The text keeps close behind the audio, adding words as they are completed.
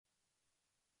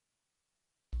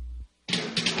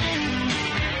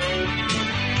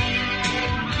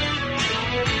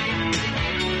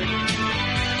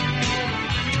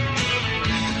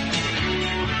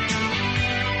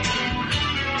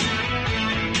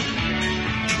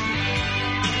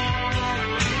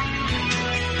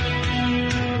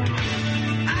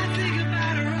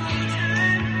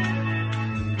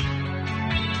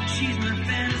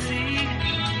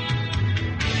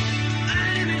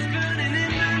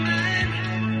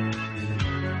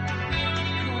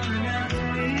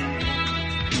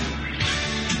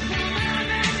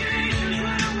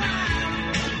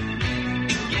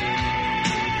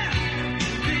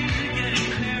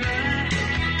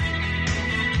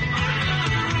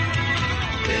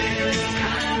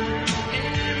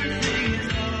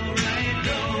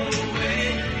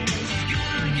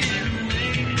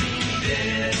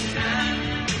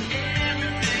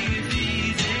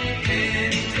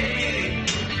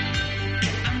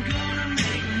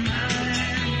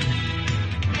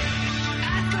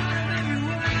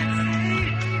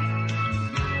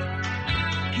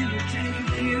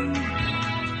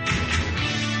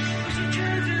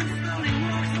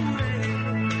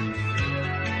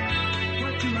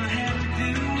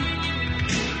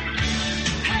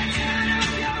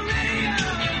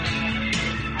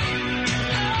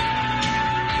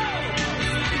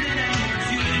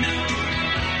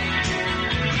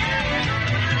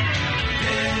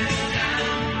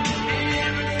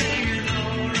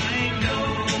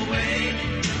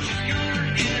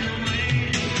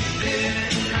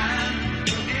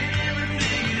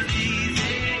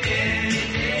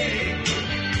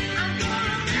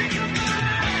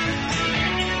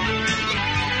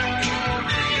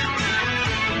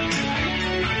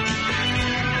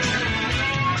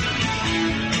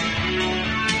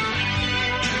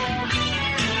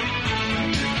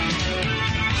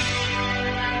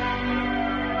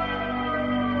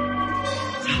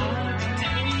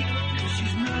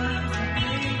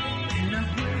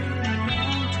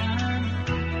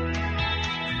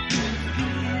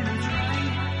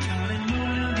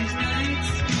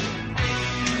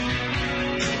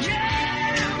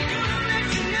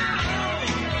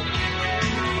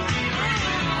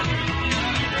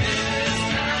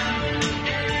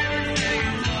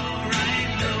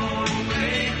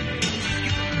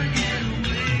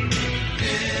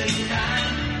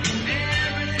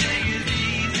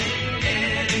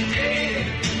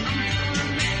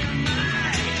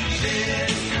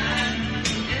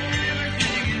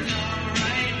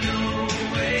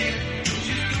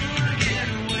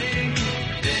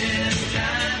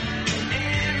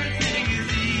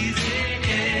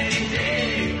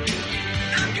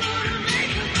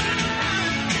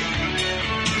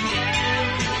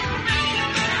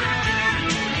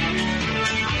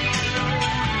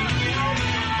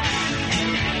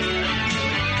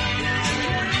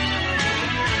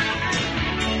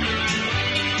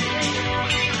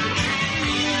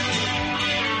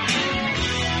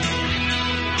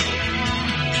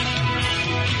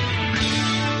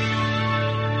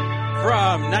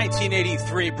From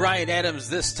 1983, Bryan Adams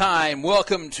this time.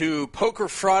 Welcome to Poker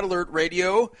Fraud Alert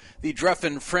Radio, the Druff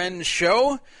and Friends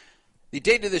show. The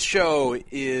date of the show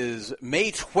is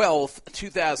May 12th,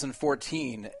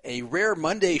 2014, a rare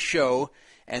Monday show,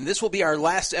 and this will be our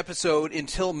last episode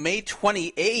until May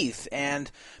 28th.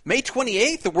 And May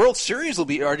 28th, the World Series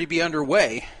will already be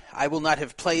underway. I will not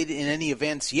have played in any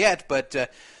events yet,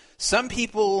 but some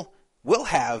people will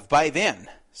have by then.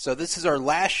 So this is our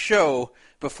last show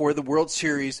before the World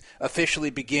Series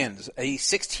officially begins. A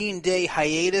 16-day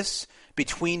hiatus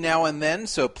between now and then,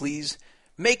 so please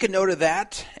make a note of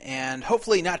that, and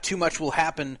hopefully not too much will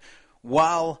happen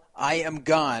while I am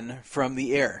gone from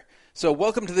the air. So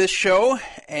welcome to this show,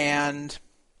 and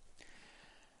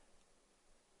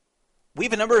we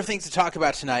have a number of things to talk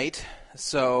about tonight,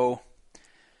 so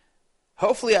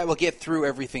hopefully I will get through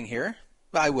everything here.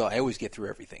 Well, I will. I always get through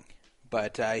everything,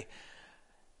 but I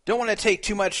don't want to take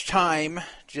too much time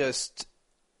just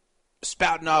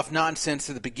spouting off nonsense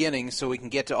at the beginning so we can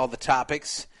get to all the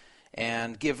topics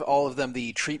and give all of them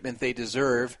the treatment they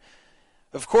deserve.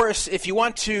 Of course, if you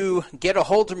want to get a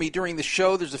hold of me during the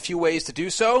show, there's a few ways to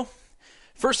do so.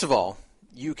 First of all,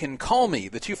 you can call me.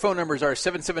 The two phone numbers are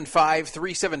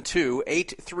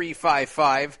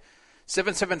 775-372-8355,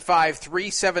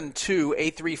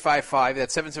 775-372-8355.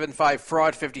 That's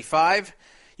 775-FRAUD55.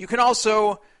 You can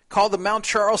also call the Mount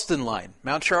Charleston line.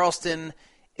 Mount Charleston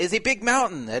is a big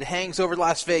mountain that hangs over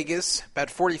Las Vegas, about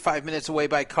 45 minutes away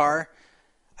by car.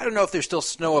 I don't know if there's still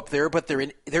snow up there, but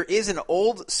there is an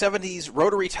old 70s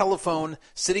rotary telephone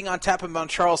sitting on top of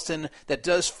Mount Charleston that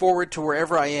does forward to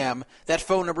wherever I am. That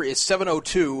phone number is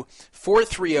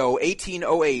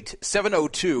 702-430-1808,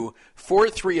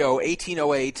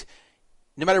 702-430-1808.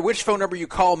 No matter which phone number you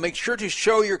call, make sure to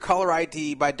show your caller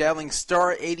ID by dialing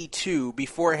star 82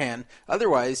 beforehand.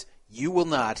 Otherwise, you will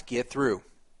not get through.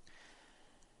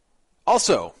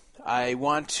 Also, I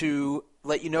want to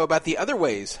let you know about the other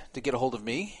ways to get a hold of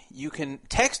me. You can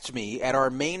text me at our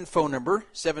main phone number,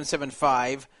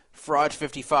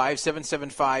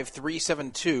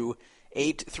 775-FRAUD55,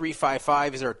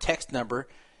 775-372-8355 is our text number.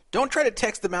 Don't try to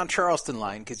text the Mount Charleston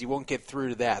line because you won't get through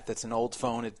to that. That's an old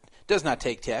phone. It does not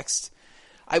take text.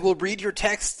 I will read your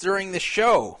texts during the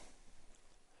show,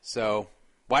 so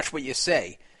watch what you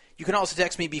say. You can also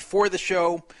text me before the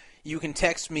show. You can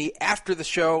text me after the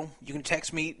show. You can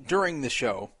text me during the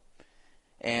show,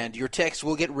 and your text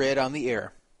will get read on the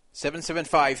air.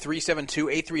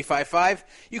 775-372-8355.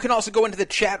 You can also go into the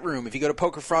chat room. If you go to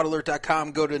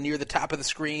pokerfraudalert.com, go to near the top of the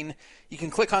screen. You can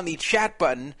click on the chat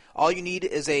button. All you need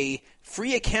is a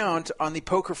free account on the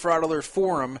Poker Fraud Alert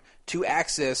forum to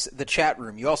access the chat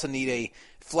room. You also need a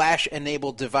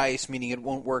Flash-enabled device, meaning it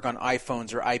won't work on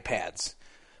iPhones or iPads.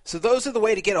 So those are the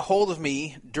way to get a hold of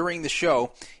me during the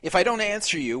show. If I don't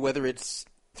answer you, whether it's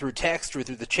through text or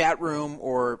through the chat room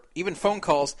or even phone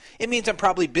calls, it means I'm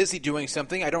probably busy doing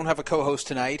something. I don't have a co-host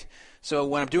tonight, so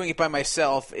when I'm doing it by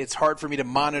myself, it's hard for me to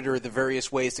monitor the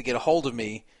various ways to get a hold of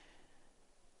me.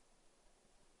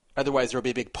 Otherwise, there will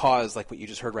be a big pause like what you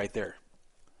just heard right there.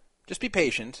 Just be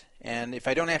patient, and if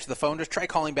I don't answer the phone, just try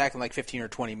calling back in like 15 or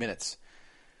 20 minutes.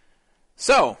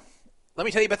 So, let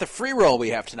me tell you about the free roll we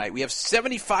have tonight. We have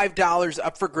 $75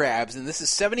 up for grabs, and this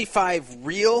is 75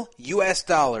 real U.S.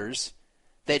 dollars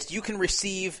that you can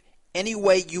receive any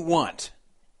way you want.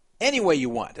 Any way you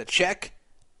want. A check,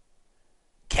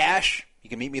 cash. You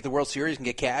can meet me at the World Series and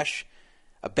get cash.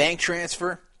 A bank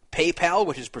transfer, PayPal,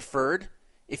 which is preferred.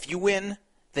 If you win,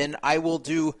 then I will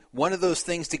do one of those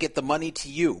things to get the money to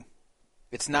you.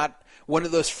 It's not one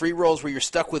of those free rolls where you're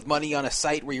stuck with money on a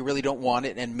site where you really don't want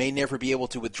it and may never be able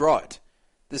to withdraw it.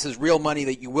 This is real money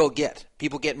that you will get.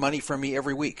 People get money from me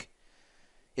every week.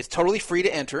 It's totally free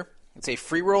to enter. It's a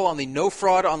free roll on the No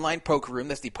Fraud Online Poker Room.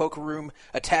 That's the poker room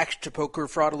attached to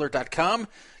pokerfraudalert.com.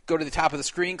 Go to the top of the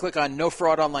screen, click on No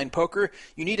Fraud Online Poker.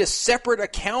 You need a separate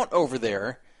account over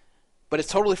there, but it's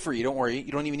totally free. Don't worry.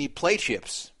 You don't even need play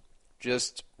chips.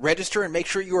 Just register and make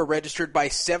sure you are registered by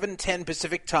 7:10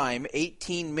 Pacific Time,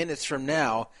 18 minutes from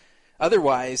now.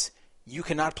 Otherwise, you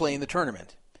cannot play in the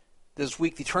tournament. This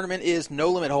week, the tournament is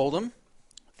No Limit Hold'em.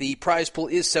 The prize pool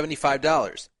is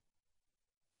 $75.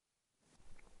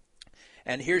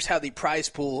 And here's how the prize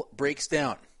pool breaks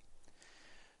down.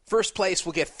 First place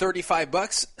will get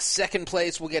 $35. Second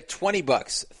place will get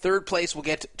 $20. Third place will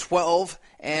get $12,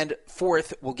 and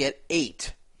fourth will get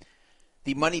 $8.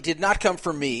 The money did not come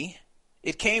from me.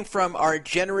 It came from our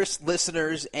generous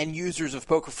listeners and users of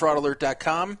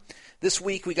PokerFraudAlert.com. This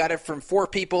week we got it from 4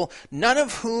 people, none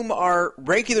of whom are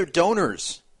regular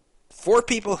donors. 4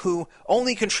 people who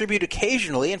only contribute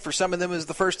occasionally, and for some of them it was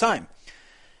the first time.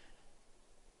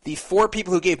 The 4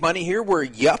 people who gave money here were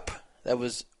Yup, that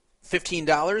was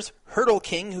 $15. Hurdle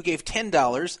King, who gave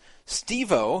 $10.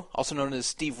 Steve-O, also known as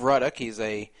Steve Ruddock, he's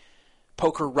a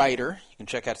poker writer. You can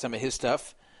check out some of his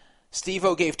stuff.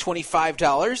 Steve-O gave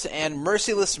 $25, and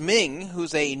Merciless Ming,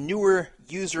 who's a newer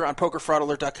user on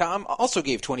PokerFraudAlert.com, also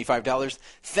gave $25.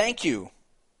 Thank you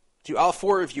to all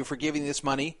four of you for giving this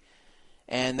money,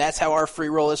 and that's how our free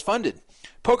roll is funded.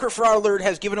 Poker Fraud Alert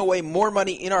has given away more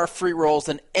money in our free rolls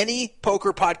than any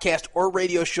poker podcast or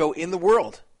radio show in the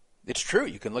world. It's true.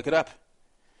 You can look it up.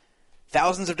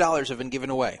 Thousands of dollars have been given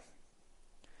away.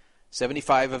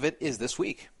 75 of it is this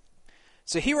week.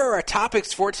 So here are our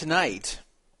topics for tonight.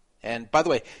 And by the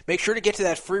way, make sure to get to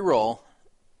that free roll.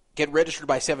 Get registered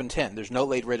by 7:10. There's no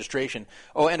late registration.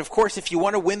 Oh, and of course, if you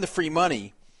want to win the free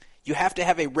money, you have to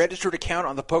have a registered account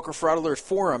on the Poker Fraud Alert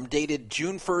forum dated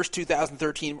June 1st,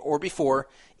 2013 or before.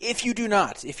 If you do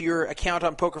not, if your account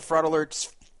on Poker Fraud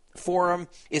Alert's forum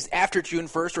is after June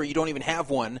 1st or you don't even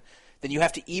have one, then you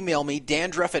have to email me,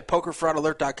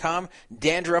 dandruff@pokerfraudalert.com,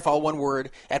 dandruff, all one word,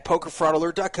 at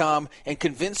pokerfraudalert.com, and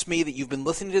convince me that you've been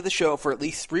listening to the show for at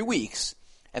least 3 weeks.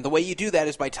 And the way you do that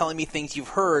is by telling me things you've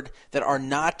heard that are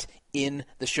not in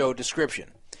the show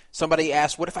description. Somebody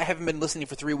asked, what if I haven't been listening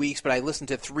for 3 weeks, but I listened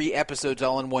to 3 episodes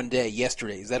all in one day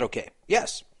yesterday? Is that okay?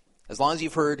 Yes. As long as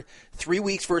you've heard 3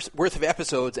 weeks worth of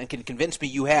episodes and can convince me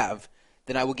you have,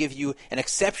 then I will give you an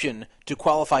exception to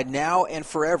qualify now and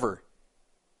forever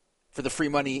for the free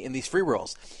money in these free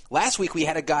rolls. Last week we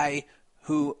had a guy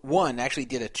who actually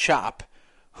did a chop,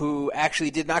 who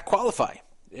actually did not qualify.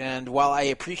 And while I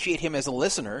appreciate him as a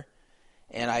listener,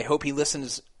 and I hope he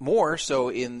listens more so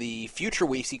in the future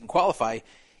weeks he can qualify,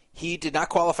 he did not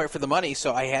qualify for the money,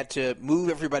 so I had to move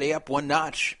everybody up one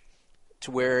notch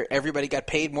to where everybody got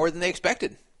paid more than they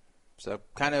expected. So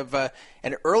kind of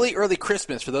an early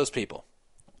Christmas for those people.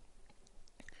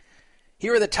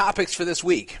 Here are the topics for this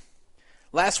week.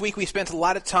 Last week we spent a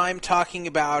lot of time talking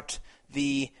about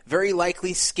the very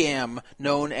likely scam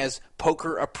known as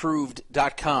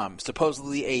PokerApproved.com,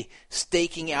 supposedly a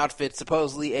staking outfit,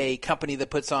 supposedly a company that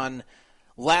puts on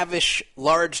lavish,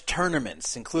 large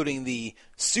tournaments, including the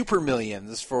Super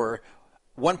Millions for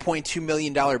 $1.2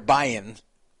 million buy-in.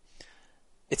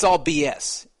 It's all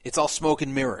BS. It's all smoke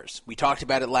and mirrors. We talked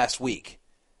about it last week.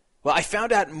 Well, I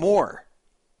found out more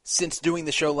since doing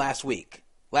the show last week.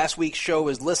 Last week's show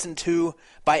was listened to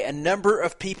by a number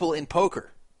of people in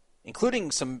poker,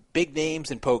 including some big names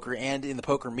in poker and in the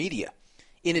poker media.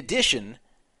 In addition,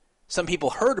 some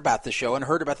people heard about the show and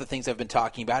heard about the things I've been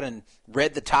talking about and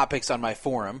read the topics on my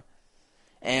forum.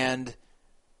 And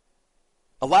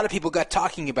a lot of people got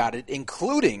talking about it,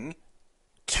 including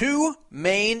 2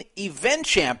 main event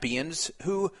champions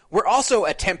who were also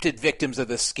attempted victims of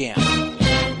this scam.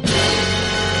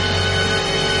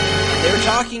 They're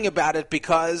talking about it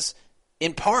because,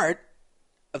 in part,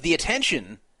 of the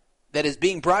attention that is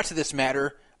being brought to this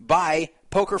matter by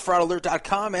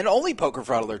PokerFraudAlert.com and only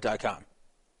PokerFraudAlert.com.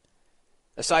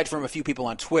 Aside from a few people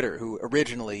on Twitter who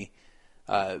originally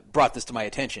brought this to my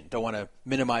attention. Don't want to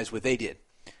minimize what they did.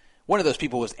 One of those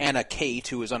people was Anna Kate,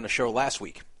 who was on the show last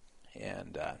week.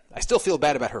 And I still feel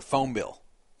bad about her phone bill.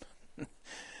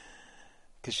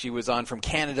 Because she was on from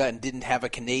Canada and didn't have a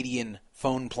Canadian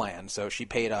phone plan. So she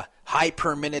paid a high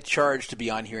per minute charge to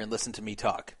be on here and listen to me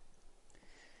talk.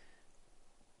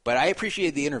 But I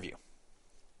appreciated the interview.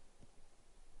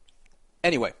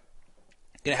 Anyway,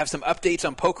 going to have some updates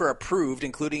on Poker Approved,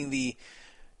 including the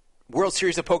World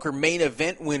Series of Poker main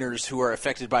event winners who are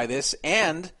affected by this.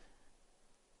 And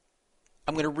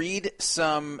I'm going to read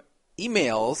some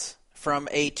emails from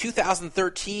a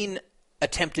 2013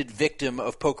 attempted victim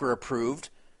of Poker Approved,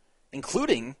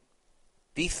 including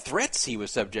the threats he was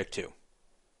subject to.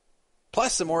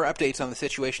 Plus some more updates on the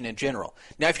situation in general.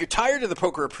 Now, if you're tired of the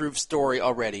Poker Approved story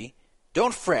already,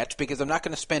 don't fret, because I'm not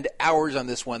going to spend hours on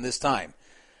this one this time.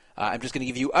 I'm just going to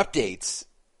give you updates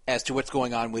as to what's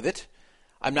going on with it.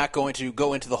 I'm not going to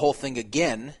go into the whole thing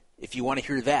again. If you want to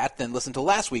hear that, then listen to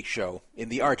last week's show in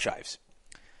the archives.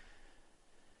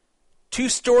 2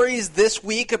 stories this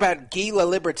week about Guy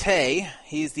Laliberté.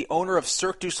 He's the owner of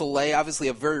Cirque du Soleil, obviously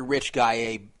a very rich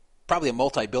guy, probably a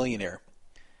multi-billionaire.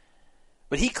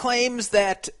 But he claims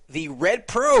that the Red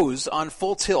Pros on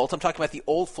Full Tilt, I'm talking about the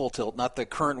old Full Tilt, not the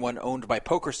current one owned by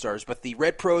PokerStars, but the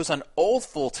Red Pros on old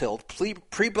Full Tilt,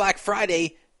 pre-Black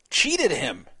Friday, cheated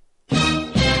him. Now,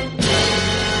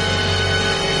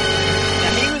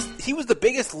 he was the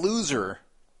biggest loser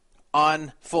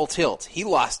on Full Tilt. He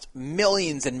lost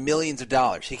millions and millions of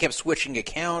dollars. He kept switching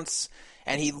accounts,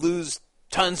 and he'd lose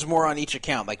tons more on each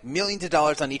account. Like millions of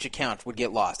dollars on each account would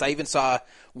get lost. I even saw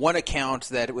one account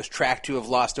that it was tracked to have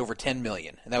lost over $10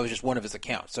 million, and that was just one of his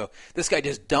accounts. So this guy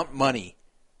just dumped money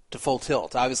to Full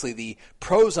Tilt. Obviously, the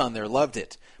pros on there loved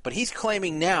it. But he's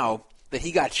claiming now that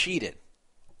he got cheated.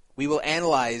 We will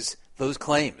analyze those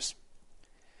claims.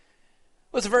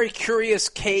 It was a very curious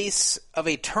case of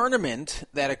a tournament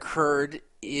that occurred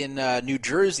in New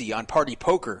Jersey on Party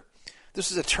Poker.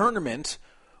 This is a tournament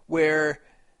where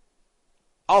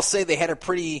I'll say they had a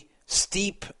pretty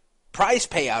steep prize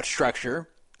payout structure.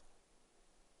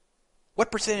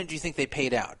 What percentage do you think they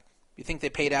paid out? You think they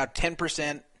paid out 10%,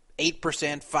 8%,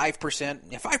 5%?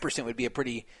 Yeah, 5% would be a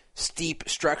pretty steep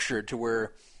structure to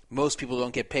where most people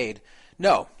don't get paid.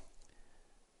 No.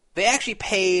 They actually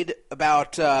paid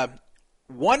about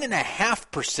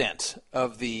 1.5%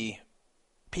 of the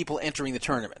people entering the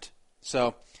tournament.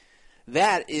 So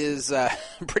that is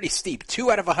pretty steep.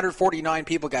 2 out of 149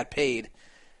 people got paid.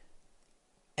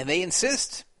 And they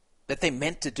insist that they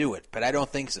meant to do it, but I don't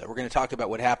think so. We're going to talk about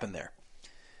what happened there.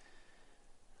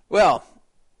 Well,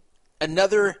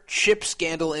 another chip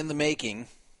scandal in the making.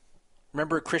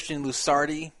 Remember Christian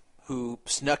Lusardi, who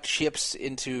snuck chips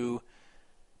into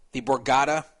the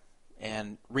Borgata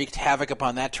and wreaked havoc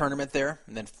upon that tournament there,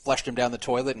 and then flushed him down the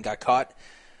toilet and got caught?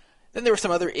 Then there were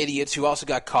some other idiots who also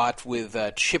got caught with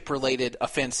chip-related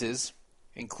offenses,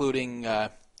 including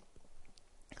that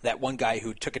one guy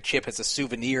who took a chip as a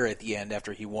souvenir at the end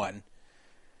after he won,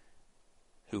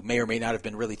 who may or may not have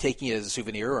been really taking it as a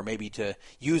souvenir or maybe to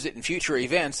use it in future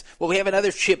events. Well, we have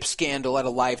another chip scandal at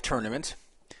a live tournament.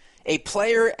 A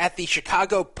player at the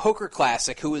Chicago Poker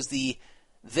Classic, who was the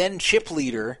then chip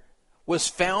leader, was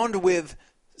found with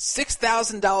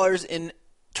 $6,000 in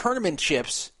tournament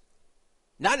chips,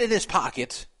 not in his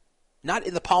pocket, not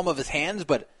in the palm of his hands,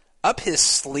 but up his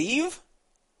sleeve?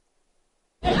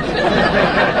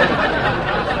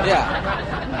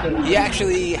 Yeah. He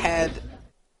actually had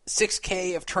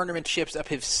 $6,000 of tournament chips up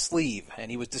his sleeve,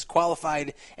 and he was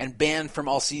disqualified and banned from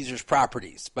all Caesars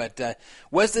properties. But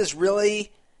was this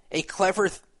really a clever,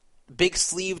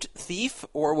 big-sleeved thief,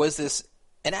 or was this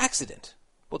an accident?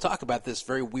 We'll talk about this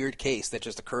very weird case that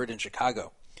just occurred in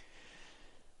Chicago.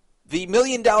 The $1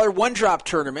 Million One-Drop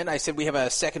tournament, I said we have a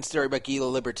second story about Guy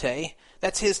Laliberté.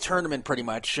 That's his tournament pretty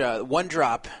much. One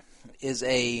Drop is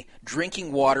a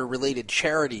drinking water-related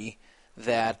charity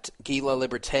that Guy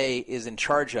Laliberté is in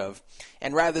charge of.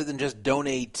 And rather than just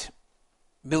donate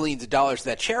millions of dollars to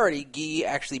that charity, Guy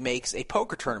actually makes a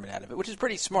poker tournament out of it, which is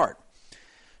pretty smart.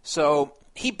 So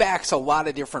he backs a lot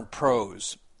of different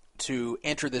pros to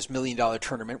enter this $1 million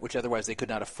tournament, which otherwise they could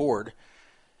not afford.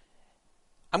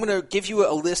 I'm going to give you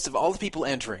a list of all the people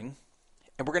entering,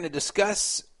 and we're going to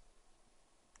discuss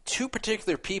two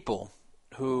particular people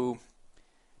who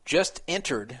just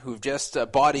entered, who've just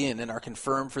bought in and are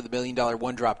confirmed for the $1 Million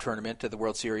One-Drop tournament at the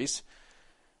World Series.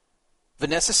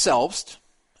 Vanessa Selbst,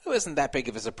 who isn't that big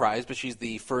of a surprise, but she's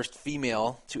the first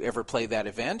female to ever play that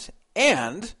event.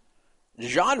 And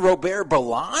Jean-Robert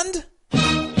Balland?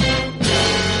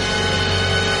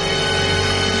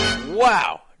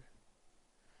 Wow.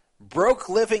 Broke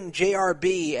Living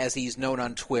JRB, as he's known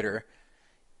on Twitter,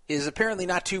 is apparently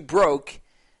not too broke.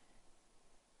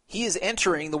 He is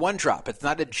entering the One Drop. It's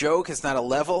not a joke. It's not a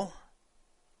level.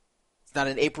 It's not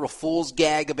an April Fool's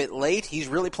gag a bit late. He's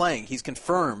really playing. He's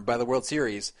confirmed by the World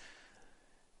Series.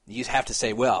 You just have to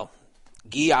say, well,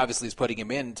 Guy obviously is putting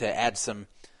him in to add some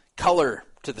color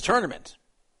to the tournament,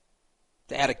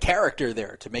 to add a character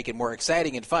there, to make it more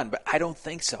exciting and fun. But I don't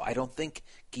think so. I don't think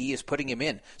Guy is putting him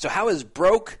in. So how is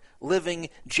Broke Living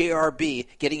JRB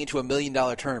getting into a $1 million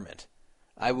tournament?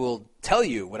 I will tell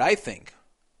you what I think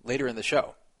later in the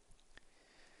show.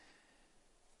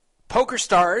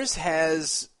 PokerStars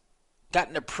has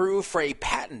gotten approved for a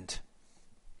patent.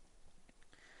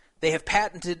 They have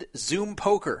patented Zoom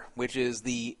Poker, which is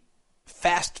the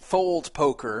fast fold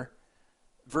poker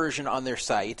version on their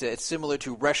site. It's similar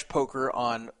to Rush Poker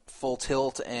on Full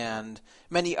Tilt and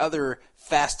many other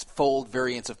fast fold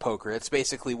variants of poker. It's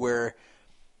basically where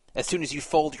as soon as you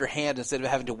fold your hand, instead of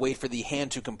having to wait for the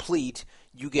hand to complete,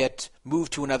 you get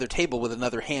moved to another table with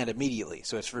another hand immediately.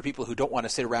 So it's for people who don't want to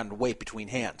sit around and wait between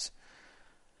hands.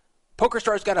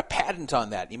 PokerStars got a patent on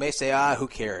that. You may say, who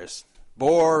cares?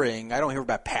 Boring. I don't hear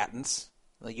about patents.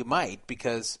 Well, you might,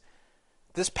 because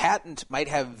this patent might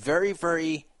have very,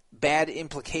 very bad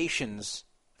implications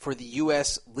for the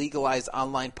U.S. legalized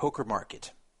online poker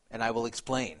market. And I will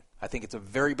explain. I think it's a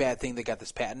very bad thing they got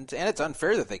this patent, and it's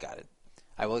unfair that they got it.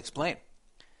 I will explain.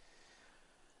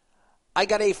 I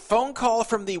got a phone call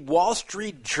from the Wall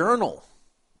Street Journal.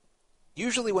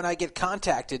 Usually when I get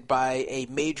contacted by a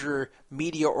major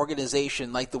media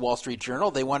organization like the Wall Street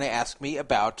Journal, they want to ask me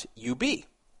about UB.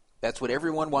 That's what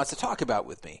everyone wants to talk about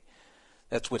with me.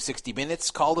 That's what 60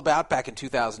 Minutes called about back in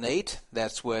 2008.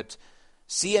 That's what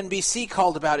CNBC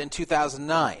called about in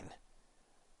 2009.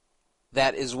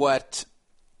 That is what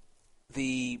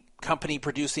the company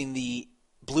producing the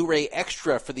Blu-ray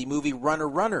extra for the movie Runner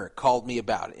Runner called me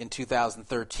about in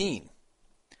 2013.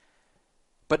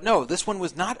 But no, this one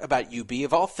was not about UB.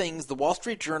 Of all things, the Wall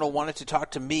Street Journal wanted to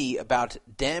talk to me about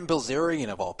Dan Bilzerian,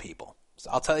 of all people. So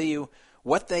I'll tell you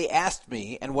what they asked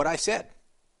me and what I said.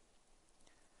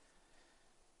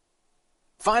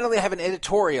 Finally, I have an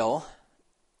editorial.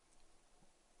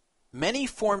 Many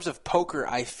forms of poker,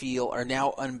 I feel, are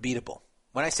now unbeatable.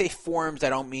 When I say forms, I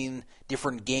don't mean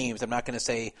different games. I'm not going to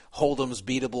say Hold'em's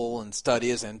beatable and Stud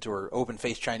isn't, or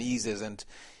Open-Faced Chinese isn't.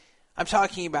 I'm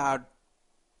talking about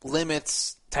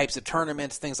limits, types of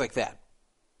tournaments, things like that.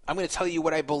 I'm going to tell you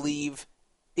what I believe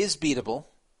is beatable,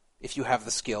 if you have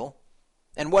the skill,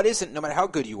 and what isn't, no matter how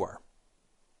good you are.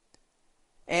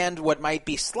 And what might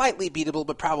be slightly beatable,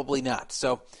 but probably not.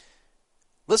 So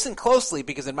listen closely,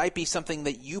 because it might be something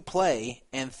that you play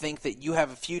and think that you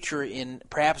have a future in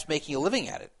perhaps making a living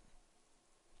at it.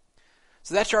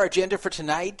 So that's our agenda for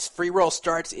tonight. Free roll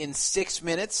starts in 6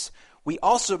 minutes. We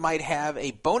also might have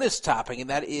a bonus topic, and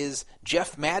that is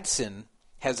Jeff Madsen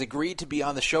has agreed to be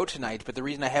on the show tonight, but the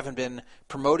reason I haven't been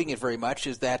promoting it very much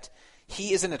is that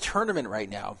he is in a tournament right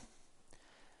now.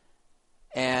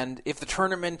 And if the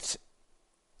tournament,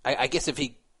 I guess if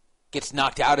he gets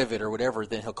knocked out of it or whatever,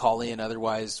 then he'll call in.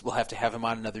 Otherwise, we'll have to have him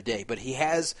on another day. But he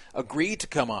has agreed to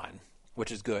come on,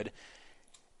 which is good.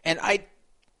 And I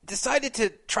decided to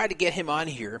try to get him on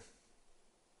here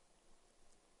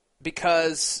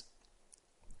because...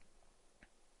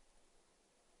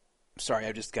 Sorry,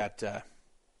 I just got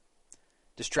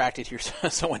distracted here.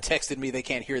 Someone texted me they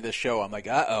can't hear this show. I'm like,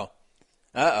 uh-oh.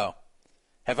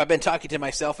 Have I been talking to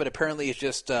myself? But apparently it's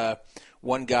just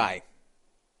one guy.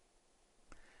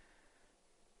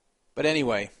 But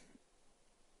anyway,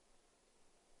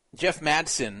 Jeff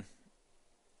Madsen,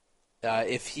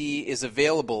 if he is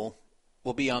available,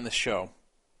 will be on the show.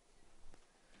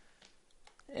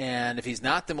 And if he's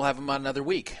not, then we'll have him on another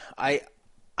week. I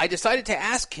decided to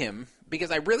ask him because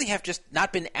I really have just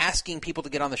not been asking people to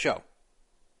get on the show.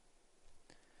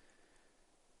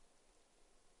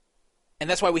 And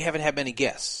that's why we haven't had many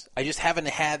guests. I just haven't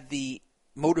had the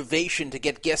motivation to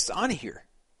get guests on here.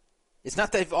 It's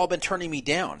not that they've all been turning me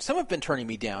down. Some have been turning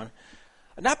me down.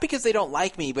 Not because they don't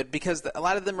like me, but because a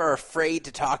lot of them are afraid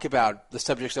to talk about the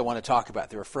subjects I want to talk about.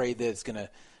 They're afraid that it's going to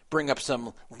bring up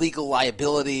some legal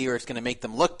liability, or it's going to make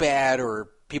them look bad, or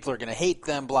people are going to hate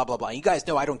them, blah, blah, blah. You guys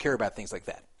know I don't care about things like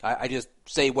that. I just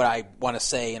say what I want to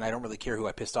say, and I don't really care who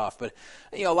I pissed off. But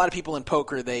a lot of people in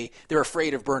poker, they're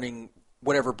afraid of burning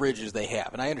whatever bridges they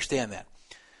have, and I understand that.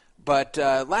 But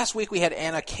last week we had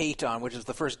Anna Kate on, which is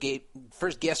the first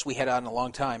guest we had on in a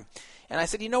long time. And I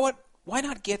said, you know what? Why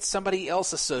not get somebody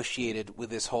else associated with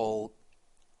this whole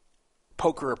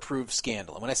poker-approved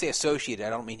scandal? And when I say associated, I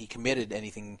don't mean he committed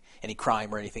any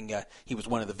crime or anything. He was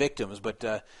one of the victims.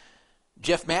 But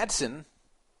Jeff Madsen,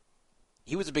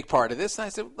 he was a big part of this. And I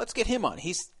said, let's get him on.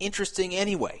 He's interesting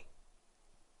anyway.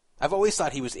 I've always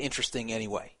thought he was interesting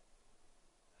anyway.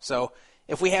 So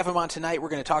if we have him on tonight, we're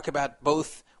going to talk about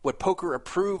both what Poker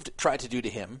Approved tried to do to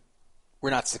him.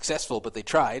 We're not successful, but they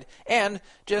tried. And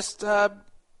just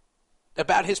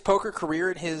about his poker career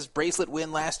and his bracelet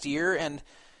win last year. And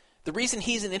the reason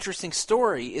he's an interesting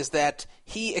story is that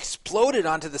he exploded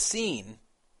onto the scene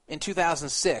in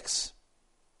 2006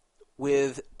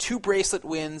 with 2 bracelet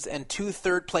wins and 2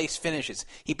 third-place finishes.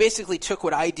 He basically took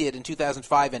what I did in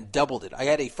 2005 and doubled it. I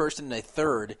had a first and a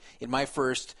third in my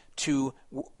first 2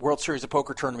 World Series of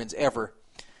Poker tournaments ever.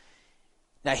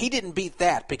 Now, he didn't beat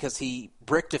that because he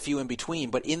bricked a few in between,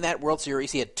 but in that World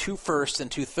Series, he had 2 firsts and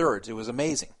 2 thirds. It was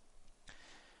amazing.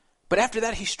 But after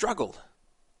that, he struggled.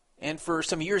 And for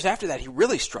some years after that, he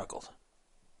really struggled.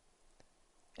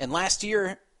 And last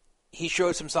year, he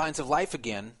showed some signs of life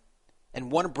again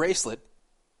and won a bracelet.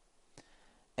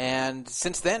 And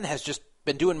since then, has just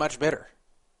been doing much better.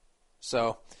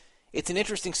 So it's an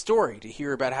interesting story to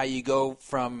hear about how you go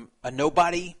from a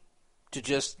nobody to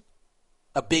just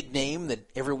a big name that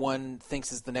everyone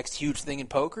thinks is the next huge thing in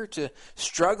poker to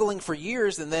struggling for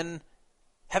years and then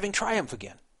having triumph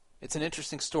again. It's an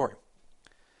interesting story.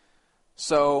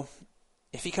 So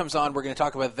if he comes on, we're going to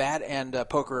talk about that and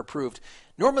Poker Approved.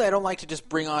 Normally, I don't like to just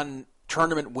bring on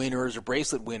tournament winners or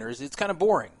bracelet winners. It's kind of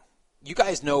boring. You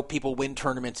guys know people win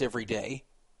tournaments every day.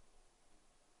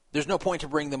 There's no point to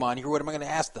bring them on here. What am I going to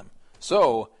ask them?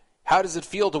 So, how does it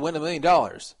feel to win $1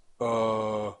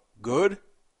 million? Good?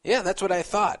 Yeah, that's what I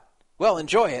thought. Well,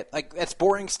 enjoy it. Like, that's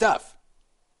boring stuff.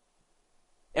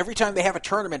 Every time they have a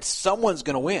tournament, someone's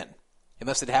going to win.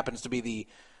 Unless it happens to be the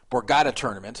Borgata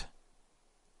tournament.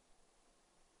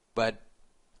 But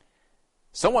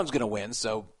someone's going to win,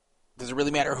 so does it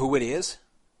really matter who it is?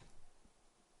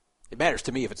 It matters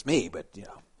to me if it's me, but,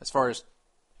 as far as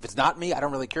if it's not me, I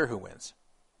don't really care who wins.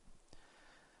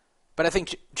 But I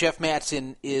think Jeff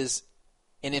Matson is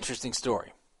an interesting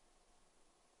story.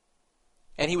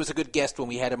 And he was a good guest when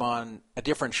we had him on a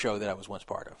different show that I was once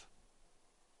part of.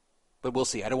 But we'll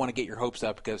see. I don't want to get your hopes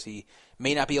up because he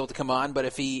may not be able to come on, but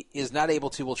if he is not able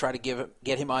to, we'll try to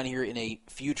get him on here in a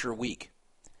future week.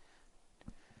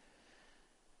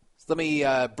 So let me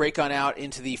break on out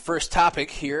into the first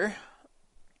topic here.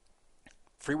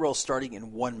 Free roll starting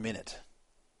in 1 minute.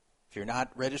 If you're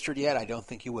not registered yet, I don't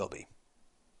think you will be.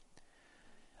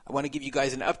 I want to give you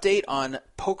guys an update on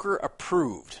Poker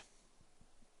Approved.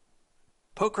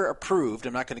 Poker Approved,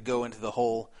 I'm not going to go into the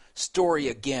whole story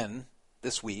again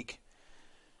this week.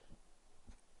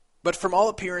 But from all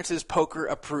appearances, Poker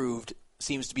Approved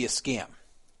seems to be a scam.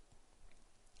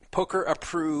 Poker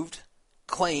Approved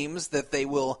claims that they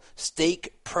will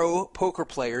stake pro poker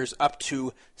players up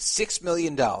to $6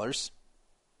 million.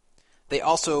 They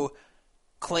also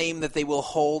claim that they will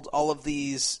hold all of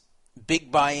these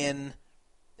big buy-in,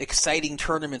 exciting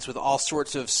tournaments with all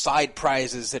sorts of side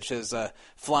prizes, such as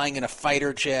flying in a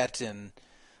fighter jet and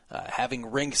having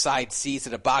ringside seats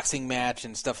at a boxing match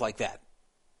and stuff like that.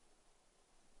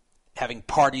 Having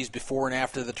parties before and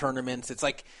after the tournaments. It's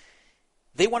like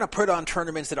they want to put on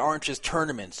tournaments that aren't just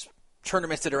tournaments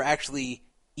that are actually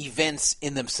events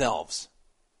in themselves,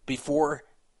 before,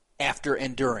 after,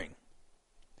 and during.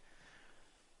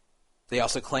 They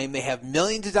also claim they have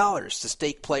millions of dollars to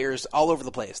stake players all over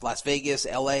the place. Las Vegas,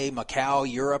 LA,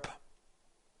 Macau, Europe.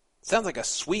 Sounds like a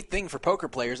sweet thing for poker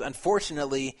players.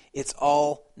 Unfortunately, it's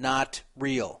all not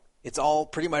real. It's all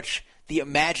pretty much the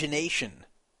imagination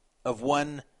of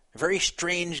one very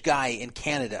strange guy in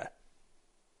Canada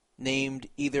named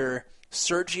either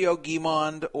Sergio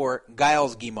Guimond or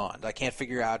Giles Guimond. I can't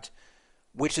figure out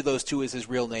which of those two is his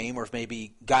real name, or if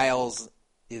maybe Giles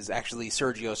is actually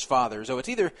Sergio's father. So it's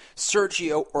either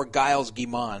Sergio or Giles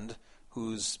Guimond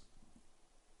who's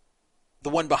the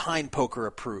one behind Poker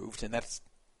Approved, and that's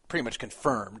pretty much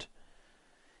confirmed.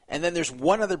 And then there's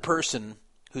one other person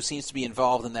who seems to be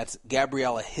involved, and that's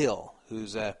Gabriella Hill,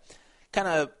 who's a kind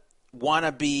of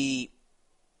wannabe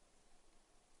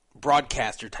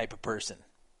broadcaster type of person.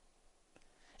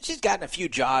 She's gotten a few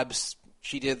jobs.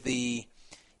 She did the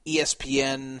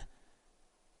ESPN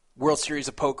World Series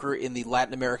of Poker in the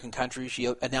Latin American countries.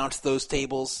 She announced those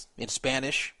tables in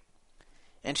Spanish.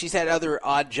 And she's had other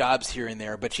odd jobs here and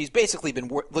there, but she's basically been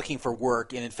looking for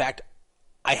work. And in fact,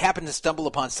 I happened to stumble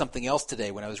upon something else today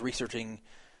when I was researching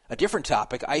a different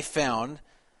topic. I found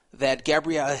that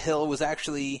Gabriella Hill was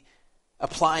actually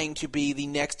applying to be the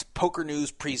next Poker News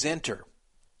presenter.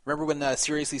 Remember when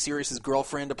Seriously Serious's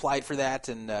girlfriend applied for that,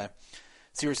 and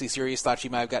Seriously Serious thought she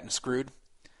might have gotten screwed?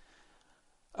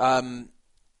 The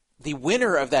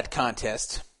winner of that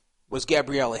contest was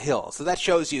Gabriella Hill. So that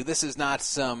shows you this is not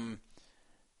some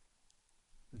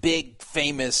big,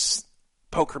 famous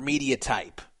poker media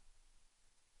type.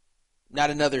 Not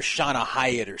another Shauna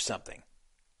Hyatt or something.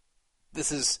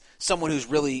 This is someone who's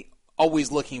really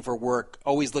always looking for work,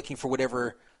 always looking for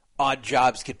whatever odd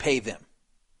jobs could pay them.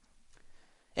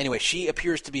 Anyway, she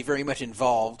appears to be very much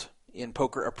involved in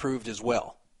Poker Approved as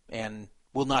well, and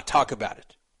will not talk about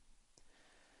it.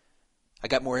 I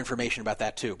got more information about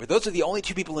that too. But those are the only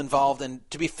two people involved, and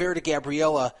to be fair to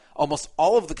Gabriella, almost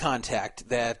all of the contact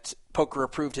that Poker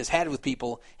Approved has had with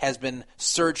people has been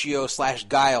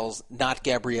Sergio/Giles, not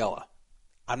Gabriella.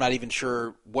 I'm not even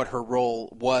sure what her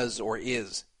role was or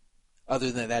is.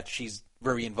 Other than that, she's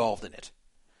very involved in it.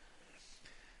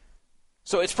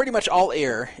 So it's pretty much all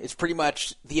air. It's pretty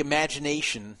much the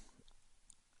imagination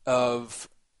of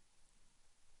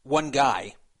one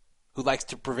guy who likes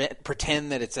to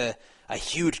pretend that it's a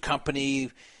huge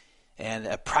company and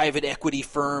a private equity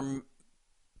firm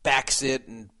backs it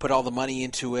and put all the money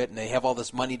into it, and they have all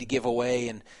this money to give away.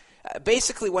 And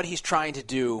basically what he's trying to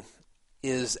do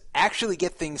is actually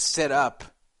get things set up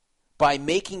by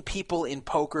making people in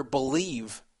poker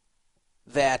believe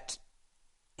that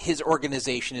his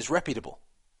organization is reputable.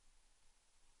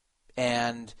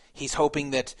 And he's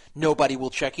hoping that nobody will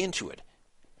check into it.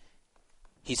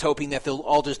 He's hoping that they'll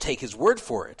all just take his word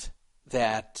for it,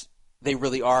 that they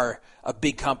really are a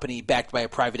big company backed by a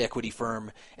private equity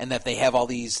firm, and that they have all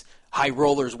these high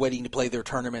rollers waiting to play their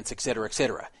tournaments, etc.,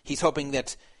 etc. He's hoping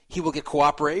that he will get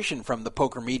cooperation from the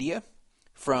poker media,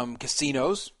 from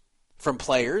casinos, from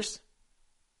players,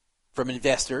 from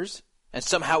investors, and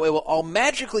somehow it will all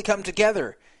magically come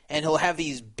together, and he'll have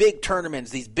these big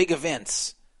tournaments, these big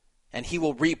events, and he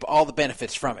will reap all the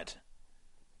benefits from it.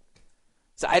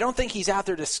 So I don't think he's out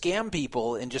there to scam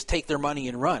people and just take their money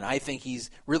and run. I think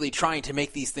he's really trying to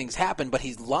make these things happen, but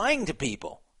he's lying to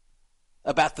people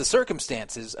about the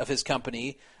circumstances of his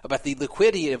company, about the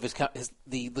liquidity of his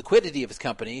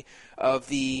company, of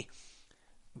the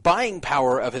buying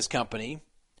power of his company,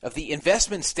 of the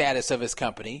investment status of his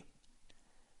company.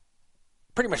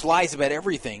 Pretty much lies about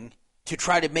everything to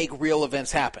try to make real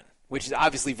events happen, which is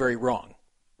obviously very wrong,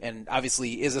 and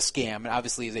obviously is a scam, and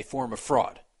obviously is a form of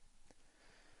fraud.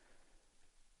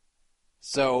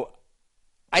 So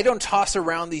I don't toss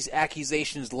around these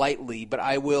accusations lightly, but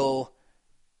I will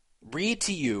read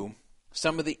to you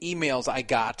some of the emails I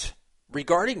got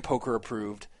regarding Poker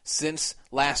Approved since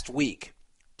last week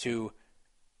to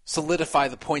solidify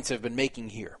the points I've been making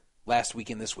here last week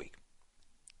and this week.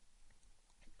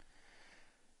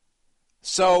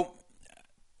 So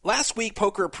last week,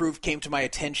 Poker Approved came to my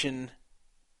attention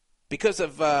because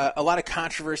of a lot of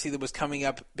controversy that was coming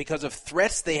up because of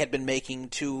threats they had been making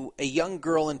to a young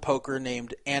girl in poker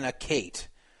named Anna Kate.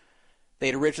 They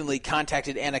had originally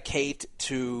contacted Anna Kate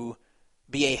to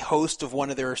be a host of one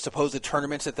of their supposed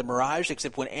tournaments at the Mirage,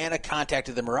 except when Anna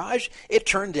contacted the Mirage, it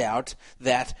turned out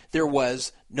that there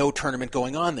was no tournament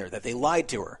going on there, that they lied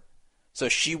to her. So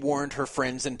she warned her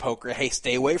friends in poker, hey,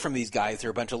 stay away from these guys,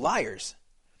 they're a bunch of liars.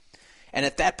 And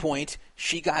at that point,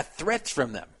 she got threats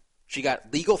from them. She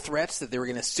got legal threats that they were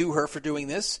going to sue her for doing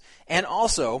this, and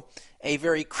also a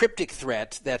very cryptic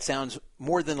threat that sounds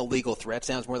more than a legal threat,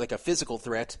 sounds more like a physical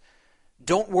threat.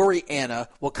 Don't worry, Anna,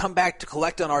 we'll come back to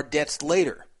collect on our debts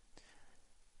later.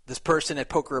 This person at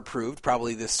Poker Approved,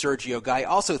 probably this Sergio guy,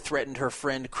 also threatened her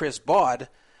friend Chris Baud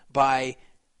by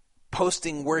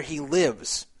posting where he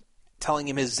lives, telling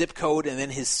him his zip code and then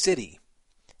his city,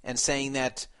 and saying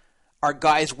that our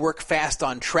guys work fast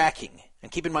on tracking.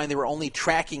 And keep in mind, they were only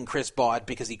tracking Chris Baud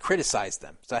because he criticized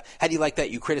them. So how do you like that?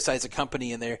 You criticize a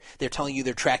company and they're telling you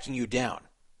they're tracking you down.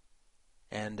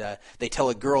 And they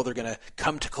tell a girl they're going to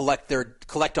come to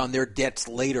collect on their debts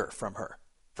later from her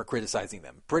for criticizing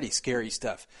them. Pretty scary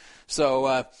stuff.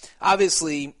 So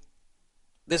obviously,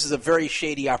 this is a very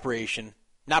shady operation,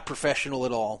 not professional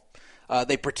at all.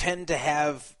 They pretend to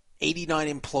have 89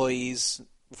 employees.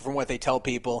 From what they tell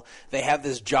people, they have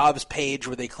this jobs page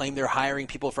where they claim they're hiring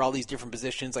people for all these different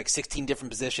positions, like 16 different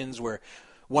positions, where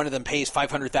one of them pays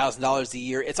 $500,000 a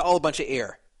year. It's all a bunch of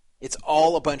air. It's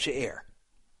all a bunch of air.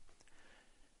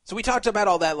 So we talked about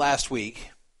all that last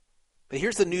week, but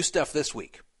here's the new stuff this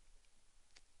week.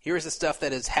 Here's the stuff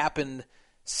that has happened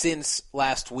since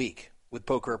last week with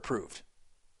Poker Approved.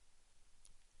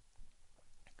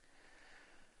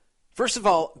 First of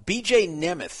all, BJ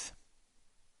Nemeth.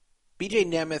 BJ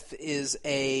Nemeth is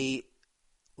a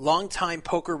longtime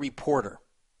poker reporter.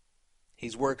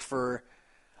 He's worked for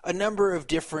a number of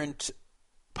different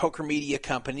poker media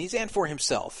companies and for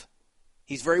himself.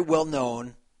 He's very well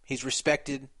known. He's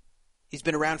respected. He's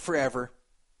been around forever.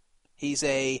 He's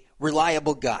a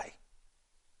reliable guy.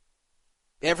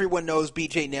 Everyone knows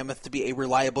BJ Nemeth to be a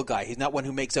reliable guy. He's not one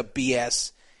who makes up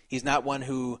BS. He's not one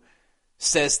who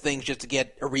says things just to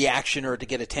get a reaction or to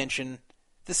get attention.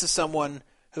 This is someone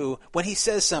who, when he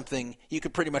says something, you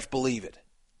could pretty much believe it.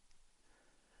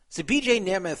 So BJ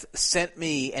Nemeth sent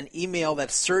me an email that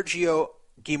Sergio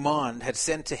Guimond had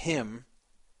sent to him,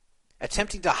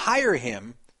 attempting to hire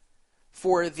him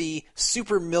for the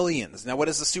Super Millions. Now, what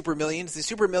is the Super Millions? The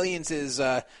Super Millions is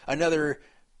another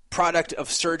product of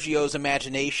Sergio's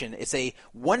imagination. It's a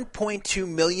 $1.2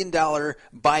 million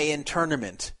buy-in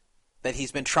tournament that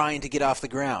he's been trying to get off the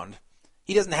ground.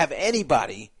 He doesn't have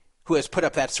anybody who has put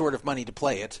up that sort of money to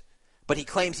play it, but he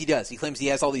claims he does. He claims he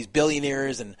has all these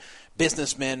billionaires and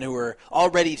businessmen who are all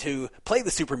ready to play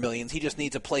the Super Millions. He just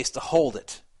needs a place to hold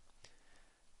it.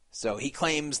 So he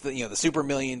claims that the Super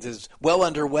Millions is well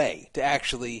underway to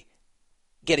actually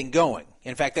getting going.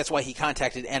 In fact, that's why he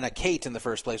contacted Anna Kate in the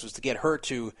first place, was to get her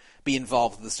to be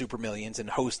involved with the Super Millions and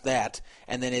host that,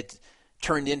 and then it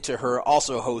turned into her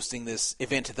also hosting this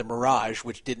event at the Mirage,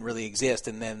 which didn't really exist,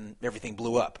 and then everything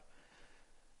blew up.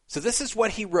 So this is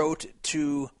what he wrote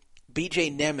to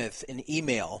BJ Nemeth in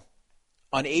email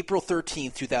on April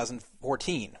 13th,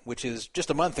 2014, which is just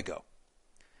a month ago.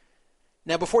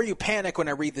 Now, before you panic when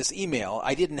I read this email,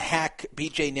 I didn't hack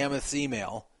BJ Nemeth's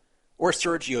email, or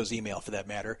Sergio's email for that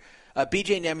matter.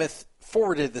 BJ Nemeth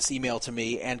forwarded this email to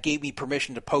me and gave me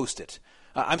permission to post it.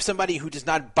 I'm somebody who does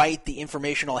not bite the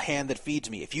informational hand that feeds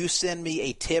me. If you send me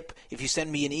a tip, if you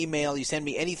send me an email, you send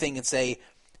me anything and say,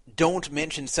 don't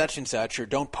mention such and such or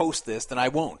don't post this, then I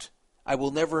won't. I will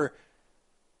never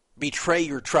betray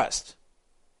your trust.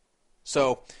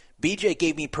 So BJ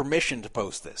gave me permission to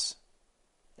post this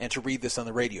and to read this on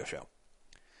the radio show.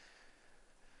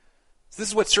 So this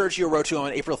is what Sergio wrote to him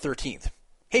on April 13th.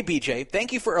 Hey BJ,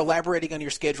 thank you for elaborating on your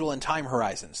schedule and time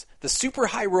horizons. The Super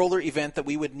High Roller event that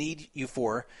we would need you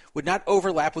for would not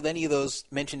overlap with any of those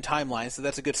mentioned timelines, so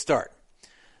that's a good start.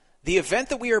 The event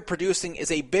that we are producing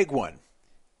is a big one.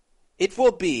 It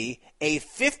will be a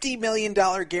 $50 million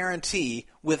guarantee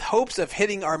with hopes of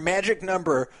hitting our magic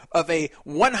number of a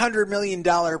 $100 million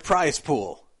prize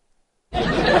pool. He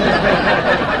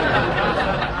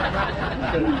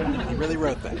really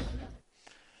wrote that.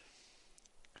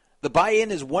 The buy-in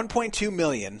is $1.2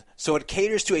 million, so it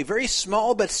caters to a very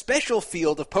small but special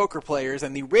field of poker players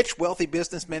and the rich, wealthy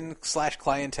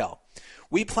businessmen/clientele.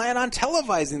 We plan on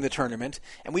televising the tournament,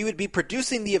 and we would be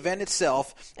producing the event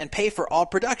itself and pay for all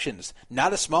productions.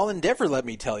 Not a small endeavor, let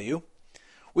me tell you.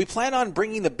 We plan on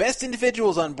bringing the best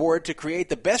individuals on board to create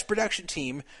the best production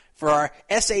team for our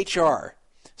SHR,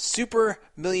 Super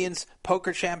Millions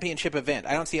Poker Championship event.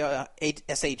 I don't see a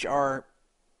SHR,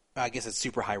 I guess it's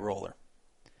Super High Roller.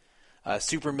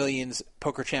 Super Millions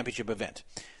Poker Championship event.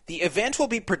 The event will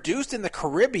be produced in the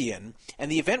Caribbean,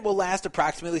 and the event will last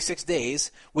approximately 6 days,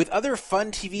 with other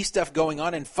fun TV stuff going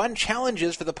on and fun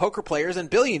challenges for the poker players and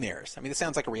billionaires. I mean, this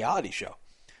sounds like a reality show.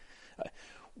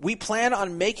 We plan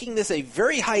on making this a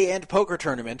very high-end poker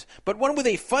tournament, but one with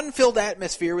a fun-filled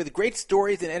atmosphere with great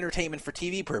stories and entertainment for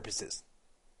TV purposes.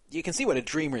 You can see what a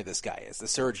dreamer this guy is, the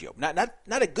Sergio.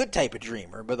 Not a good type of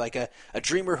dreamer, but like a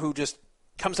dreamer who just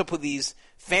comes up with these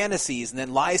fantasies and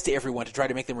then lies to everyone to try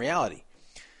to make them reality.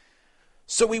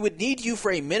 So we would need you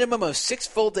for a minimum of 6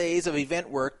 full days of event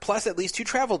work plus at least 2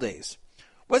 travel days.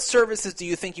 What services do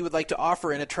you think you would like to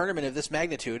offer in a tournament of this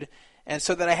magnitude, and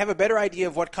so that I have a better idea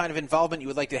of what kind of involvement you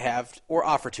would like to have or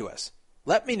offer to us?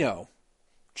 Let me know.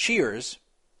 Cheers,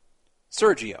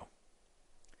 Sergio.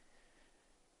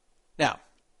 Now,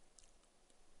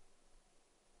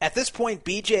 at this point,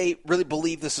 BJ really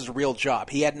believed this is a real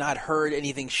job. He had not heard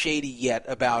anything shady yet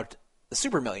about the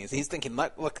Super Millions. He's thinking,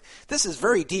 look, this is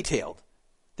very detailed.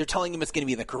 They're telling him it's going to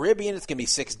be in the Caribbean. It's going to be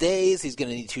 6 days. He's going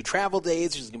to need 2 travel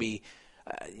days. There's going to be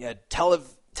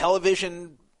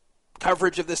television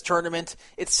coverage of this tournament.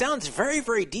 It sounds very,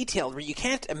 very detailed, where you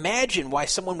can't imagine why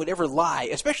someone would ever lie,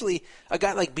 especially a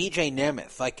guy like BJ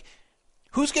Nemeth. Like,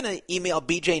 who's going to email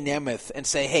BJ Nemeth and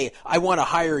say, hey, I want to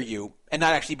hire you, and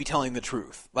not actually be telling the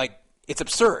truth? Like, it's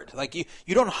absurd. Like, you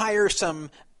don't hire some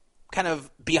kind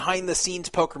of behind-the-scenes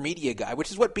poker media guy,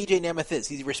 which is what BJ Nemeth is.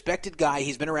 He's a respected guy.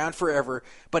 He's been around forever,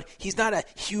 but he's not a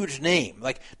huge name.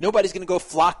 Like, nobody's going to go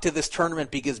flock to this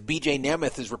tournament because BJ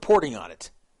Nemeth is reporting on it.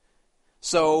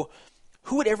 So,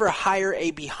 who would ever hire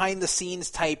a behind-the-scenes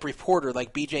type reporter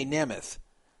like BJ Nemeth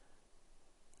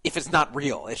if it's not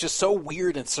real? It's just so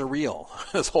weird and surreal,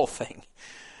 this whole thing.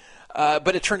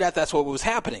 But it turned out that's what was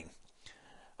happening.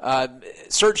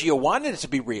 Sergio wanted it to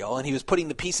be real, and he was putting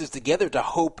the pieces together to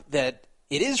hope that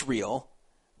it is real,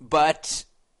 but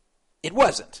it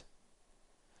wasn't.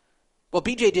 Well,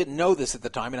 BJ didn't know this at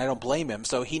the time, and I don't blame him,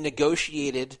 so he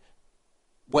negotiated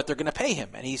what they're going to pay him.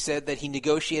 And he said that he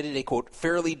negotiated a, quote,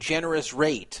 fairly generous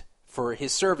rate for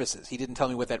his services. He didn't tell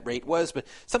me what that rate was, but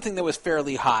something that was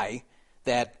fairly high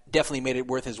that definitely made it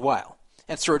worth his while.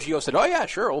 And Sergio said, oh yeah,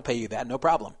 sure, I'll pay you that, no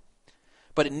problem.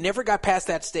 But it never got past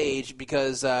that stage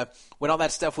because when all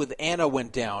that stuff with Anna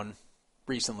went down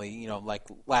recently, like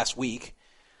last week,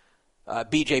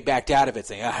 BJ backed out of it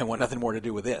saying, I want nothing more to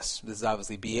do with this. This is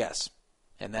obviously BS.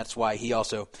 And that's why he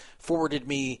also forwarded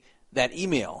me that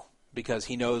email, because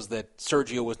he knows that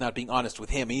Sergio was not being honest with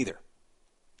him either.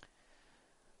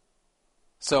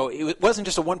 So it wasn't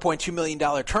just a $1.2 million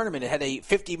tournament. It had a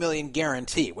 $50 million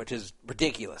guarantee, which is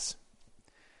ridiculous.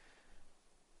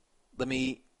 Let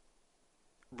me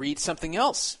read something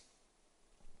else.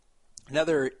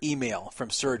 Another email from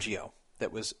Sergio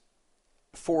that was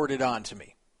forwarded on to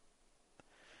me.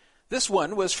 This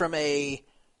one was from a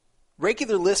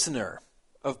regular listener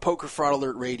of Poker Fraud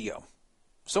Alert Radio.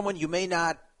 Someone you may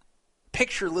not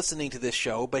picture listening to this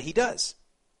show, but he does.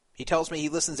 He tells me he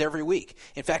listens every week.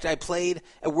 In fact, I played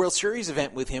a World Series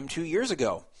event with him 2 years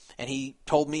ago, and he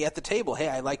told me at the table, hey,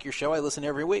 I like your show, I listen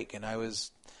every week, and I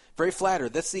was very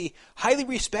flattered. That's the highly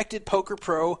respected poker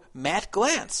pro, Matt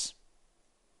Glantz.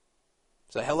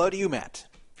 So hello to you, Matt.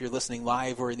 If you're listening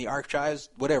live or in the archives,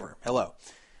 whatever, hello.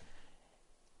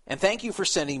 And thank you for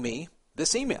sending me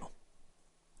this email.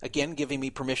 Again, giving me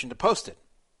permission to post it.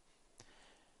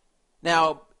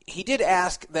 Now, he did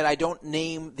ask that I don't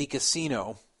name the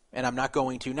casino, and I'm not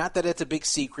going to. Not that it's a big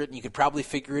secret, and you could probably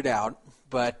figure it out,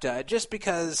 but just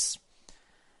because,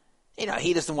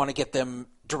 he doesn't want to get them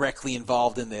directly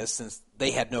involved in this, since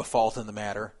they had no fault in the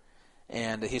matter,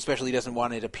 and he especially doesn't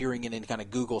want it appearing in any kind of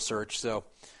Google search. So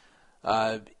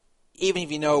even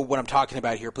if you know what I'm talking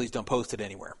about here, please don't post it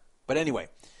anywhere. But anyway,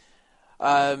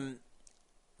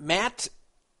 Matt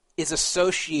is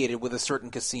associated with a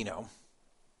certain casino,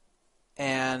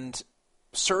 and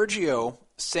Sergio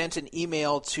sent an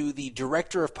email to the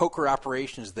director of poker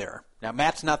operations there. Now,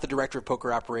 Matt's not the director of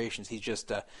poker operations. He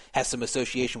just has some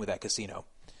association with that casino.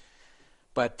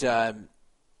 But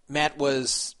Matt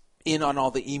was in on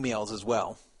all the emails as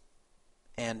well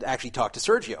and actually talked to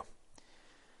Sergio.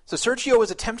 So Sergio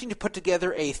was attempting to put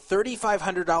together a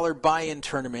 $3,500 buy-in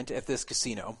tournament at this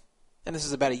casino, and this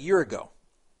is about a year ago.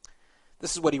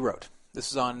 This is what he wrote.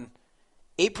 This is on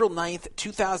April 9th,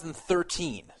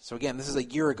 2013. So again, this is a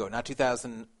year ago, not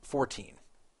 2014.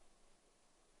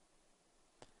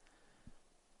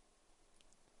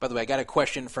 By the way, I got a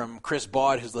question from Chris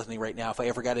Baud, who's listening right now, if I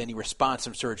ever got any response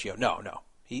from Sergio. No.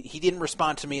 He didn't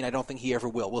respond to me, and I don't think he ever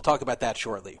will. We'll talk about that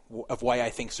shortly, of why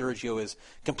I think Sergio is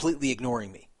completely ignoring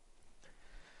me.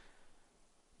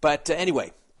 But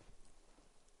anyway,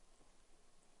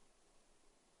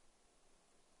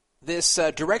 this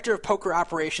director of poker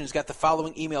operations got the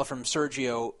following email from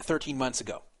Sergio 13 months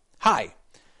ago. Hi,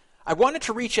 I wanted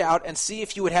to reach out and see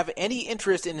if you would have any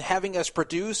interest in having us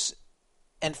produce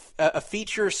a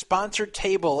feature sponsored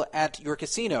table at your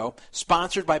casino,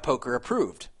 sponsored by Poker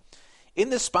Approved. In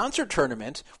this sponsored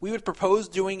tournament, we would propose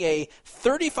doing a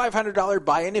 $3,500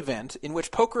 buy-in event in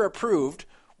which Poker Approved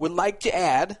would like to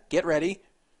add, get ready,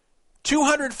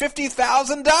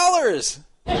 $250,000.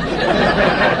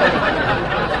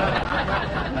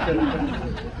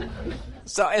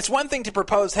 So it's one thing to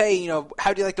propose, hey,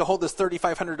 how do you like to hold this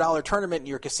 $3,500 tournament in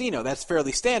your casino? That's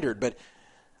fairly standard, but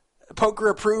Poker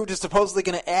Approved is supposedly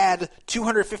going to add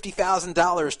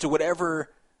 $250,000 to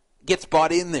whatever gets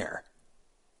bought in there.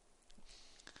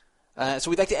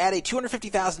 So we'd like to add a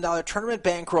 $250,000 tournament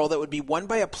bankroll that would be won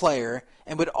by a player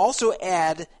and would also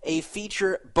add a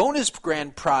feature bonus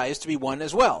grand prize to be won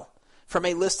as well from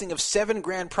a listing of 7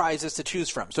 grand prizes to choose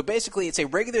from. So basically it's a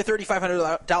regular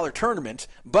 $3,500 tournament,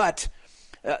 but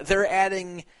they're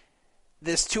adding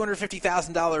this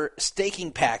 $250,000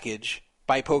 staking package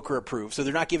by Poker Approved. So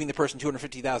they're not giving the person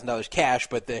 $250,000 cash,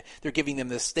 but they're giving them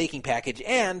this staking package,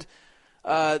 and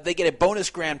they get a bonus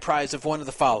grand prize of one of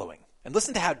the following. And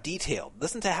listen to how detailed.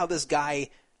 Listen to how this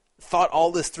guy thought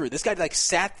all this through. This guy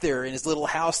sat there in his little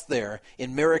house there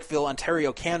in Merrickville,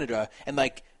 Ontario, Canada, and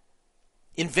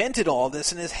invented all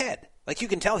this in his head. You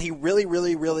can tell he really,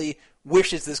 really, really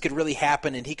wishes this could really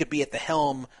happen and he could be at the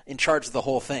helm in charge of the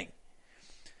whole thing.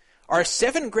 Our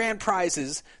 7 grand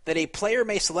prizes that a player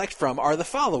may select from are the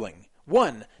following.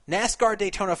 1. NASCAR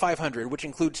Daytona 500, which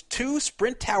includes 2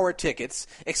 Sprint Tower tickets,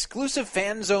 exclusive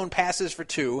fan zone passes for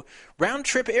 2,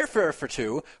 round-trip airfare for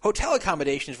 2, hotel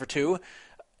accommodations for 2,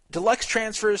 deluxe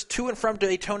transfers to and from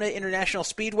Daytona International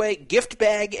Speedway, gift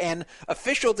bag, and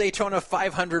official Daytona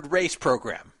 500 race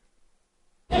program.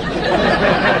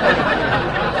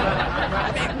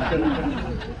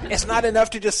 It's not enough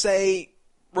to just say,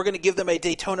 we're going to give them a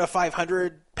Daytona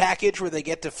 500 package where they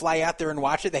get to fly out there and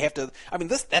watch it. They have to.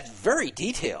 That's very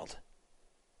detailed.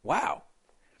 Wow.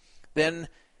 Then,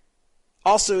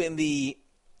 also in the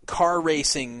car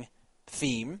racing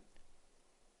theme,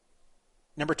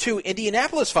 number 2,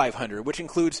 Indianapolis 500, which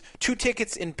includes 2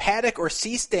 tickets in paddock or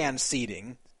C-stand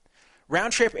seating,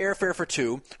 round-trip airfare for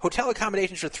 2, hotel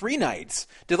accommodations for 3 nights,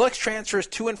 deluxe transfers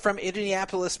to and from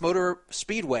Indianapolis Motor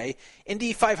Speedway,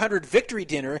 Indy 500 victory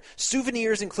dinner,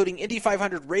 souvenirs including Indy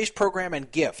 500 race program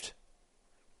and gift.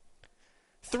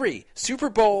 3, Super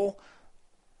Bowl,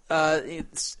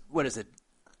 what is it?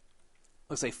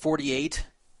 Looks like 48.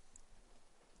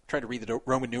 Trying to read the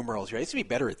Roman numerals here. I used to be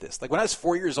better at this. When I was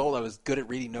 4 years old, I was good at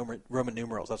reading Roman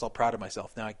numerals. I was all proud of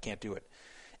myself. Now I can't do it.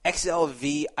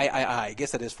 XLVIII, I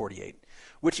guess that is 48,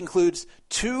 which includes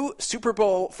 2 Super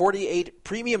Bowl 48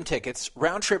 premium tickets,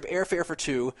 round-trip airfare for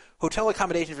 2, hotel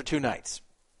accommodation for 2 nights.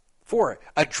 4,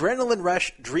 Adrenaline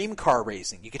Rush Dream Car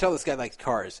Racing. You can tell this guy likes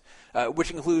cars,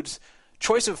 which includes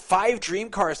choice of 5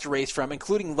 dream cars to race from,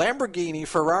 including Lamborghini,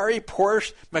 Ferrari,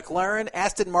 Porsche, McLaren,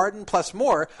 Aston Martin, plus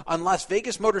more on Las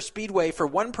Vegas Motor Speedway for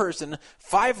 1 person,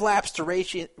 5 laps to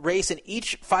race in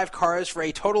each 5 cars for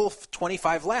a total of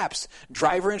 25 laps,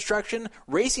 driver instruction,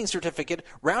 racing certificate,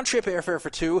 round-trip airfare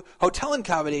for 2, hotel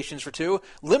accommodations for 2,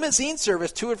 limousine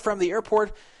service to and from the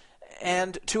airport,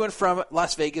 and to and from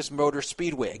Las Vegas Motor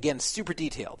Speedway. Again, super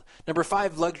detailed. Number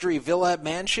 5, luxury villa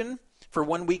mansion for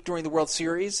 1 week during the World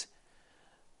Series,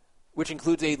 which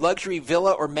includes a luxury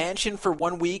villa or mansion for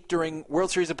 1 week during World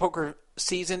Series of Poker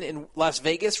season in Las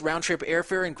Vegas, round-trip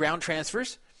airfare and ground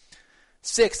transfers.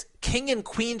 6, King and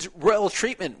Queen's Royal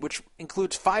Treatment, which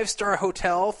includes 5-star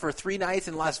hotel for 3 nights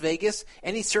in Las Vegas,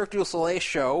 any Cirque du Soleil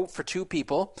show for 2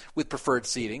 people with preferred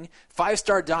seating,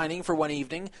 5-star dining for 1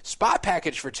 evening, spa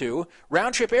package for 2,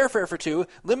 round-trip airfare for 2,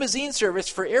 limousine service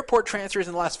for airport transfers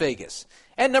in Las Vegas.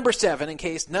 And number 7, in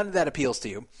case none of that appeals to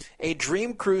you, a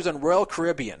dream cruise on Royal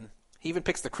Caribbean. He even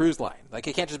picks the cruise line. Like,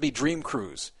 it can't just be Dream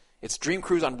Cruise. It's Dream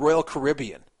Cruise on Royal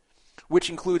Caribbean, which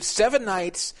includes 7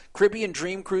 nights Caribbean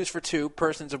Dream Cruise for 2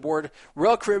 persons aboard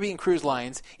Royal Caribbean Cruise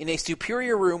Lines in a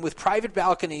superior room with private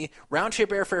balcony, round-trip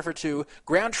airfare for 2,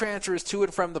 ground transfers to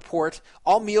and from the port,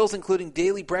 all meals including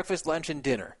daily breakfast, lunch, and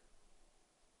dinner.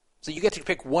 So you get to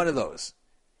pick one of those,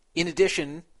 in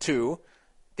addition to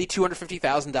the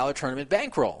 $250,000 tournament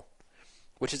bankroll,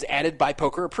 which is added by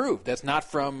Poker Approved. That's not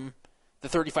from the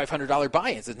 $3,500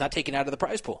 buy-ins. It's not taken out of the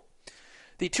prize pool.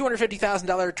 The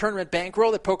 $250,000 tournament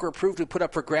bankroll that Poker Approved would put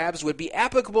up for grabs would be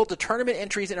applicable to tournament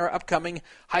entries in our upcoming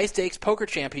high-stakes poker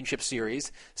championship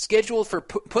series, scheduled for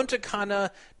Punta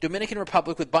Cana, Dominican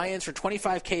Republic, with buy-ins from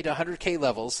 $25K to $100K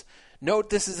levels.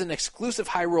 Note, this is an exclusive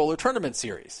high roller tournament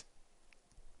series.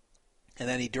 And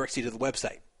then he directs you to the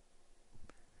website.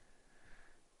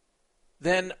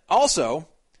 Then also,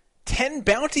 10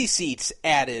 bounty seats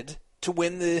added to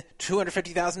win the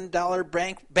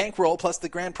 $250,000 bankroll plus the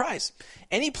grand prize.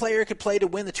 Any player could play to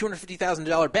win the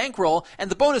 $250,000 bankroll and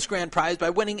the bonus grand prize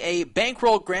by winning a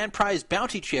bankroll grand prize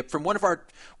bounty chip from one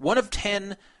of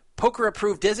 10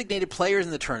 Poker-approved designated players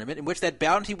in the tournament, in which that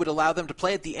bounty would allow them to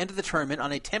play at the end of the tournament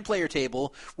on a 10-player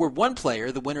table, where one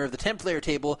player, the winner of the 10-player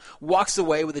table, walks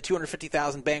away with a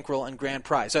 $250,000 bankroll and grand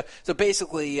prize. So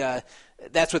basically,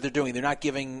 that's what they're doing. They're not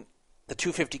giving the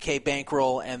 $250K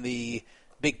bankroll and the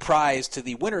big prize to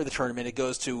the winner of the tournament. It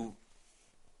goes to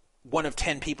one of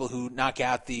 10 people who knock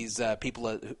out these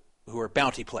people who are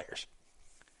bounty players.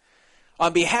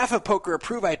 On behalf of Poker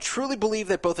Approved, I truly believe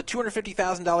that both the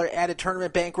 $250,000 added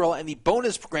tournament bankroll and the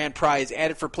bonus grand prize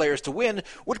added for players to win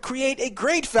would create a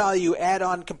great value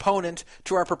add-on component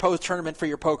to our proposed tournament for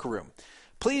your poker room.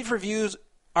 Please review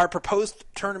our proposed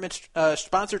tournament,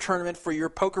 sponsor tournament for your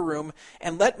poker room,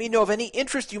 and let me know of any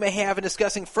interest you may have in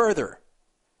discussing further.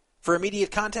 For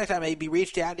immediate contact, I may be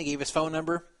reached at, and he gave his phone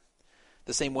number,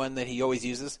 the same one that he always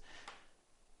uses.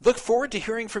 Look forward to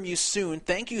hearing from you soon.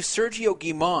 Thank you, Sergio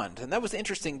Guimond. And that was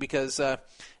interesting because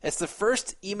it's the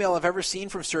first email I've ever seen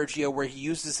from Sergio where he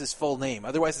uses his full name.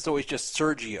 Otherwise, it's always just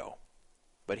Sergio.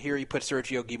 But here he put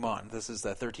Sergio Guimond. This is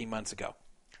 13 months ago.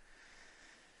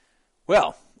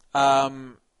 Well, as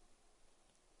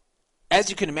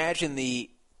you can imagine, the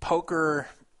poker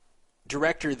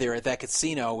director there at that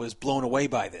casino was blown away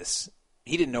by this.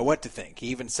 He didn't know what to think. He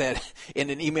even said in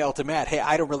an email to Matt, "Hey,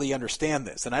 I don't really understand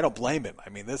this," and I don't blame him. I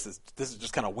mean, this is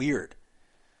just kind of weird.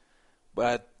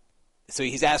 But so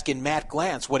he's asking Matt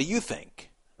Glantz, "What do you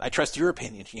think? I trust your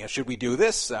opinion. Should we do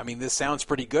this? I mean, this sounds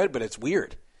pretty good, but it's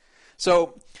weird."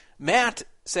 So Matt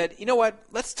said, "You know what?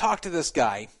 Let's talk to this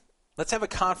guy. Let's have a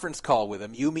conference call with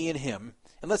him, you, me, and him,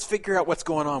 and let's figure out what's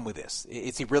going on with this.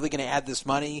 Is he really going to add this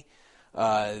money?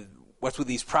 What's with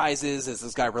these prizes? Is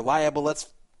this guy reliable? Let's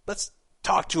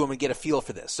talk to him and get a feel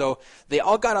for this." So they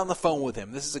all got on the phone with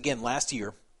him. This is, again, last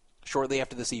year, shortly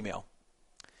after this email.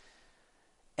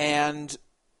 And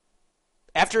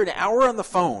after an hour on the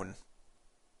phone,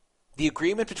 the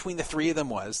agreement between the three of them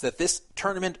was that this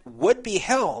tournament would be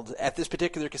held at this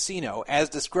particular casino as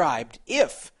described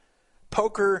if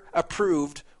Poker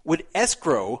Approved would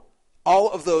escrow all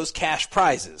of those cash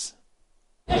prizes.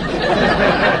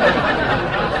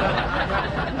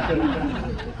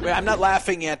 I'm not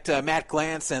laughing at Matt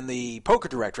Glantz and the poker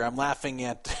director. I'm laughing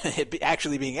at it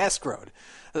actually being escrowed.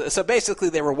 So basically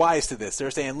they were wise to this.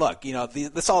 They're saying, look,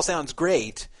 this all sounds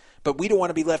great, but we don't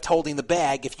want to be left holding the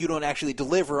bag if you don't actually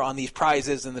deliver on these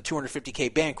prizes and the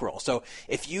 $250K bankroll. So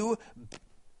if you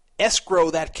escrow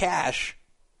that cash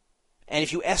and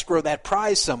if you escrow that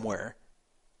prize somewhere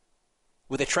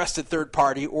with a trusted third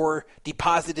party or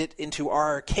deposit it into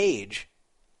our cage,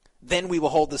 then we will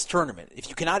hold this tournament. If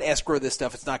you cannot escrow this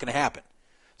stuff, it's not going to happen.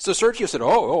 So Sergio said,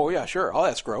 oh, yeah, sure, I'll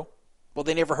escrow. Well,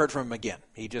 they never heard from him again.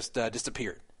 He just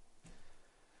disappeared.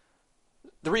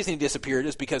 The reason he disappeared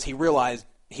is because he realized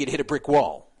he had hit a brick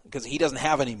wall, because he doesn't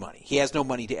have any money. He has no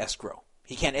money to escrow.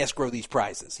 He can't escrow these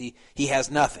prizes. He has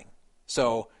nothing.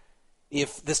 So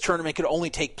if this tournament could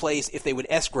only take place if they would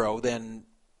escrow, then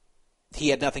he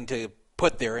had nothing to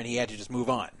put there, and he had to just move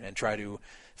on and try to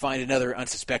find another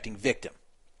unsuspecting victim.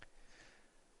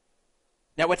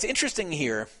 Now, what's interesting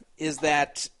here is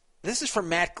that this is from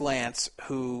Matt Glantz,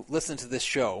 who listened to this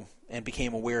show and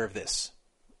became aware of this,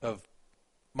 of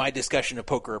my discussion of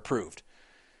Poker Approved.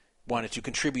 Wanted to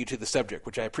contribute to the subject,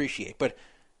 which I appreciate. But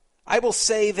I will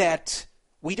say that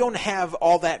we don't have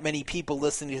all that many people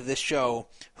listening to this show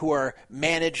who are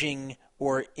managing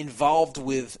or involved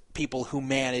with people who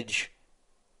manage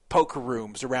poker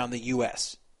rooms around the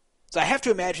U.S. So I have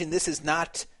to imagine this is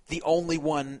not the only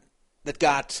one that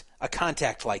got a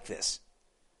contact like this.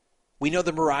 We know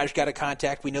the Mirage got a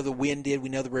contact. We know the Wynn did. We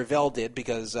know the Revell did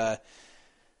because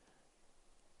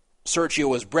Sergio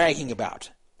was bragging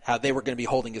about how they were going to be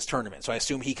holding his tournament. So I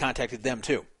assume he contacted them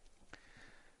too.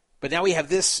 But now we have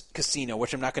this casino,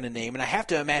 which I'm not going to name, and I have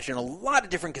to imagine a lot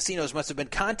of different casinos must have been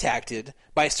contacted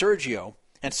by Sergio,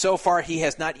 and so far he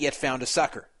has not yet found a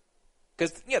sucker.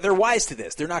 Because they're wise to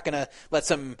this. They're not going to let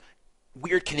some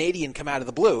weird Canadian come out of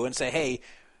the blue and say, hey,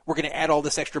 we're going to add all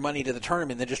this extra money to the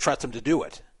tournament and then just trust him to do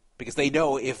it. Because they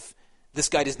know if this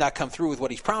guy does not come through with what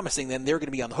he's promising, then they're going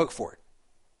to be on the hook for it.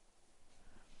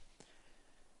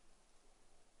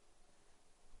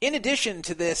 In addition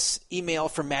to this email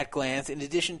from Matt Glantz, in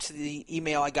addition to the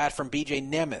email I got from BJ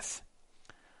Nemeth,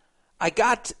 I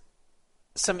got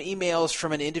some emails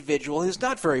from an individual who's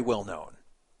not very well known.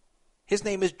 His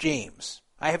name is James.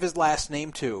 I have his last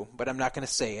name too, but I'm not going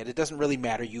to say it. It doesn't really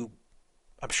matter.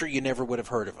 I'm sure you never would have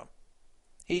heard of him.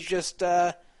 He's just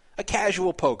a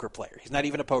casual poker player. He's not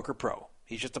even a poker pro.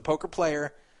 He's just a poker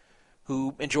player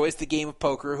who enjoys the game of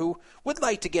poker, who would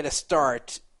like to get a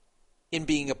start in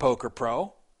being a poker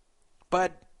pro.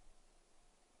 But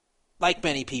like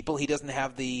many people, he doesn't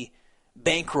have the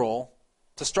bankroll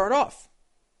to start off.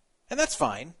 And that's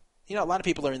fine. A lot of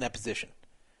people are in that position.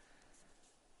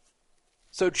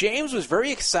 So James was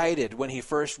very excited when he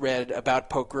first read about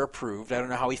Poker Approved. I don't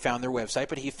know how he found their website,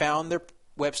 but he found their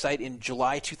website in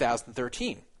July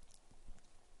 2013.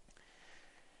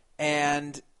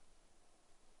 And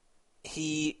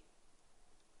he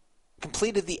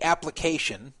completed the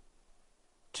application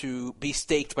to be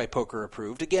staked by Poker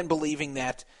Approved, again believing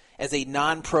that as a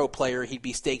non-pro player he'd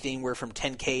be staked anywhere from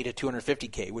 $10K to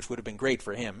 $250K, which would have been great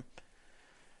for him.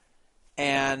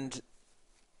 And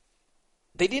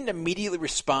they didn't immediately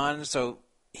respond, so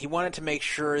he wanted to make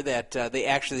sure that they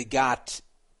actually got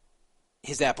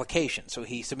his application. So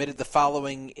he submitted the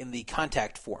following in the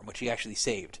contact form, which he actually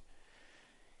saved.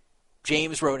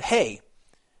 James wrote, "Hey,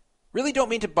 really don't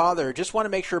mean to bother, just want to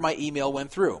make sure my email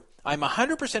went through. I'm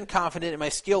 100% confident in my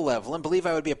skill level and believe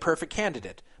I would be a perfect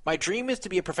candidate. My dream is to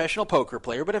be a professional poker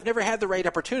player, but I've never had the right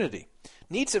opportunity.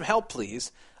 Need some help,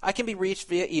 please. I can be reached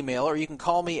via email, or you can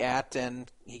call me at,"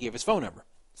 and he gave his phone number.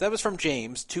 So that was from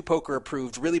James, to Poker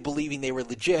Approved, really believing they were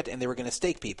legit and they were going to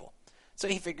stake people. So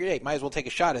he figured, hey, might as well take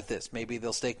a shot at this. Maybe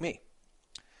they'll stake me.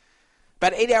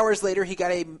 About 8 hours later, he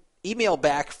got an email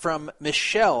back from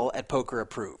Michelle at Poker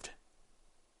Approved.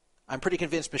 I'm pretty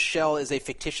convinced Michelle is a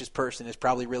fictitious person. It's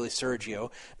probably really Sergio.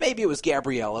 Maybe it was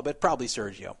Gabriella, but probably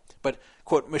Sergio. But,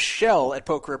 quote, Michelle at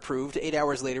Poker Approved 8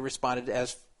 hours later responded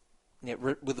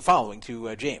with the following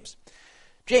to James.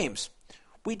 James,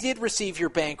 we did receive your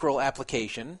bankroll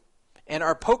application, and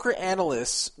our poker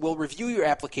analysts will review your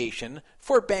application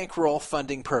for bankroll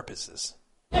funding purposes.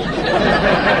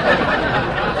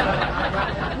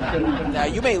 Now,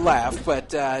 you may laugh, but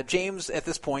James at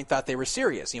this point thought they were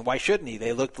serious. Why shouldn't he?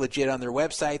 They looked legit on their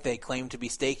website. They claimed to be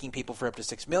staking people for up to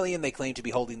 $6 million. They claimed to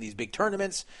be holding these big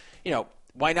tournaments.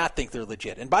 Why not think they're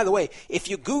legit? And by the way, if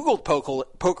you Googled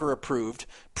Poker Approved,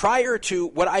 prior to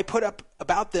what I put up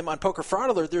about them on Poker Fraud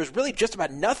Alert, there was really just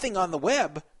about nothing on the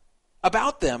web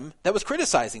about them that was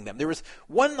criticizing them. There was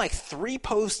one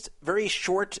 3-post, very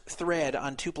short thread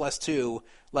on 2+2,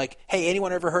 like, hey,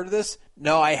 anyone ever heard of this?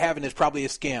 No, I haven't. It's probably a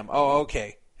scam. Oh,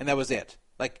 okay. And that was it.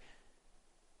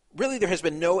 Really, there has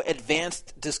been no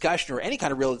advanced discussion or any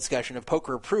kind of real discussion of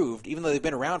Poker Approved, even though they've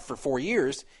been around for 4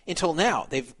 years, until now.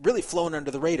 They've really flown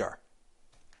under the radar.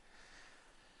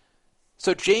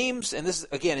 So James, and this is,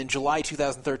 again, in July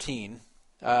 2013,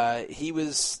 he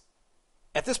was,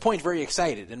 at this point, very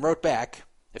excited and wrote back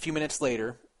a few minutes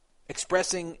later,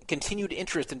 expressing continued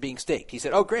interest in being staked. He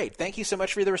said, "Oh, great. Thank you so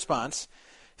much for the response.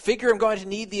 Figure I'm going to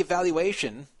need the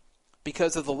evaluation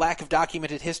because of the lack of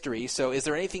documented history, so is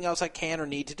there anything else I can or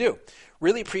need to do?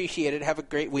 Really appreciate it. Have a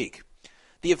great week."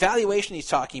 The evaluation he's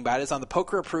talking about is on the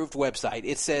Poker Approved website.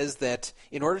 It says that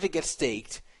in order to get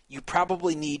staked, you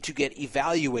probably need to get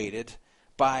evaluated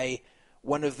by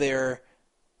one of their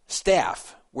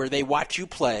staff where they watch you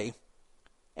play,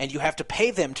 and you have to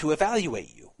pay them to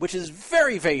evaluate you, which is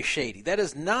very, very shady. That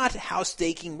is not how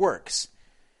staking works.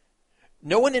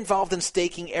 No one involved in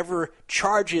staking ever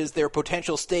charges their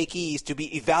potential stakees to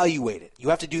be evaluated. You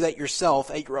have to do that yourself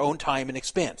at your own time and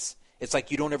expense. It's like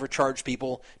you don't ever charge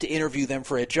people to interview them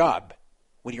for a job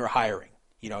when you're hiring.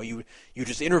 You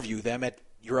just interview them at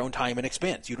your own time and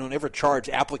expense. You don't ever charge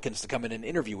applicants to come in and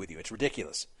interview with you. It's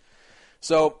ridiculous.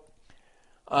 So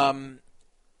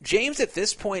James at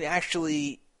this point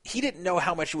actually, he didn't know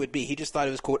how much it would be. He just thought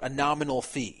it was, quote, a nominal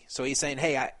fee. So he's saying,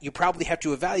 hey, you probably have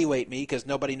to evaluate me because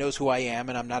nobody knows who I am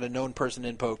and I'm not a known person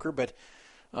in poker, but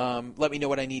let me know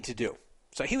what I need to do.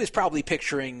 So he was probably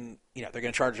picturing, they're going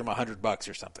to charge him $100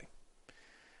 or something.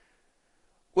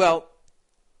 Well,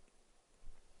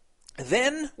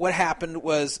 then what happened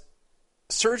was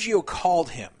Sergio called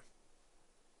him.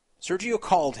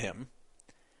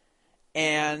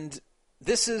 And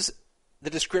this is the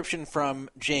description from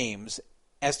James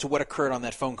as to what occurred on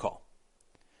that phone call.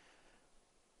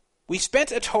 We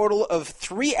spent a total of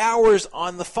 3 hours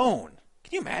on the phone.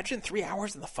 Can you imagine 3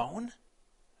 hours on the phone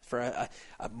for a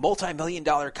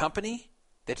multi-million-dollar company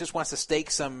that just wants to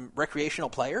stake some recreational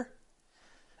player?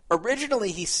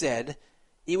 Originally, he said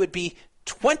it would be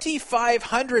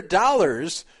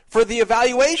 $2,500 for the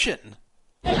evaluation.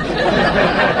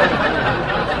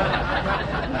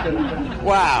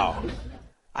 Wow.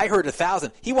 I heard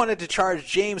 1,000. He wanted to charge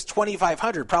James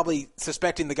 $2,500, probably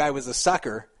suspecting the guy was a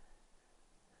sucker.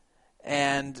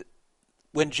 And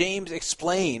when James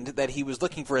explained that he was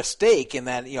looking for a stake and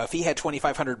that, if he had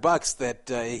 $2,500 that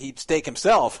he'd stake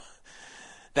himself,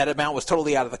 that amount was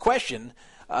totally out of the question.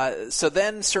 So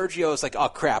then Sergio is like, oh,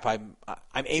 crap, I'm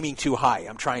aiming too high.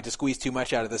 I'm trying to squeeze too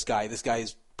much out of this guy. This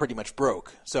guy's pretty much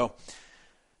broke. So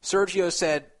Sergio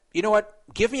said, you know what,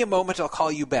 give me a moment, I'll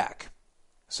call you back.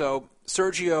 So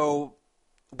Sergio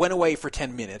went away for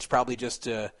 10 minutes, probably just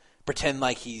to pretend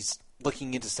like he's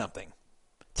looking into something.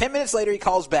 10 minutes later, he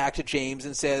calls back to James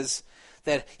and says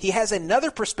that he has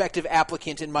another prospective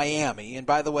applicant in Miami. And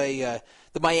by the way,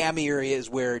 the Miami area is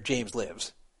where James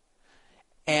lives.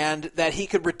 And that he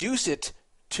could reduce it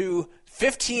to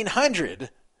 $1,500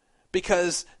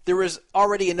 because there was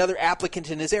already another applicant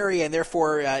in his area, and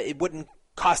therefore it wouldn't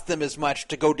cost them as much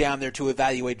to go down there to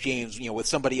evaluate James, with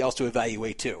somebody else to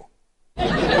evaluate too.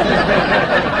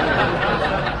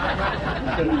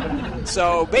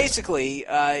 So basically,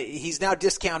 he's now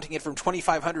discounting it from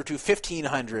 $2,500 to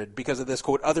 $1,500 because of this,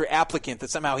 quote, other applicant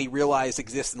that somehow he realized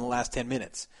exists in the last 10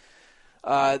 minutes.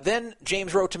 Then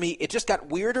James wrote to me, it just got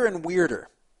weirder and weirder.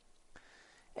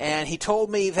 And he told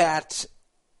me that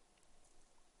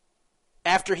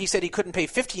after he said he couldn't pay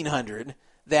 $1,500,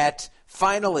 that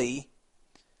finally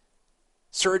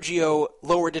Sergio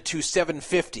lowered it to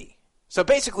 $750. So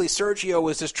basically, Sergio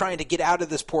was just trying to get out of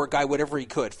this poor guy whatever he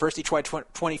could. First, he tried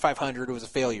 $2,500. It was a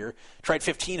failure. Tried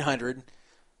 $1,500.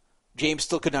 James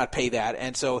still could not pay that,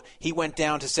 and so he went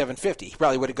down to $750. He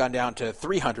probably would have gone down to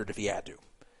 $300 if he had to.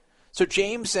 So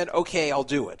James said, okay, I'll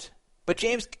do it. But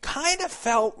James kind of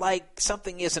felt like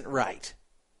something isn't right.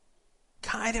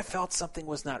 Kind of felt something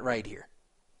was not right here.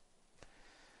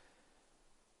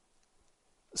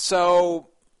 So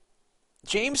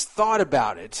James thought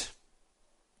about it.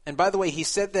 And by the way, he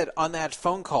said that on that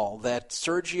phone call that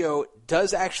Sergio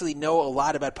does actually know a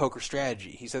lot about poker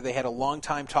strategy. He said they had a long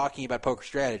time talking about poker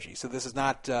strategy. So this is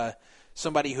not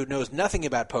somebody who knows nothing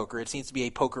about poker. It seems to be a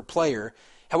poker player.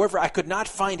 However, I could not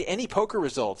find any poker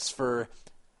results for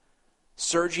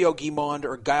Sergio Guimond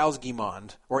or Giles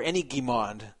Guimond or any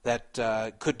Guimond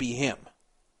that could be him.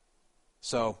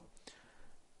 So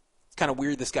it's kind of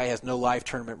weird this guy has no live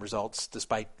tournament results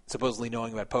despite supposedly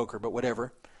knowing about poker, but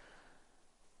whatever.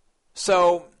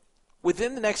 So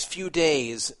within the next few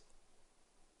days,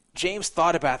 James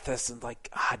thought about this and like,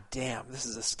 damn, this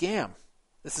is a scam.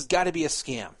 This has got to be a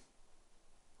scam.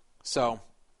 So,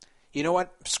 you know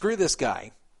what? Screw this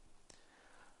guy.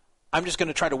 I'm just going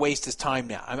to try to waste his time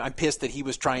now. I'm pissed that he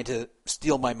was trying to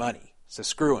steal my money. So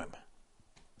screw him.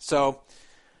 So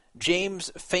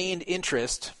James feigned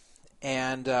interest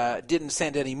and didn't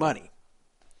send any money.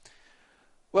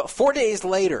 Well, 4 days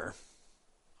later,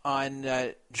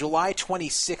 on July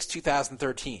 26,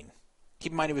 2013,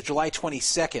 keep in mind it was July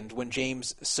 22nd when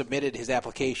James submitted his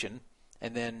application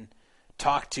and then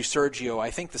talked to Sergio, I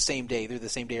think the same day, either the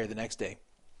same day or the next day.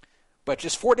 But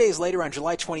just 4 days later, on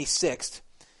July 26th,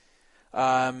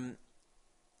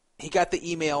 he got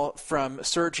the email from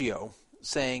Sergio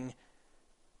saying,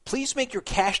 please make your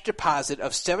cash deposit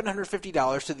of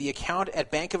 $750 to the account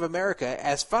at Bank of America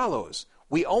as follows.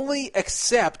 We only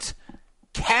accept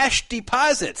cash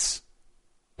deposits.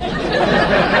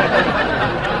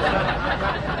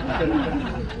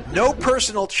 No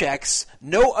personal checks,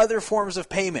 no other forms of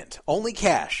payment, only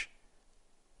cash.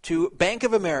 To Bank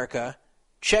of America,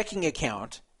 checking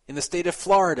account in the state of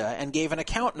Florida, and gave an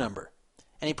account number.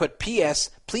 And he put, P.S.,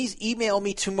 please email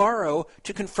me tomorrow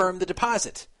to confirm the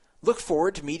deposit. Look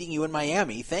forward to meeting you in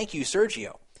Miami. Thank you,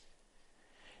 Sergio.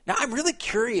 Now, I'm really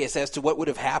curious as to what would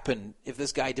have happened if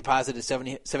this guy deposited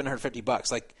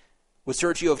 $750. Like, Would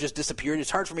Sergio have just disappeared? It's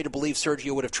hard for me to believe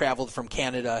Sergio would have traveled from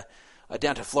Canada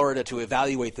down to Florida to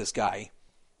evaluate this guy,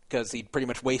 because he'd pretty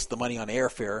much waste the money on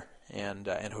airfare and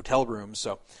hotel rooms.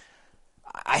 So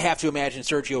I have to imagine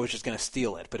Sergio was just going to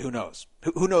steal it, but who knows?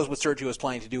 Who knows what Sergio was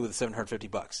planning to do with the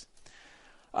 $750?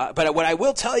 But what I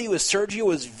will tell you is Sergio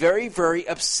was very, very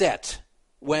upset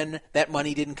when that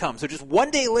money didn't come. So just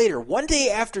one day later, one day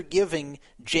after giving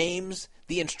James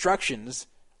the instructions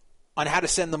on how to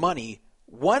send the money,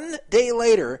 one day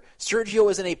later, Sergio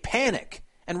was in a panic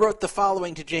and wrote the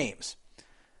following to James.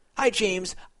 Hi,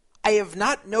 James. I have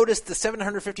not noticed the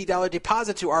 $750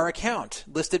 deposit to our account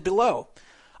listed below.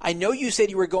 I know you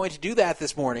said you were going to do that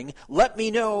this morning. Let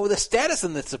me know the status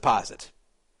of this deposit.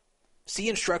 See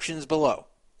instructions below.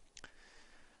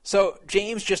 So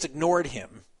James just ignored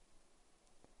him.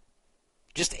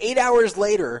 Just 8 hours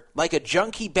later, like a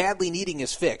junkie badly needing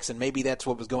his fix, and maybe that's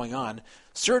what was going on,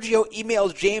 Sergio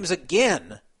emails James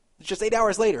again, just 8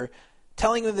 hours later,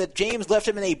 telling him that James left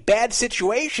him in a bad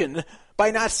situation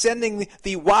by not sending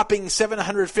the whopping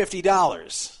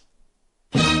 $750.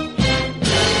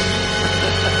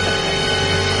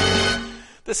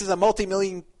 This is a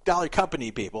multi-million-dollar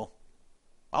company, people.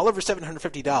 All over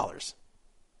 $750.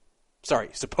 Sorry,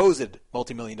 supposed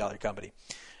multi-million-dollar company.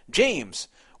 James,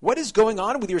 what is going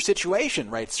on with your situation?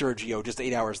 Writes Sergio just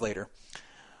 8 hours later.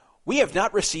 We have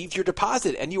not received your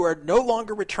deposit, and you are no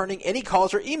longer returning any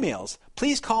calls or emails.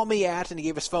 Please call me at, and he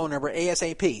gave his phone number,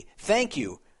 ASAP. Thank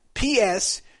you.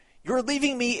 P.S. You're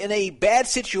leaving me in a bad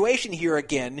situation here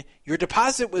again. Your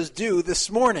deposit was due this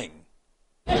morning.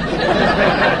 So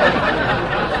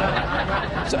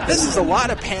this is a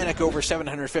lot of panic over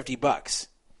 $750.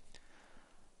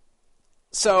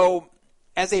 So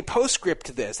as a postscript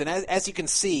to this, and as you can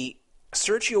see,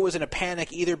 Sergio was in a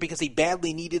panic either because he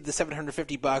badly needed the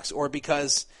 $750 or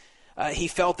because he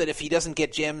felt that if he doesn't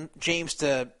get James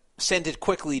to send it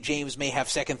quickly, James may have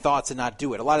second thoughts and not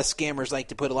do it. A lot of scammers like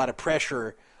to put a lot of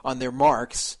pressure on their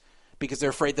marks because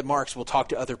they're afraid the marks will talk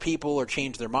to other people or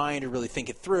change their mind or really think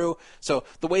it through. So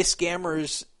the way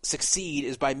scammers succeed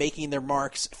is by making their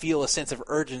marks feel a sense of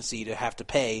urgency to have to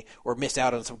pay or miss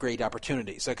out on some great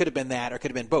opportunities. So it could have been that, or it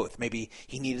could have been both. Maybe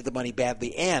he needed the money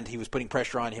badly and he was putting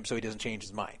pressure on him so he doesn't change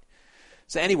his mind.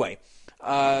 So anyway,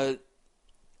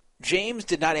 James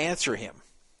did not answer him.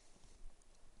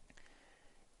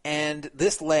 And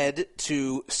this led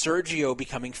to Sergio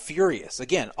becoming furious.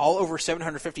 Again, all over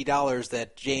 $750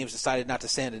 that James decided not to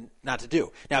send and not to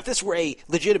do. Now, if this were a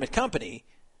legitimate company,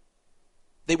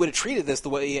 they would have treated this the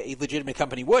way a legitimate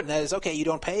company would, and that is, okay, you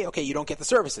don't pay, okay, you don't get the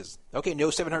services. Okay, no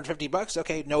 $750,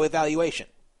 okay, no evaluation.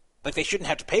 Like, they shouldn't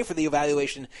have to pay for the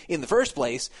evaluation in the first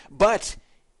place, but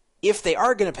if they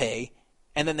are going to pay,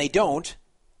 and then they don't,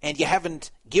 and you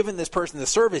haven't given this person the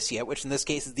service yet, which in this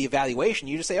case is the evaluation,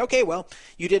 you just say, okay, well,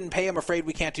 you didn't pay, I'm afraid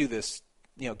we can't do this.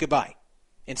 Goodbye.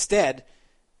 Instead,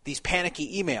 these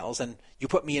panicky emails, and you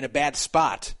put me in a bad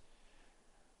spot.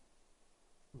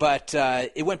 But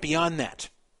it went beyond that.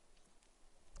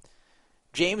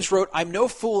 James wrote, I'm no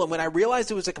fool, and when I realized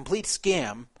it was a complete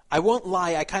scam, I won't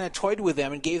lie, I kind of toyed with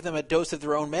them and gave them a dose of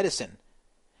their own medicine.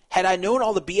 Had I known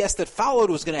all the BS that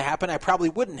followed was going to happen, I probably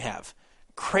wouldn't have.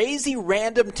 Crazy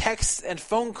random texts and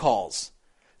phone calls,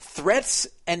 threats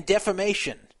and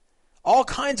defamation, all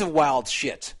kinds of wild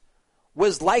shit.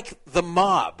 Was like the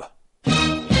mob.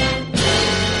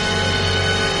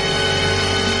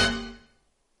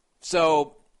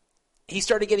 So he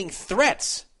started getting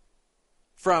threats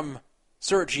from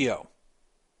Sergio.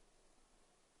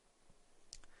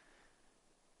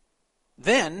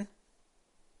 Then,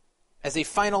 as a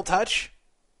final touch,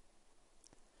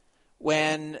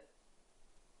 when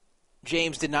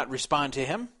James did not respond to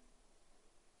him,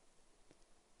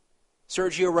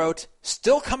 Sergio wrote,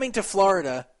 still coming to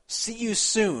Florida, see you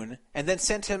soon, and then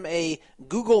sent him a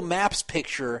Google Maps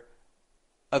picture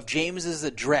of James's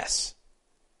address.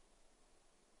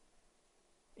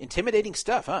 Intimidating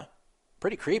stuff, huh?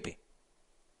 Pretty creepy.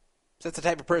 So that's the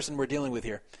type of person we're dealing with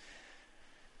here.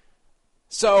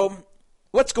 So,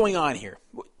 what's going on here?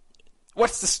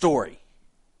 What's the story?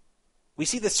 We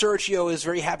see that Sergio is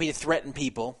very happy to threaten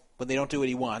people when they don't do what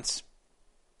he wants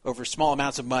over small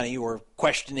amounts of money or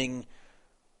questioning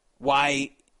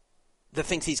why the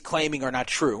things he's claiming are not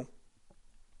true.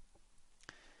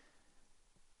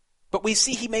 But we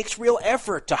see he makes real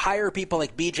effort to hire people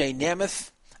like BJ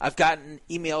Nemeth. I've gotten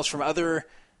emails from other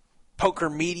poker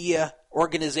media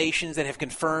organizations that have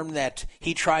confirmed that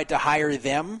he tried to hire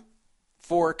them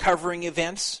for covering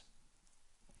events.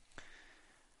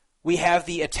 We have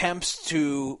the attempts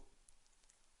to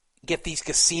get these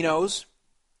casinos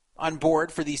on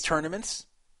board for these tournaments.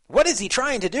 What is he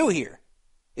trying to do here?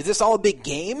 Is this all a big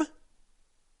game?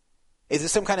 Is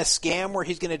this some kind of scam where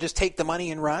he's going to just take the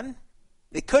money and run?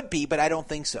 It could be, but I don't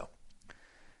think so.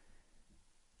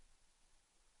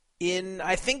 In,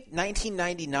 I think,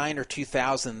 1999 or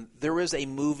 2000, there was a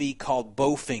movie called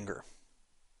Bowfinger.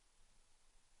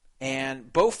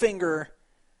 And Bowfinger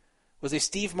was a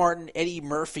Steve Martin, Eddie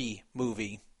Murphy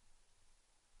movie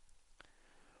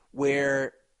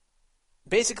where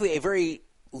basically a very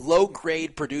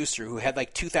low-grade producer who had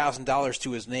like $2,000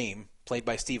 to his name, played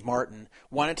by Steve Martin,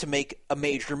 wanted to make a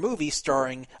major movie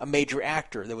starring a major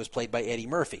actor that was played by Eddie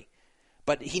Murphy.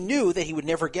 But he knew that he would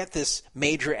never get this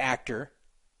major actor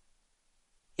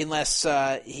unless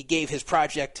he gave his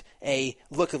project a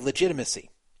look of legitimacy.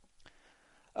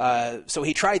 So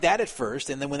he tried that at first,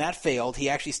 and then when that failed, he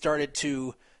actually started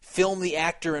to film the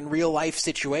actor in real-life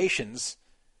situations,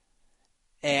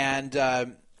 and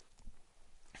that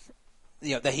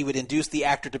he would induce the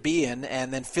actor to be in,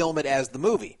 and then film it as the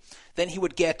movie. Then he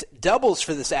would get doubles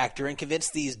for this actor and convince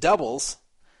these doubles,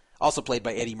 also played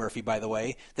by Eddie Murphy, by the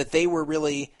way, that they were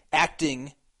really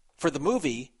acting for the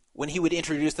movie when he would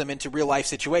introduce them into real-life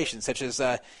situations, such as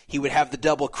he would have the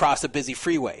double cross a busy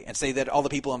freeway and say that all the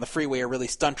people on the freeway are really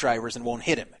stunt drivers and won't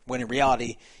hit him, when in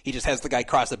reality he just has the guy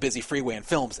cross a busy freeway and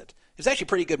films it. It's actually a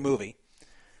pretty good movie.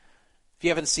 If you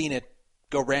haven't seen it,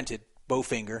 go rent it,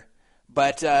 Bowfinger.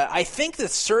 But I think that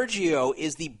Sergio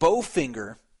is the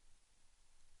Bowfinger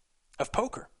of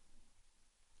poker.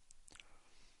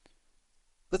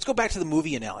 Let's go back to the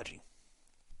movie analogy.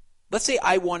 Let's say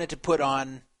I wanted to put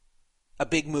on a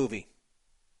big movie.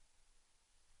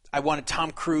 I wanted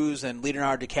Tom Cruise and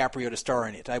Leonardo DiCaprio to star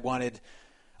in it. I wanted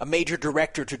a major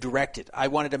director to direct it. I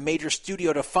wanted a major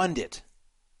studio to fund it.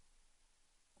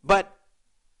 But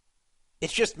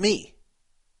it's just me.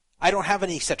 I don't have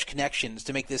any such connections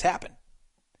to make this happen.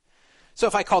 So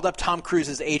if I called up Tom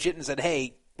Cruise's agent and said,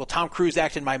 hey, will Tom Cruise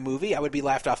act in my movie? I would be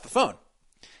laughed off the phone.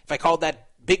 If I called that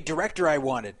big director I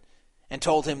wanted and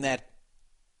told him that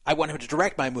I want him to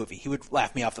direct my movie, he would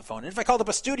laugh me off the phone. And if I called up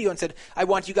a studio and said, I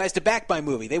want you guys to back my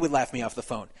movie, they would laugh me off the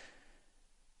phone.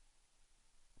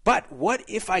 But what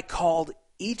if I called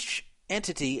each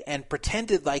entity and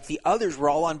pretended like the others were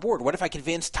all on board? What if I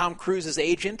convinced Tom Cruise's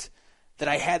agent that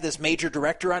I had this major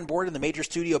director on board and the major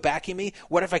studio backing me?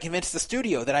 What if I convinced the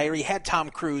studio that I already had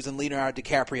Tom Cruise and Leonardo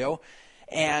DiCaprio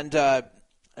and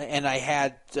I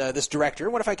had this director?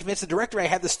 What if I convinced the director I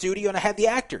had the studio and I had the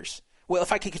actors? Well,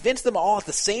 if I could convince them all at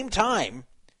the same time,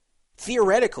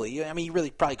 theoretically, I mean, you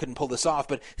really probably couldn't pull this off,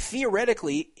 but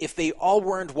theoretically, if they all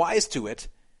weren't wise to it,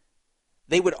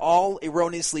 they would all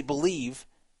erroneously believe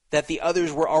that the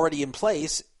others were already in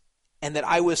place and that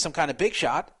I was some kind of big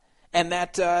shot and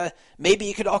that maybe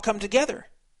it could all come together.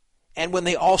 And when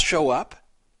they all show up,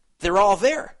 they're all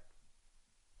there.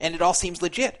 And it all seems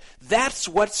legit. That's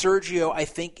what Sergio, I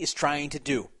think, is trying to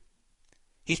do.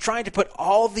 He's trying to put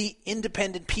all the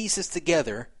independent pieces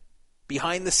together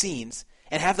behind the scenes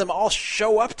and have them all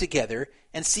show up together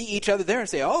and see each other there and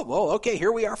say, oh, well, okay,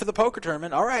 here we are for the poker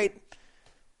tournament. All right,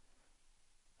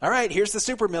 here's the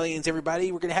Super Millions,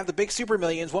 everybody. We're going to have the big Super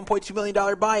Millions, $1.2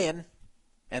 million buy-in.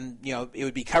 And, it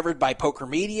would be covered by Poker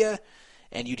Media,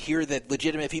 and you'd hear that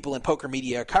legitimate people in Poker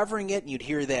Media are covering it, and you'd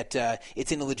hear that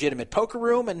it's in a legitimate poker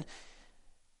room, and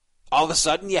all of a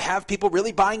sudden you have people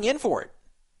really buying in for it.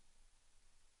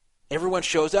 Everyone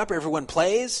shows up, everyone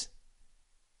plays.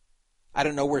 I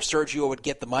don't know where Sergio would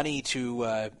get the money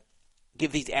to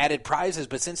give these added prizes,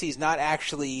 but since he's not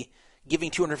actually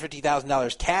giving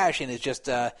 $250,000 cash and is just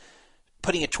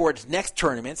putting it towards next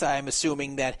tournaments, I'm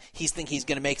assuming that he's thinking he's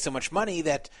going to make so much money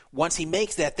that once he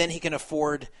makes that, then he can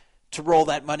afford to roll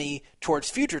that money towards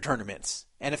future tournaments.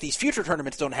 And if these future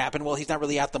tournaments don't happen, well, he's not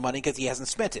really out the money because he hasn't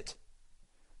spent it.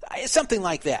 It's something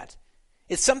like that.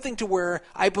 It's something to where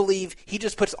I believe he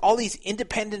just puts all these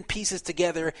independent pieces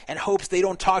together and hopes they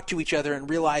don't talk to each other and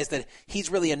realize that he's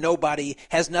really a nobody,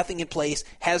 has nothing in place,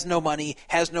 has no money,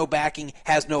 has no backing,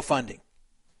 has no funding.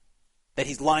 That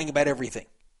he's lying about everything.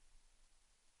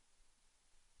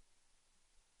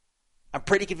 I'm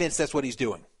pretty convinced that's what he's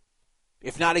doing.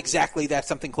 If not exactly, that's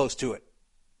something close to it.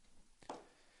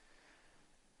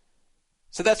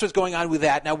 So that's what's going on with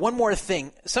that. Now, one more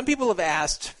thing. Some people have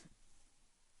asked,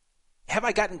 have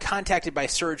I gotten contacted by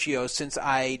Sergio since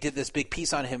I did this big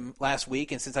piece on him last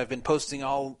week and since I've been posting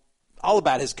all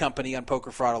about his company on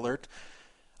Poker Fraud Alert?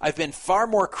 I've been far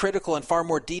more critical and far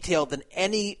more detailed than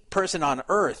any person on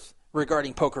earth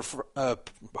regarding Poker Fraud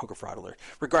Alert,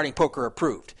 regarding Poker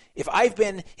Approved. If I've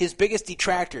been his biggest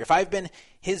detractor, if I've been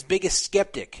his biggest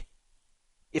skeptic,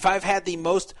 if I've had the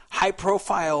most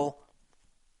high-profile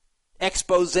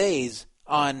exposés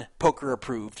on Poker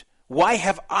Approved, why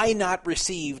have I not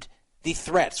received the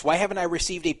threats? Why haven't I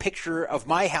received a picture of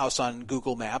my house on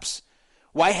Google Maps?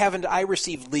 Why haven't I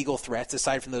received legal threats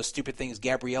aside from those stupid things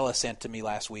Gabriella sent to me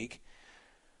last week?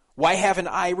 Why haven't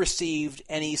I received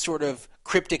any sort of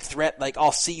cryptic threat like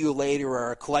I'll see you later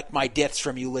or collect my debts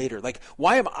from you later? Like,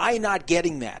 why am I not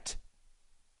getting that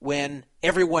when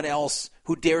everyone else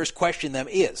who dares question them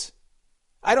is?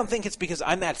 I don't think it's because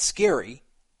I'm that scary.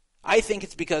 I think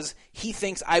it's because he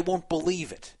thinks I won't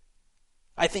believe it.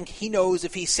 I think he knows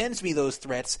if he sends me those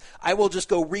threats, I will just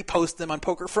go repost them on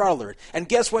Poker Fraud Alert. And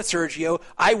guess what, Sergio?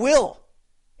 I will.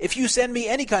 If you send me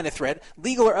any kind of threat,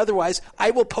 legal or otherwise,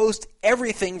 I will post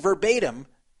everything verbatim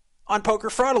on Poker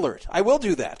Fraud Alert. I will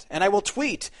do that. And I will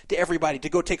tweet to everybody to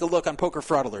go take a look on Poker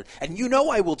Fraud Alert. And you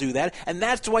know I will do that. And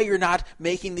that's why you're not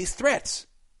making these threats.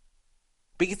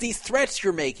 Because these threats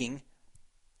you're making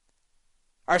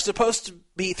are supposed to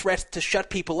be threats to shut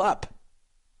people up,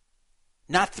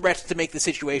 not threats to make the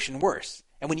situation worse.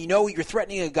 And when you know you're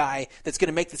threatening a guy that's going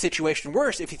to make the situation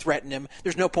worse if you threaten him,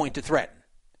 there's no point to threaten.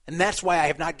 And that's why I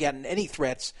have not gotten any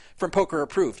threats from Poker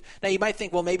Approved. Now, you might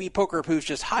think, well, maybe Poker Approved's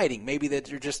just hiding. Maybe that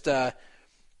they're just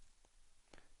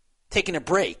taking a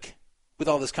break with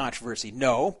all this controversy.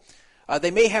 No.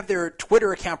 They may have their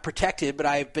Twitter account protected, but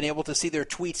I've been able to see their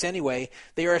tweets anyway.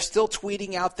 They are still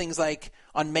tweeting out things like,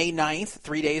 on May 9th,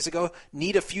 3 days ago,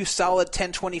 need a few solid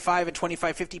 1025 and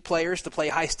 2550 players to play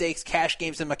high-stakes cash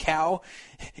games in Macau.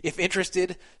 If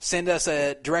interested, send us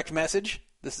a direct message.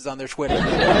 This is on their Twitter. Now,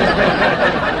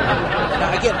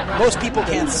 again, most people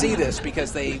can't see this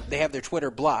because they have their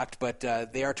Twitter blocked, but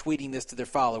they are tweeting this to their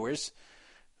followers.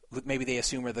 Maybe they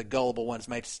assume are the gullible ones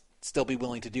might still be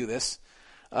willing to do this.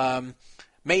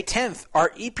 May 10th,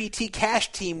 our EPT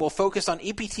cash team will focus on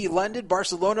EPT London,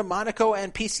 Barcelona, Monaco,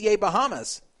 and PCA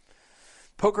Bahamas.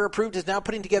 Poker Approved is now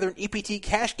putting together an EPT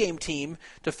cash game team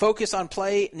to focus on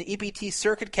play in EPT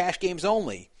circuit cash games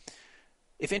only.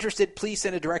 If interested, please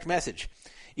send a direct message.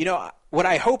 You know, what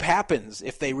I hope happens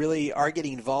if they really are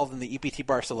getting involved in the EPT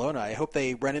Barcelona, I hope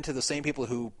they run into the same people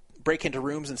who break into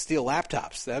rooms and steal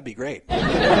laptops. That would be great. All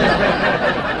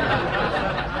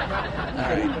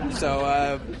right,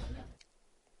 so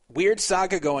weird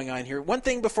saga going on here. One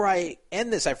thing before I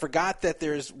end this, I forgot that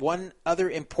there's one other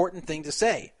important thing to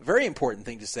say, very important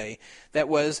thing to say, that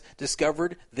was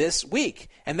discovered this week.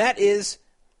 And that is,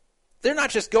 they're not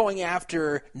just going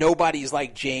after nobodies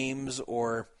like James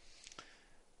or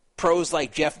pros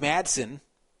like Jeff Madsen.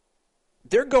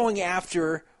 They're going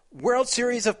after World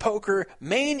Series of Poker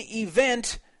main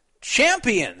event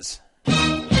champions.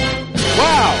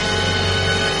 Wow.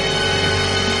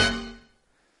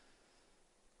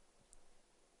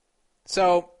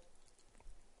 So,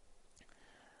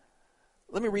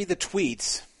 let me read the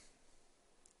tweets.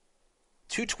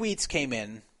 2 tweets came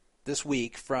in this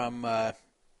week from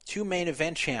 2 main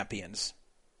event champions.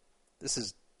 This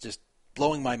is just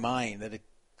blowing my mind that it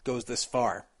goes this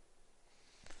far.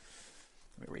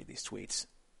 Let me read these tweets.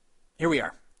 Here we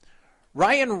are.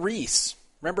 Ryan Reese.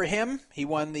 Remember him? He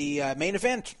won the main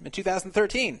event in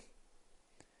 2013.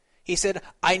 He said,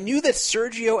 I knew that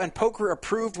Sergio and Poker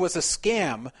Approved was a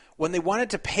scam when they wanted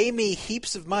to pay me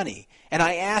heaps of money, and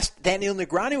I asked Daniel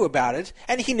Negreanu about it,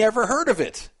 and he never heard of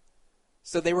it.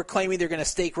 So they were claiming they're going to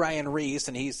stake Ryan Reese,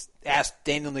 and he's asked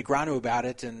Daniel Negreanu about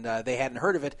it, and they hadn't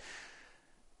heard of it.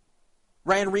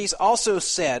 Ryan Reese also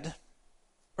said,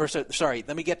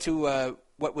 let me get to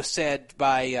what was said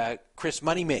by Chris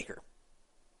Moneymaker.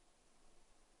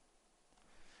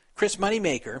 Chris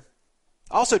Moneymaker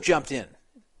also jumped in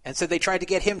and said they tried to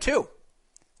get him too.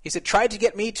 He said, tried to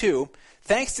get me too,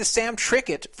 thanks to Sam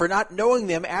Trickett for not knowing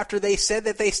them after they said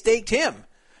that they staked him.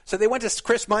 So they went to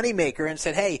Chris Moneymaker and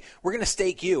said, hey, we're going to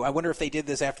stake you. I wonder if they did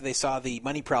this after they saw the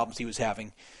money problems he was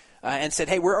having. And said,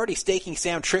 hey, we're already staking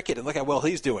Sam Trickett, and look how well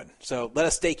he's doing. So let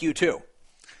us stake you too.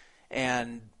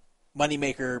 And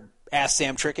Moneymaker asked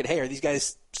Sam Trickett, hey, are these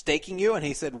guys staking you? And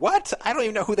he said, what? I don't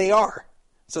even know who they are.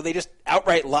 So they just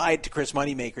outright lied to Chris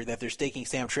Moneymaker that they're staking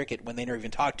Sam Trickett when they never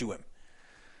even talked to him.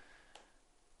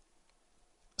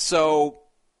 So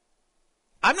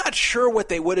I'm not sure what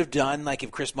they would have done, like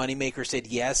if Chris Moneymaker said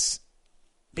yes,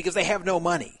 because they have no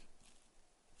money.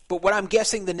 But what I'm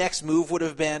guessing the next move would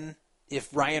have been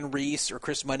if Ryan Reese or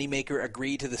Chris Moneymaker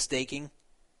agreed to the staking.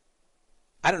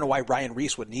 I don't know why Ryan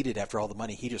Reese would need it after all the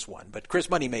money he just won, but Chris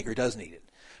Moneymaker does need it.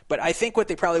 But I think what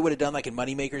they probably would have done, like in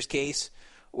Moneymaker's case,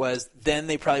 was then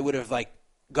they probably would have like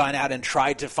gone out and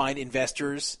tried to find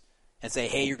investors and say,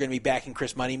 hey, you're going to be backing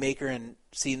Chris Moneymaker, and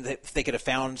see if they could have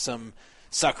found some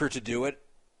sucker to do it,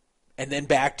 and then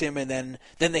backed him, and then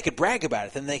they could brag about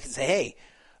it. Then they could say,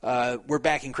 hey, we're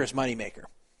backing Chris Moneymaker.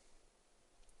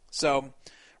 So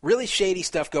really shady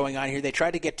stuff going on here. They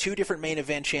tried to get 2 different main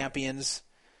event champions,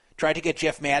 tried to get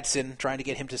Jeff Madsen, trying to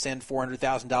get him to send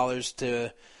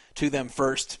 $400,000 to them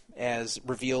first, as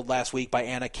revealed last week by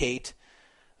Anna Kate.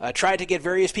 Tried to get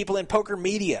various people in poker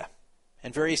media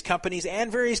and various companies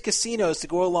and various casinos to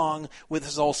go along with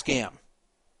this whole scam.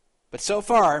 But so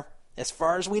far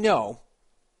as we know,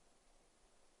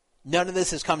 none of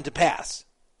this has come to pass.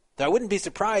 Though I wouldn't be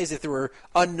surprised if there were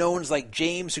unknowns like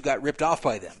James who got ripped off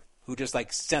by them, who just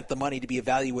sent the money to be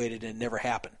evaluated and it never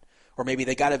happened. Or maybe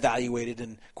they got evaluated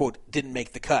and, quote, didn't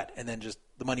make the cut, and then just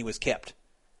the money was kept.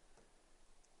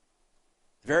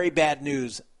 Very bad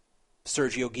news,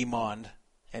 Sergio Guimond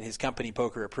and his company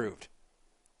Poker Approved.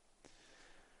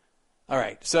 All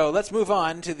right, so let's move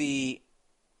on to the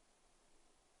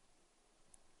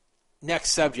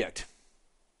next subject.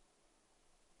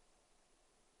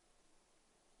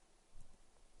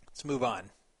 Let's move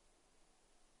on.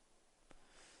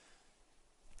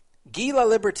 Guy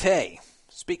Laliberté,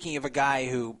 speaking of a guy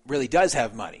who really does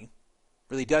have money,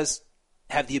 really does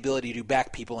have the ability to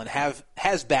back people and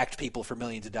has backed people for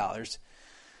millions of dollars.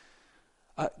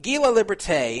 Guy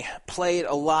Laliberté played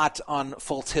a lot on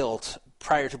Full Tilt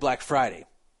prior to Black Friday.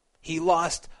 He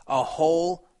lost a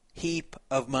whole heap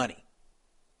of money.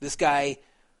 This guy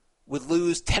would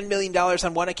lose $10 million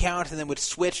on one account and then would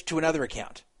switch to another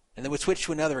account. And then would switch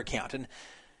to another account. And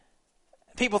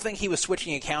people think he was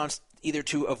switching accounts either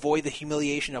to avoid the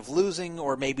humiliation of losing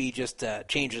or maybe just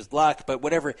change his luck. But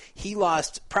whatever, he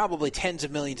lost probably tens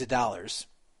of millions of dollars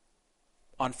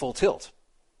on Full Tilt,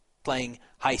 playing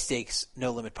high-stakes,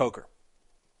 no-limit poker,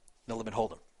 no-limit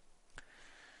hold'em.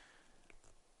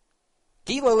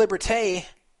 Guy Laliberté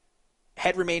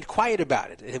had remained quiet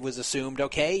about it. It was assumed,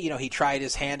 okay, he tried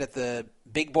his hand at the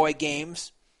big boy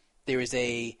games. There is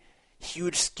a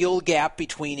huge skill gap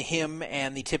between him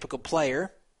and the typical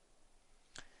player.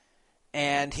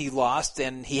 And he lost,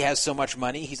 and he has so much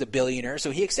money, he's a billionaire,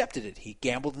 so he accepted it. He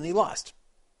gambled and he lost.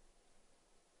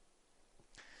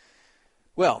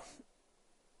 Well,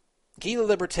 Guy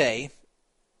Laliberté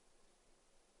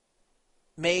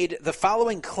made the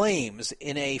following claims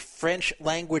in a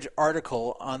French-language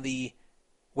article on the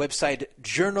website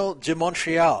Journal de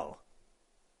Montréal.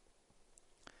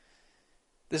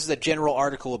 This is a general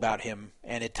article about him,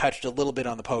 and it touched a little bit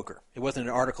on the poker. It wasn't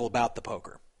an article about the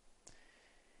poker.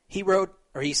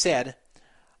 He said,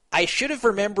 "I should have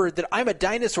remembered that I'm a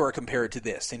dinosaur compared to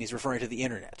this," and he's referring to the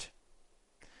internet.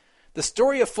 "The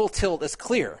story of Full Tilt is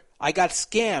clear. I got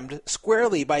scammed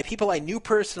squarely by people I knew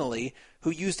personally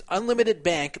who used unlimited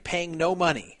bank paying no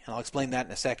money, and I'll explain that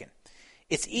in a second.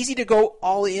 It's easy to go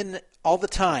all in all the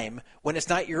time when it's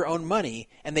not your own money,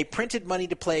 and they printed money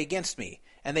to play against me.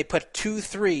 And they put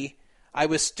 2-3, I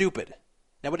was stupid."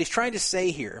 Now what he's trying to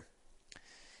say here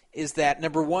is that,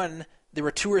 number one, there were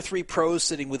 2 or 3 pros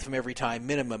sitting with him every time,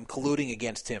 minimum, colluding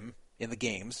against him in the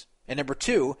games. And number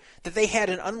two, that they had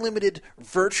an unlimited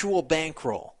virtual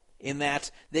bankroll, in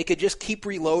that they could just keep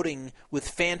reloading with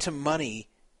phantom money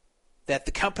that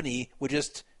the company would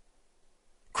just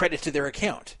credit to their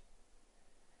account.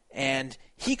 And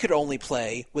he could only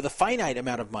play with a finite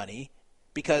amount of money,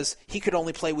 because he could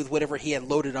only play with whatever he had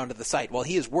loaded onto the site. While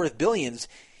he is worth billions,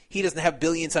 he doesn't have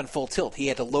billions on Full Tilt. He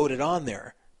had to load it on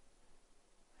there.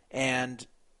 And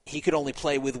he could only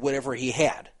play with whatever he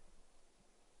had.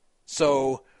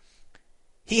 So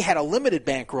he had a limited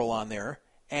bankroll on there,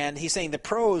 and he's saying the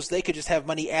pros, they could just have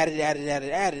money added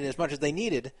as much as they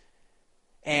needed,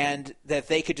 and that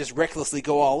they could just recklessly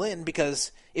go all in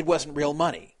because it wasn't real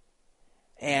money.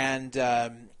 And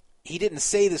he didn't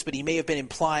say this, but he may have been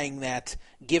implying that,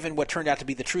 given what turned out to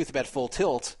be the truth about Full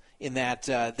Tilt, in that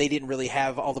they didn't really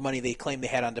have all the money they claimed they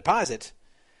had on deposit,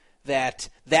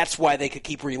 that's why they could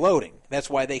keep reloading. That's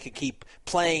why they could keep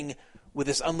playing with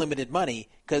this unlimited money,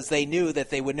 because they knew that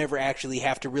they would never actually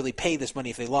have to really pay this money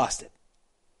if they lost it.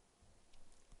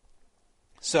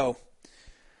 So,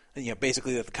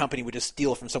 basically that the company would just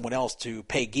steal from someone else to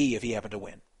pay Guy if he happened to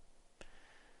win.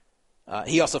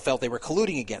 He also felt they were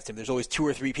colluding against him. There's always 2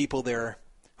 or 3 people there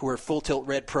who were Full Tilt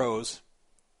Red pros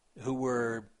who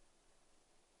were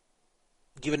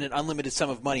given an unlimited sum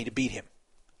of money to beat him.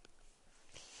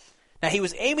 Now, he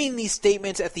was aiming these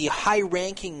statements at the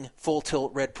high-ranking Full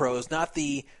Tilt Red pros, not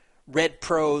the Red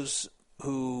pros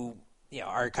who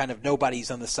are kind of nobodies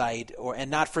on the site,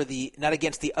 and not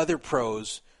against the other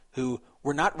pros who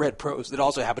were not Red pros that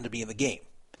also happened to be in the game.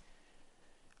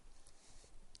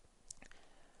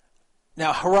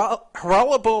 Now,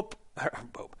 Haralabob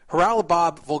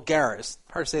Voulgaris,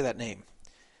 hard to say that name,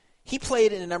 he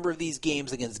played in a number of these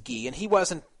games against Guy, and he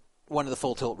wasn't one of the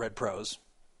Full Tilt Red pros.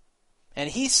 And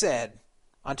he said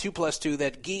on 2+2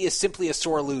 that Guy is simply a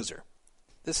sore loser.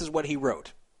 This is what he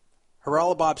wrote.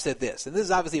 Haralabob said this, and this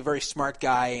is obviously a very smart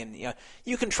guy, and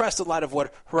you can trust a lot of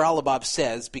what Haralabob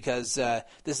says because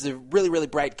this is a really, really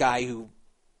bright guy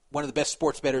one of the best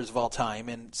sports bettors of all time,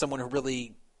 and someone who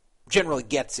really generally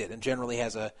gets it and generally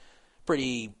has a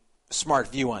pretty smart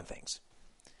view on things.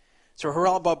 So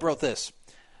Haralabob wrote this.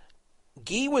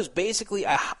 Guy was basically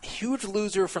a huge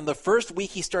loser from the first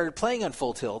week he started playing on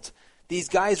Full Tilt. These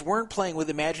guys weren't playing with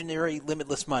imaginary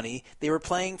limitless money. They were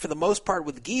playing for the most part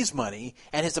with Guy's money,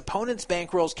 and his opponent's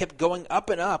bankrolls kept going up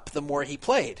and up the more he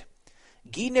played.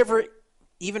 Guy never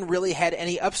even really had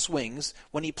any upswings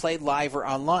when he played live or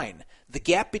online. The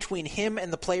gap between him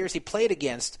and the players he played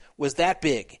against was that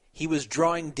big. He was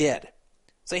drawing dead.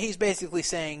 So he's basically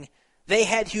saying they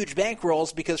had huge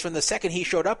bankrolls because from the second he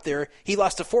showed up there, he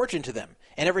lost a fortune to them.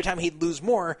 And every time he'd lose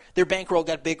more, their bankroll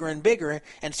got bigger and bigger,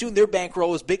 and soon their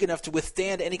bankroll was big enough to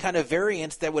withstand any kind of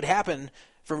variance that would happen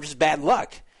from just bad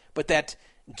luck. But that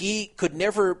Guy could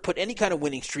never put any kind of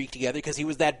winning streak together because he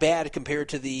was that bad compared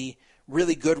to the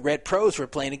really good red pros who were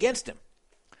playing against him.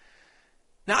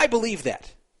 Now, I believe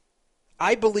that.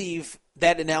 I believe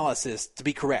that analysis to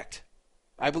be correct.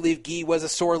 I believe Guy was a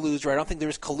sore loser. I don't think there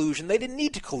was collusion. They didn't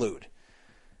need to collude.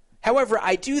 However,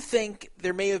 I do think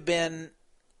there may have been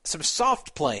some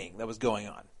soft playing that was going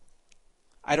on.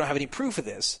 I don't have any proof of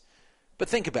this, but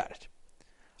think about it.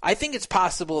 I think it's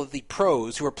possible that the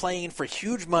pros who are playing for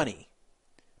huge money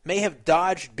may have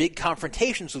dodged big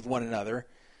confrontations with one another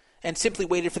and simply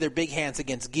waited for their big hands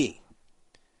against Guy.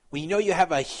 When you know you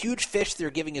have a huge fish that are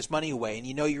giving his money away, and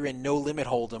you know you're in no limit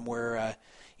hold'em where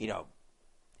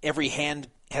every hand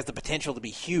has the potential to be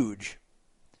huge,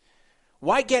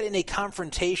 why get in a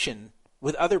confrontation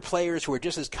with other players who are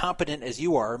just as competent as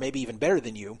you are, or maybe even better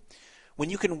than you, when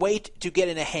you can wait to get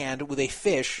in a hand with a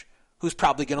fish who's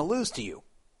probably going to lose to you?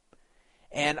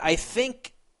 And I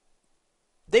think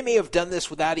they may have done this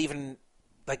without even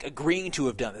agreeing to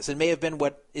have done this. It may have been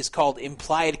what is called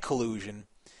implied collusion,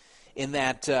 in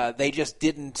that they just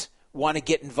didn't want to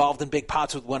get involved in big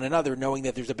pots with one another, knowing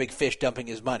that there's a big fish dumping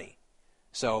his money.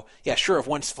 So, yeah, sure, if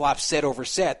one flops set over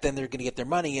set, then they're going to get their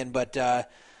money in, but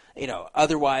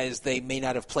otherwise they may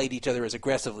not have played each other as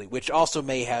aggressively, which also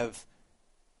may have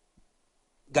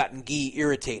gotten Guy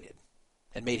irritated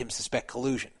and made him suspect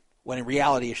collusion, when in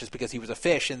reality it's just because he was a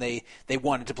fish and they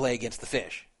wanted to play against the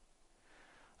fish.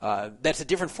 That's a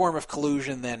different form of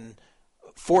collusion than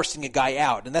forcing a guy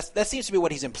out. And that seems to be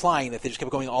what he's implying, that they just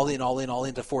kept going all in, all in, all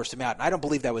in to force him out. And I don't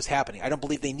believe that was happening. I don't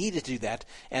believe they needed to do that.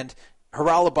 And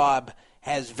Haralabob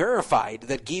has verified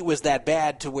that Guy was that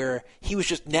bad to where he was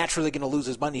just naturally going to lose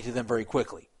his money to them very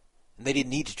quickly. And they didn't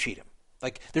need to cheat him.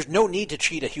 There's no need to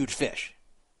cheat a huge fish.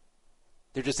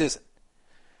 There just isn't.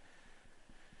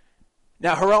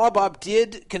 Now, Haralabob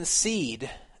did concede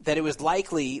that it was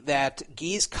likely that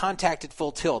Guy's contacted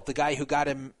Full Tilt, the guy who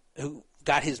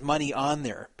got his money on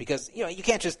there, because you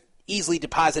can't just easily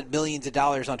deposit millions of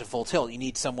dollars onto Full Tilt. You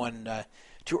need someone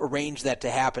to arrange that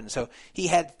to happen. So he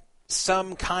had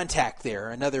some contact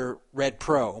there, another Red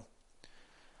Pro,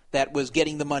 that was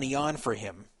getting the money on for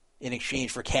him in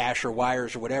exchange for cash or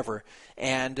wires or whatever.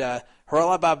 And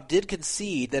Haralabob did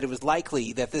concede that it was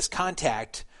likely that this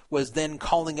contact was then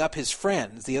calling up his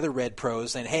friends, the other Red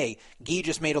Pros, and, hey, Guy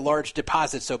just made a large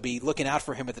deposit, so be looking out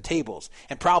for him at the tables.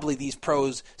 And probably these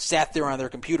pros sat there on their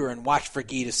computer and watched for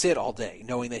Guy to sit all day,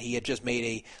 knowing that he had just made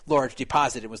a large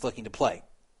deposit and was looking to play.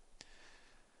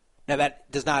 Now,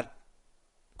 that does not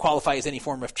qualify as any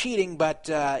form of cheating, but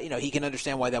he can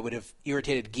understand why that would have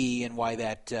irritated Guy and why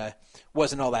that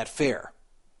wasn't all that fair,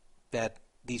 that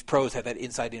these pros had that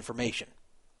inside information.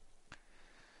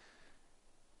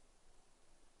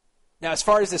 Now, as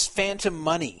far as this phantom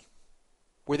money,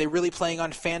 were they really playing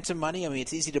on phantom money? I mean,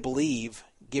 it's easy to believe,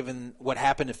 given what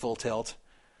happened at Full Tilt.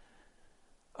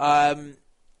 I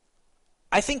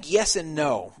think yes and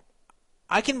no.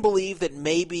 I can believe that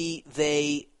maybe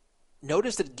they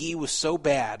noticed that Guy was so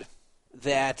bad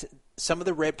that some of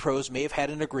the Red Pros may have had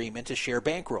an agreement to share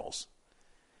bankrolls.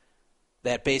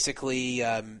 That basically,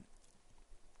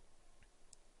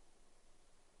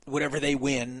 whatever they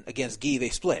win against Guy, they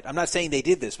split. I'm not saying they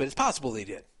did this, but it's possible they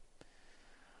did.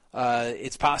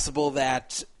 It's possible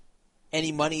that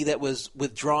any money that was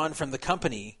withdrawn from the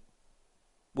company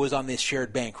was on this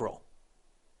shared bankroll.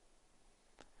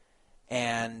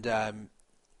 And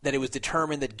that it was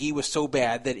determined that Guy was so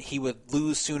bad that he would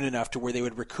lose soon enough to where they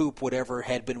would recoup whatever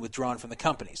had been withdrawn from the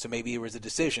company. So maybe it was a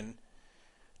decision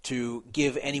to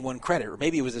give anyone credit. Or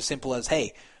maybe it was as simple as,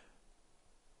 hey,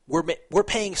 we're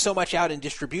paying so much out in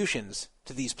distributions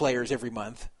to these players every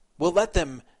month. We'll let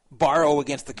them borrow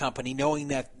against the company, knowing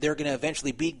that they're going to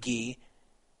eventually beat Guy,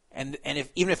 And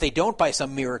even if they don't by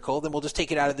some miracle, then we'll just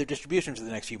take it out of their distributions for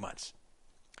the next few months.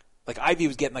 Like Ivy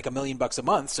was getting like $1 million a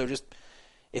month, so just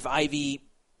if Ivy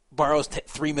borrows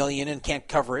 $3 million and can't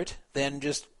cover it, then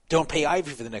just don't pay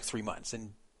Ivy for the next 3 months,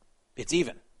 and it's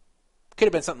even. Could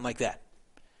have been something like that.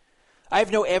 I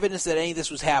have no evidence that any of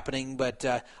this was happening, but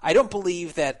I don't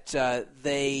believe that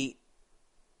they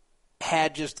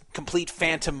had just complete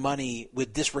phantom money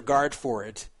with disregard for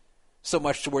it, so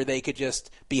much to where they could just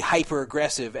be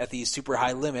hyper-aggressive at these super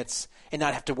high limits and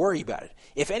not have to worry about it.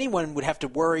 If anyone would have to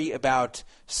worry about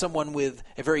someone with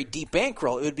a very deep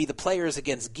bankroll, it would be the players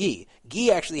against Guy. Guy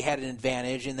actually had an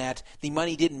advantage in that the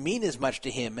money didn't mean as much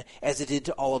to him as it did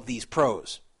to all of these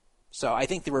pros. So I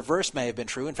think the reverse may have been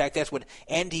true. In fact, that's what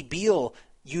Andy Beal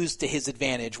used to his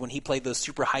advantage when he played those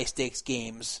super high-stakes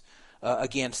games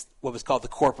against what was called the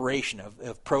corporation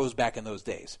of pros back in those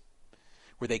days,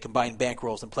 where they combined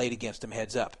bankrolls and played against him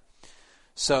heads up.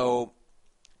 So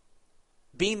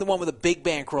being the one with a big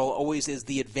bankroll always is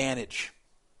the advantage.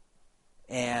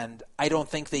 And I don't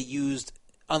think they used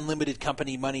unlimited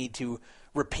company money to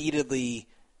repeatedly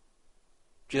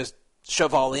just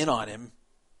shove all in on him.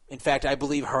 In fact, I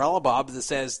believe Haralabob that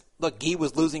says, look, Guy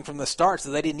was losing from the start,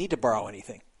 so they didn't need to borrow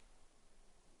anything.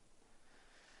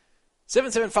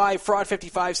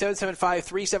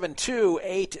 775-FRAUD-55,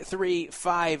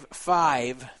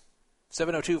 775-372-8355,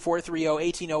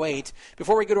 702-430-1808.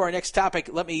 Before we go to our next topic,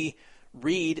 let me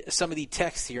read some of the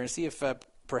texts here and see if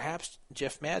perhaps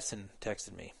Jeff Madsen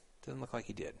texted me. Doesn't look like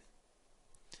he did.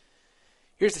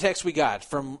 Here's the text we got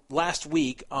from last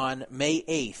week on May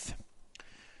 8th.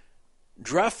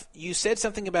 Druff, you said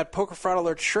something about Poker Fraud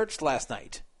Alert shirts last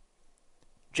night.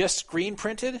 Just screen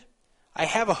printed? I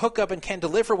have a hookup and can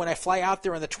deliver when I fly out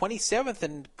there on the 27th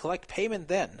and collect payment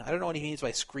then. I don't know what he means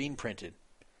by screen printed.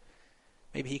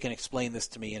 Maybe he can explain this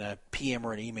to me in a PM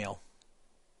or an email.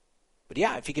 But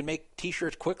yeah, if you can make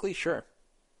t-shirts quickly, sure.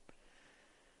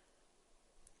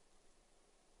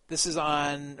 This is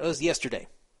it was yesterday.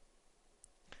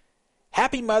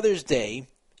 Happy Mother's Day,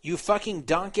 you fucking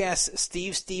donk-ass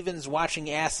Steve Stevens watching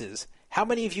asses. How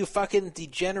many of you fucking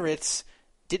degenerates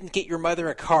didn't get your mother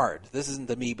a card? This isn't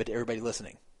to me, but to everybody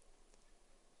listening.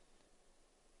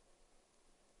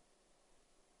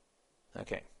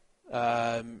 Okay.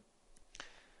 That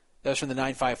was from the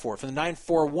 954. From the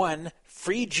 941,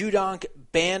 free Judonk,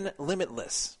 ban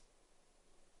Limitless.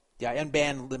 Yeah, I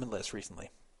unbanned Limitless recently.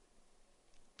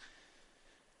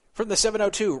 From the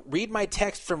 702, read my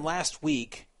text from last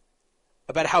week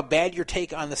about how bad your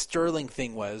take on the Sterling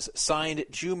thing was. Signed,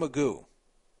 Jew Magoo.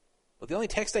 Well, the only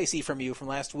text I see from you from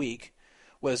last week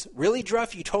was, really,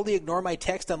 Druff, you totally ignore my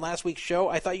text on last week's show?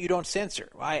 I thought you don't censor.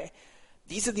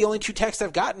 These are the only two texts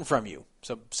I've gotten from you,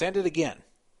 so send it again.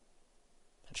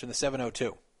 That's from the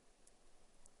 702.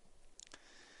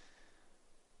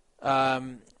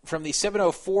 From the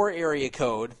 704 area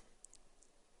code,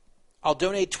 I'll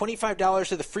donate $25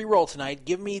 to the free roll tonight.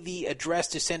 Give me the address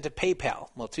to send to PayPal.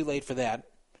 Well, too late for that.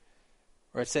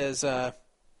 Or it says,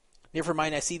 never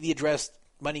mind, I see the address,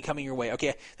 money coming your way.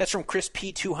 Okay, that's from Chris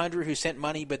P200 who sent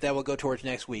money, but that will go towards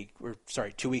next week.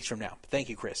 2 weeks from now. Thank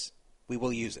you, Chris. We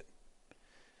will use it.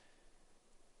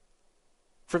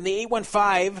 From the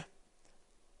 815,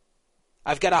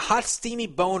 I've got a hot, steamy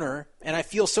boner, and I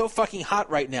feel so fucking hot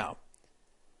right now.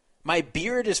 My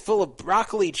beard is full of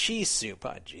broccoli cheese soup.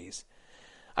 Oh, jeez.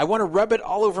 I want to rub it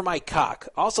all over my cock.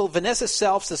 Also, Vanessa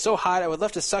Selfs is so hot I would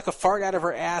love to suck a fart out of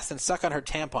her ass and suck on her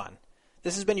tampon.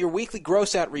 This has been your weekly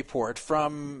gross-out report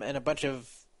from and a bunch of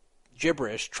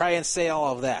gibberish. Try and say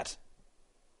all of that.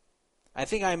 I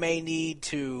think I may need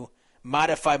to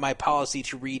modify my policy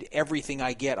to read everything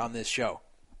I get on this show.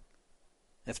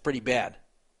 That's pretty bad.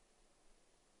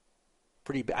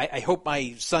 I hope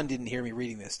my son didn't hear me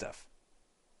reading this stuff.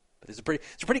 But it's a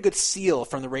pretty good seal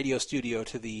from the radio studio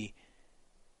to the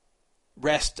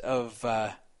rest of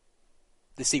the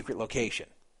secret location.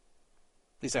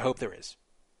 At least I hope there is.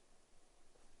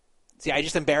 See, I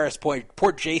just embarrassed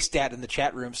poor J-Stat in the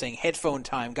chat room saying, headphone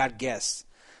time, got guests.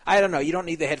 I don't know. You don't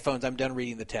need the headphones. I'm done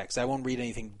reading the text. I won't read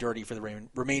anything dirty for the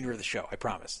remainder of the show, I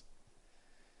promise.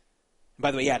 And by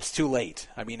the way, yeah, it's too late.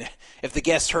 I mean, if the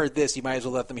guests heard this, you might as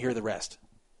well let them hear the rest.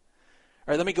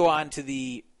 All right, let me go on to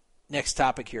the next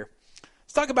topic here.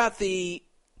 Let's talk about the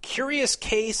curious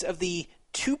case of the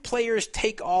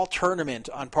two-players-take-all tournament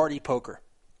on Party Poker.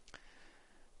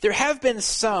 There have been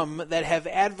some that have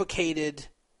advocated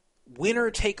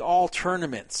winner-take-all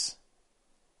tournaments.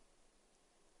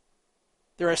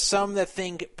 There are some that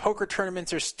think poker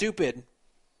tournaments are stupid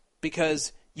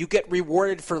because you get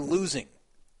rewarded for losing.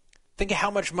 Think of how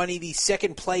much money the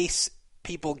second-place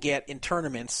people get in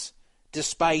tournaments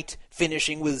despite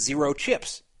finishing with 0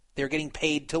 chips. They're getting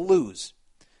paid to lose.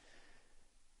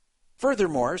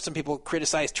 Furthermore, some people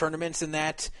criticize tournaments in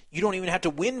that you don't even have to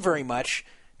win very much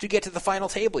to get to the final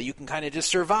table. You can kind of just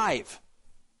survive.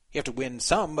 You have to win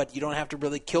some, but you don't have to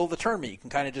really kill the tournament. You can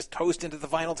kind of just coast into the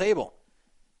final table.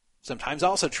 Sometimes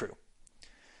also true.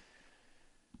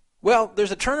 Well,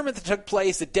 there's a tournament that took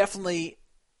place that definitely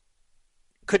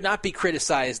could not be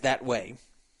criticized that way.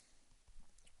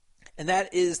 And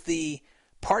that is the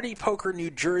Party Poker New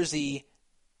Jersey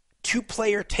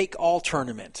two-player take-all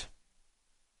tournament.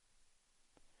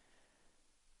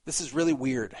 This is really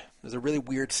weird. It's a really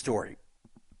weird story.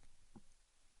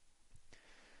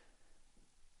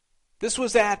 This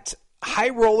was at High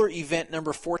Roller event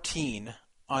number 14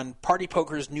 on Party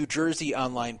Poker's New Jersey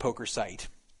online poker site.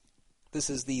 This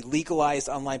is the legalized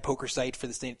online poker site for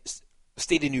the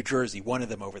state of New Jersey, one of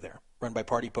them over there, run by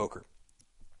Party Poker.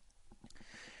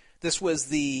 This was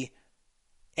the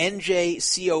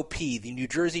NJCOP, the New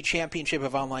Jersey Championship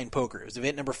of Online Poker. It was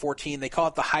event number 14. They call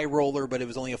it the High Roller, but it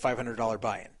was only a $500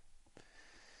 buy-in.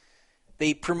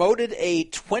 They promoted a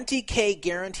 $20K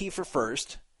guarantee for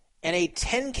first and a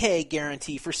 $10K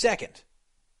guarantee for second.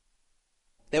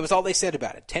 That was all they said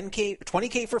about it.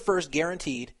 $20K for first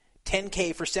guaranteed,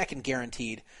 $10K for second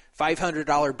guaranteed,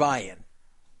 $500 buy-in.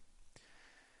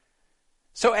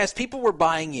 So as people were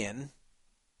buying in,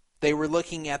 they were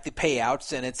looking at the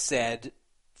payouts, and it said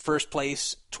first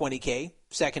place $20K,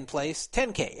 second place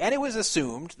 $10K. And it was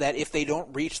assumed that if they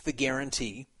don't reach the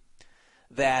guarantee,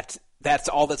 that that's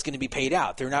all that's going to be paid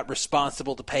out. They're not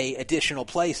responsible to pay additional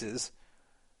places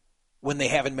when they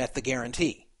haven't met the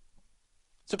guarantee.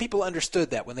 So people understood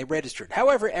that when they registered.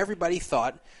 However, everybody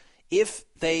thought if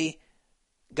they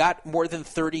got more than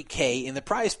 $30K in the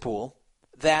prize pool,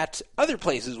 that other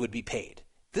places would be paid.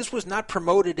 This was not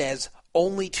promoted as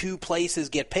only two places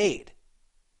get paid.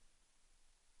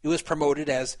 It was promoted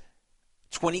as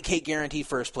 $20K guarantee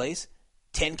first place,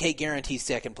 $10K guarantee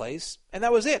second place, and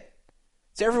that was it.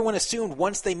 So everyone assumed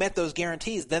once they met those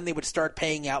guarantees, then they would start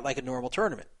paying out like a normal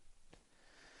tournament.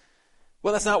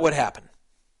 Well, that's not what happened.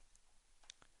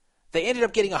 They ended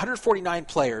up getting 149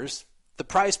 players. The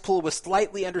prize pool was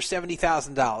slightly under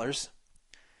 $70,000.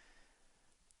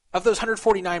 Of those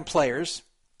 149 players,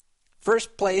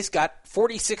 first place got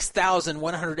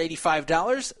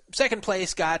 $46,185. Second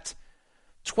place got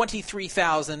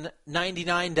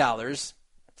 $23,099.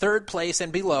 Third place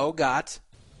and below got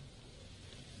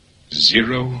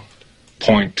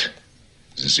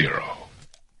 0.0.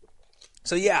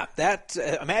 So yeah, that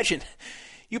imagine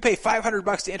you pay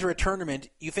 $500 to enter a tournament,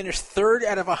 you finish third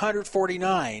out of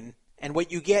 149, and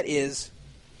what you get is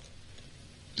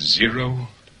 0.0.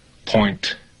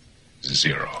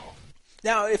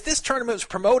 Now, if this tournament was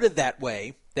promoted that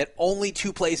way, that only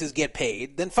two places get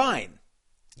paid, then fine.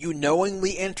 You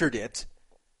knowingly entered it,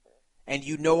 and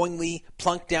you knowingly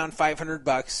plunked down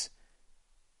 $500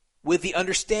 with the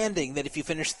understanding that if you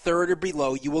finish third or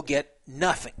below, you will get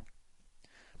nothing.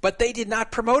 But they did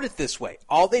not promote it this way.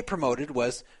 All they promoted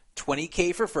was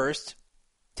 $20K for first,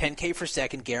 $10K for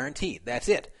second, guaranteed. That's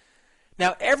it.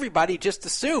 Now, everybody just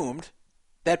assumed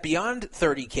that beyond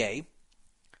 $30K,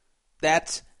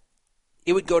 that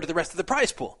it would go to the rest of the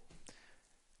prize pool.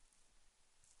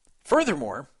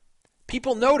 Furthermore,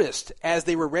 people noticed as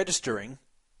they were registering,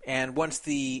 and once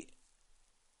the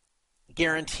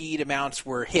guaranteed amounts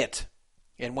were hit,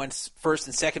 and once first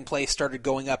and second place started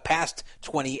going up past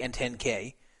 20 and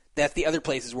 10K, that the other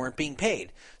places weren't being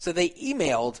paid. So they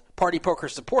emailed Party Poker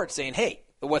support saying, hey,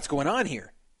 what's going on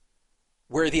here?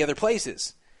 Where are the other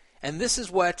places? And this is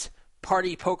what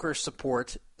Party Poker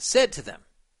support said to them.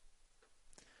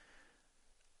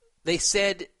 They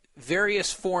said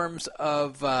various forms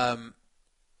of the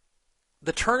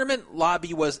tournament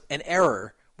lobby was an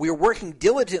error. We are working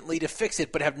diligently to fix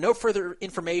it, but have no further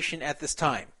information at this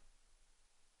time.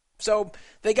 So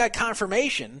they got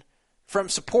confirmation from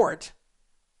support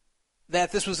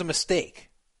that this was a mistake.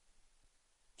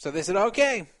 So they said,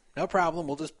 okay, no problem.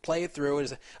 We'll just play it through.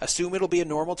 Assume it'll be a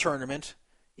normal tournament,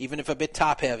 even if a bit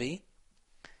top-heavy.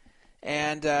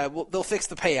 And they'll fix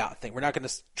the payout thing. We're not going to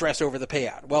stress over the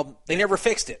payout. Well, they never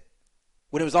fixed it.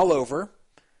 When it was all over,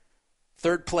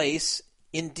 third place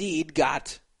indeed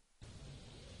got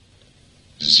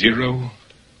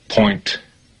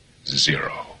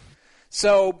 0.0.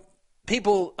 So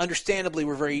people understandably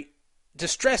were very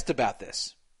distressed about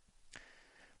this.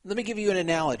 Let me give you an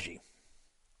analogy.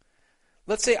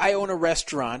 Let's say I own a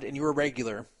restaurant and you're a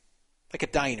regular, like a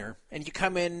diner, and you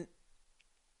come in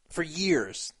for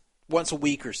years, once a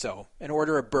week or so, and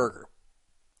order a burger.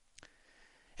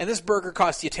 And this burger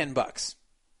costs you $10.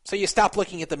 So you stop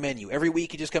looking at the menu. Every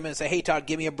week you just come in and say, hey, Todd,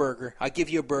 give me a burger. I'll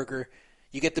give you a burger.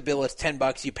 You get the bill, it's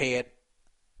 $10, you pay it,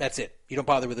 that's it. You don't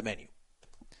bother with the menu.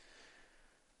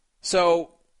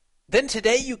 So then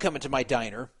today you come into my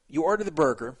diner, you order the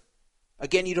burger.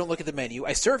 Again, you don't look at the menu.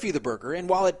 I serve you the burger, and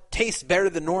while it tastes better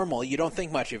than normal, you don't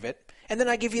think much of it. And then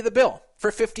I give you the bill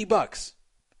for $50.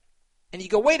 And you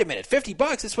go, wait a minute,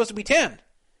 $50? It's supposed to be 10.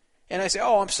 And I say,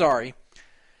 oh, I'm sorry.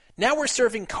 Now we're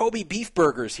serving Kobe beef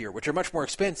burgers here, which are much more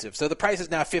expensive. So the price is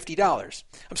now $50.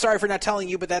 I'm sorry for not telling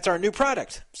you, but that's our new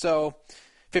product. So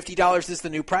 $50 is the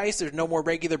new price. There's no more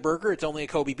regular burger. It's only a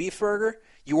Kobe beef burger.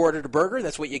 You ordered a burger.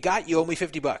 That's what you got. You owe me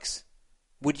 $50.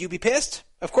 Would you be pissed?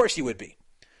 Of course you would be.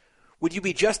 Would you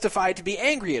be justified to be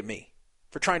angry at me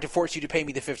for trying to force you to pay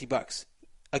me the $50?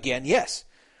 Again, yes.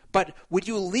 But would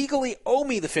you legally owe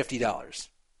me the $50?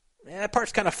 That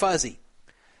part's kind of fuzzy.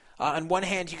 On one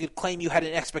hand, you could claim you had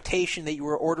an expectation that you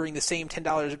were ordering the same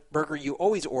 $10 burger you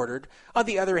always ordered. On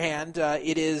the other hand,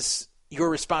 it is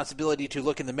your responsibility to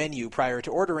look in the menu prior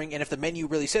to ordering, and if the menu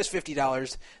really says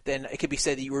 $50, then it could be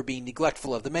said that you were being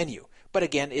neglectful of the menu. But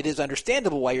again, it is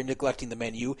understandable why you're neglecting the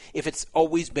menu if it's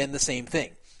always been the same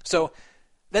thing. So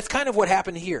that's kind of what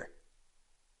happened here.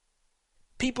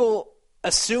 People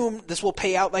assume this will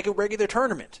pay out like a regular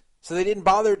tournament, so they didn't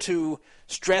bother to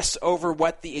stress over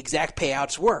what the exact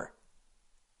payouts were.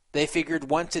 They figured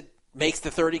once it makes the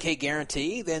 $30K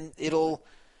guarantee, then it'll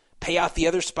pay out the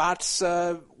other spots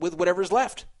with whatever's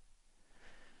left.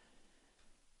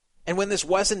 And when this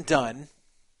wasn't done,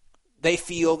 they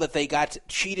feel that they got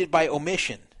cheated by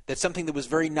omission, that something that was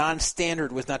very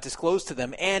non-standard was not disclosed to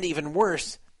them, and even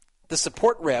worse, the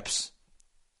support reps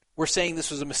were saying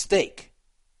this was a mistake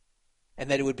and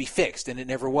that it would be fixed, and it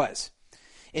never was.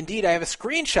 Indeed, I have a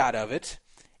screenshot of it,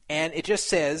 and it just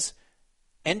says,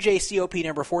 NJCOP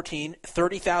number 14,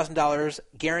 $30,000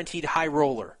 guaranteed high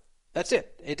roller. That's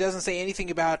it. It doesn't say anything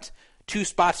about 2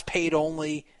 spots paid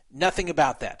only, nothing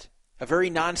about that. A very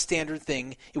non-standard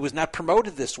thing. It was not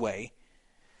promoted this way.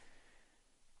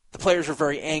 The players were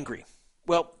very angry.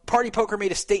 Well, Party Poker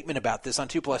made a statement about this on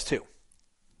 2+2. I'm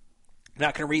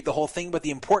not going to read the whole thing, but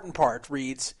the important part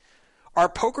reads, our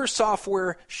poker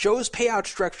software shows payout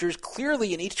structures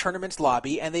clearly in each tournament's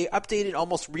lobby, and they update it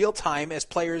almost real time as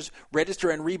players register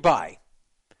and rebuy.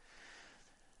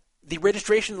 The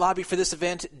registration lobby for this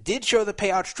event did show the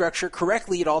payout structure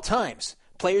correctly at all times.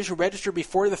 Players who registered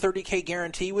before the $30K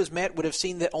guarantee was met would have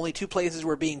seen that only 2 places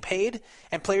were being paid,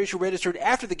 and players who registered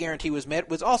after the guarantee was met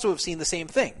would also have seen the same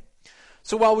thing.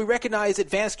 So while we recognize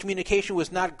advanced communication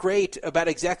was not great about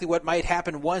exactly what might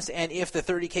happen once and if the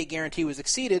 $30K guarantee was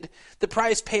exceeded, the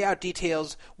prize payout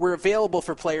details were available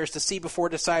for players to see before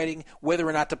deciding whether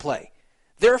or not to play.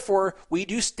 Therefore, we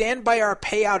do stand by our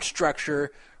payout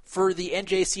structure for the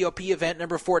NJCOP event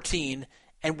number 14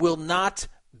 and will not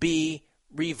be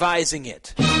revising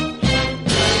it.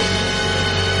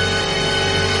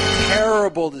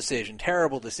 Terrible decision.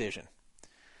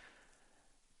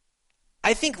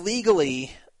 I think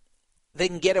legally they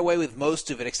can get away with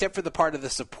most of it, except for the part of the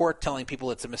support telling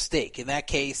people it's a mistake. In that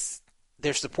case,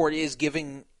 their support is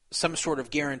giving some sort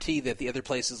of guarantee that the other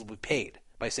places will be paid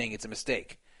by saying it's a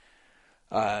mistake.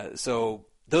 So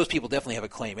those people definitely have a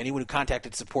claim. Anyone who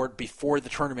contacted support before the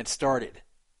tournament started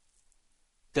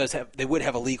they would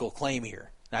have a legal claim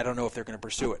here. I don't know if they're going to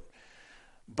pursue it.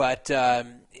 But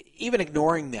even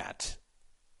ignoring that,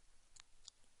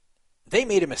 they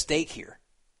made a mistake here.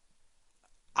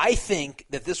 I think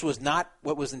that this was not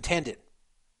what was intended.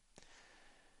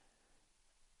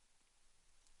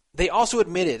 They also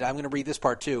admitted, I'm going to read this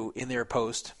part too, in their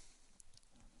post,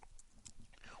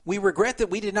 we regret that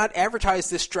we did not advertise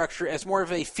this structure as more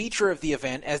of a feature of the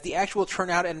event, as the actual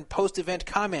turnout and post-event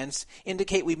comments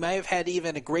indicate we may have had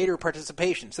even a greater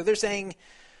participation. So they're saying,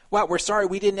 wow, we're sorry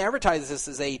we didn't advertise this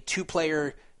as a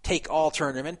 2-player take-all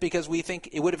tournament because we think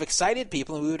it would have excited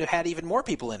people and we would have had even more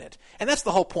people in it. And that's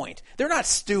the whole point. They're not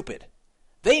stupid.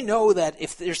 They know that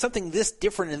if there's something this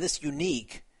different and this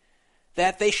unique,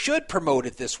 that they should promote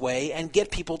it this way and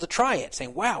get people to try it,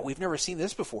 saying, wow, we've never seen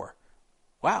this before.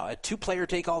 Wow, a 2-player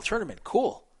take-all tournament.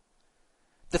 Cool.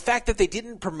 The fact that they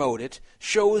didn't promote it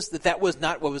shows that that was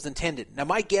not what was intended. Now,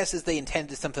 my guess is they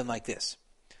intended something like this.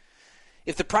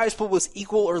 If the prize pool was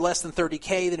equal or less than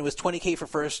 $30K, then it was $20K for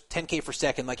first, $10K for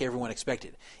second, like everyone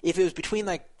expected. If it was between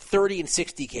like $30 and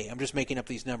 $60K, I'm just making up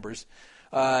these numbers,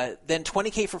 then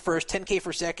 $20K for first, $10K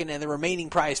for second, and the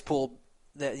remaining prize pool,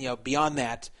 beyond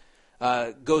that,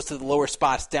 goes to the lower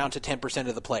spots down to 10%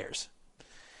 of the players.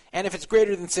 And if it's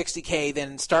greater than $60K,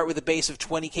 then start with a base of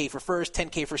 $20K for first,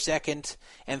 $10K for second,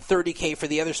 and $30K for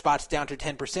the other spots down to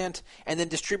 10%, and then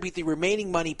distribute the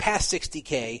remaining money past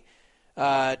 $60K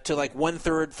to like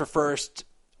 1/3 for first,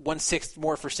 1/6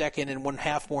 more for second, and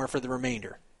 1/2 more for the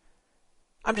remainder.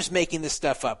 I'm just making this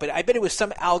stuff up, but I bet it was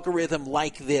some algorithm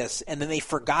like this, and then they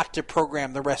forgot to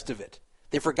program the rest of it.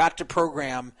 They forgot to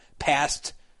program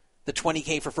past the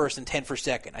 20K for first and 10 for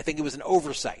second. I think it was an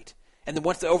oversight. And then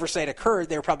once the oversight occurred,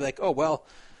 they were probably like, oh, well,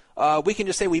 we can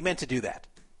just say we meant to do that.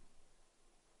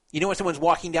 You know when someone's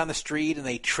walking down the street and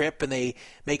they trip and they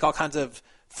make all kinds of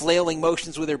flailing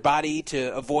motions with their body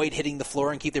to avoid hitting the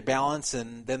floor and keep their balance,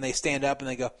 and then they stand up and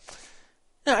they go,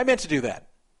 no, I meant to do that.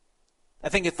 I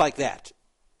think it's like that.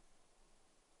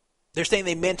 They're saying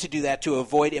they meant to do that to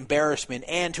avoid embarrassment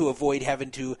and to avoid having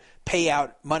to pay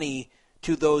out money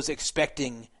to those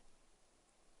expecting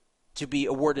to be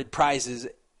awarded prizes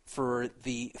for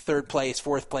the third place,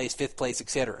 fourth place, fifth place,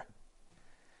 etc.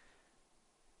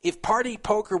 If Party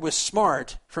Poker was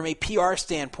smart from a PR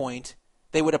standpoint,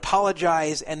 they would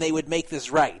apologize and they would make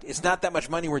this right. It's not that much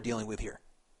money we're dealing with here.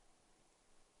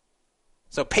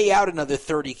 So pay out another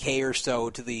 $30K or so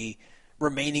to the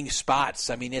remaining spots.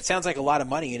 I mean, it sounds like a lot of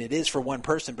money, and it is for one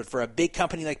person, but for a big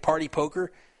company like Party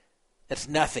Poker, that's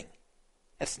nothing.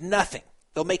 That's nothing.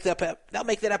 They'll make that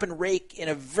up and rake in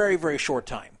a very, very short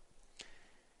time.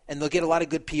 And they'll get a lot of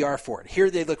good PR for it. Here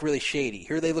they look really shady.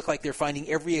 Here they look like they're finding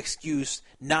every excuse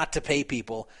not to pay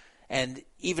people, and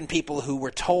even people who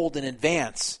were told in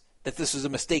advance that this was a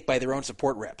mistake by their own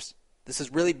support reps. This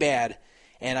is really bad,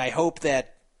 and I hope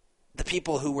that the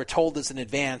people who were told this in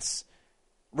advance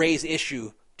raise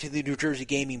issue to the New Jersey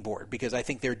Gaming Board, because I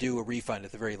think they're due a refund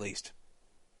at the very least.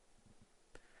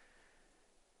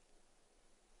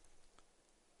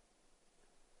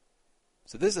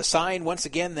 So this is a sign, once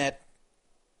again, that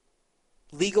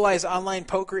legalized online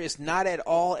poker is not at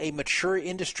all a mature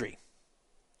industry.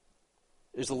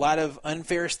 There's a lot of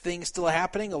unfair things still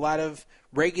happening, a lot of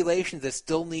regulations that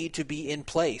still need to be in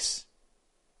place.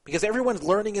 Because everyone's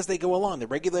learning as they go along. The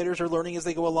regulators are learning as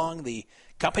they go along. The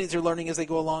companies are learning as they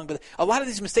go along. But a lot of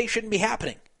these mistakes shouldn't be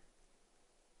happening.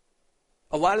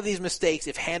 A lot of these mistakes,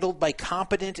 if handled by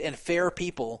competent and fair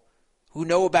people who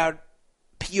know about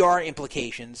PR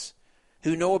implications,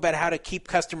 who know about how to keep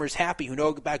customers happy, who know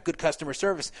about good customer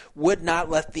service, would not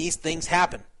let these things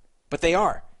happen. But they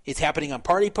are. It's happening on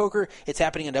Party Poker. It's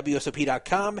happening on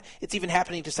WSOP.com. It's even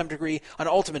happening to some degree on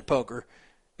Ultimate Poker.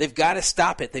 They've got to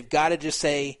stop it. They've got to just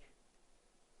say,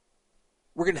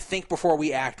 we're going to think before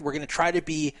we act. We're going to try to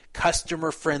be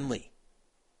customer friendly.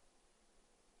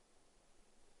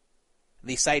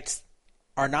 These sites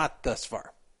are not thus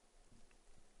far.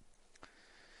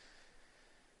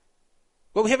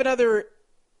 Well, we have another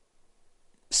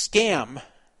scam. I'm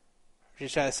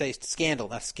just trying to say scandal,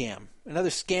 not scam.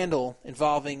 Another scandal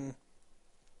involving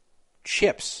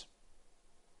chips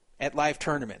at live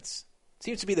tournaments.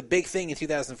 Seems to be the big thing in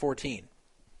 2014.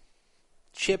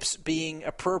 Chips being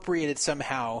appropriated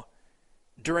somehow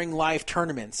during live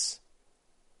tournaments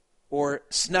or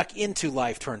snuck into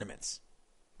live tournaments.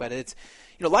 But it's,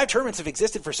 live tournaments have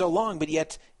existed for so long, but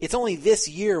yet it's only this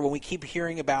year when we keep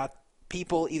hearing about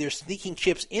people either sneaking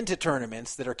chips into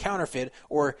tournaments that are counterfeit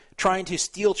or trying to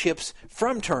steal chips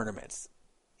from tournaments.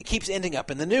 It keeps ending up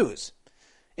in the news.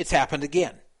 It's happened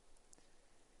again.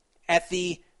 At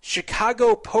the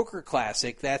Chicago Poker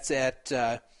Classic, that's at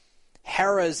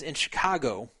Harrah's in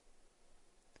Chicago,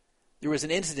 there was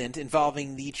an incident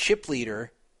involving the chip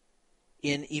leader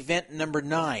in event number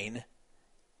 9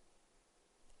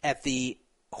 at the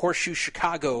Horseshoe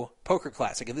Chicago Poker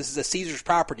Classic. And this is a Caesars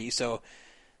property, so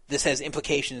this has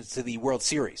implications to the World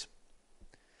Series.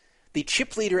 The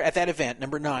chip leader at that event,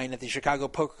 number 9 at the Chicago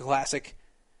Poker Classic,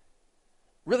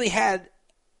 really had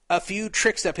a few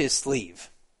tricks up his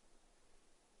sleeve.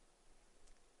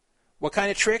 What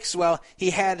kind of tricks? Well, he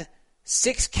had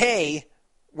 $6K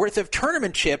worth of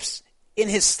tournament chips in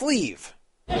his sleeve.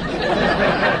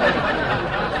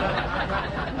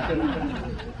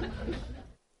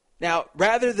 Now,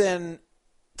 rather than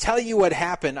tell you what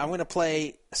happened, I'm going to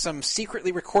play some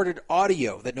secretly recorded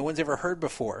audio that no one's ever heard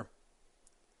before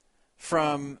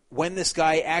from when this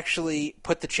guy actually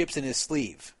put the chips in his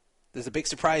sleeve. There's a big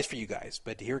surprise for you guys,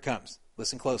 but here it comes.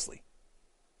 Listen closely.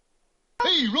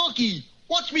 Hey, Rocky!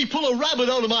 Watch me pull a rabbit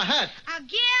out of my hat.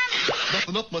 Again?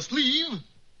 Nothing up my sleeve.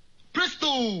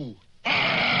 Presto!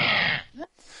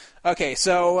 Okay,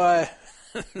 so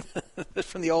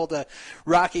from the old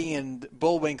Rocky and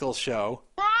Bullwinkle show.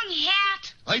 Wrong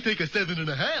hat. I take a 7.5.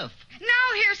 Now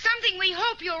here's something we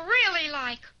hope you'll really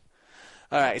like.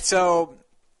 All right, so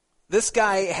this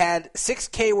guy had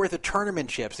 $6K worth of tournament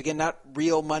chips. Again, not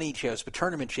real money chips, but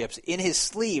tournament chips in his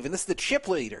sleeve, and this is the chip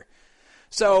leader.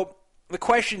 So the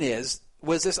question is,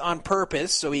 was this on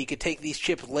purpose so he could take these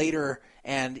chips later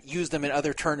and use them in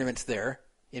other tournaments there,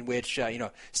 in which,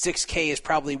 $6K is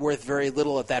probably worth very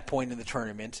little at that point in the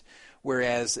tournament,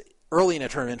 whereas early in a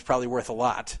tournament is probably worth a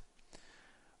lot.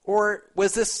 Or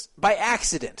was this by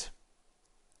accident?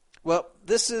 Well,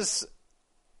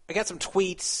 I got some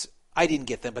tweets. I didn't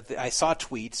get them, but I saw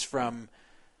tweets from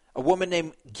a woman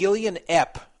named Gillian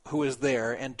Epp, who was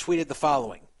there, and tweeted the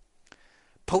following.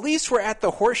 Police were at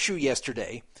the Horseshoe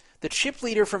yesterday. The chip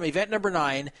leader from event number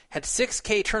 9 had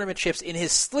 6K tournament chips in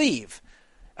his sleeve.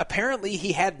 Apparently,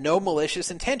 he had no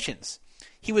malicious intentions.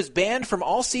 He was banned from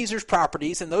all Caesars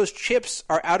properties, and those chips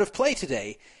are out of play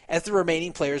today as the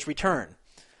remaining players return.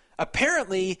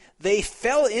 Apparently, they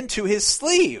fell into his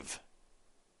sleeve.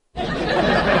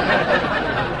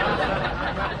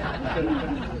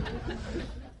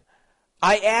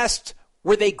 I asked,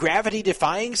 were they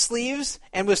gravity-defying sleeves?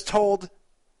 And was told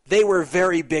they were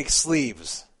very big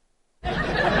sleeves.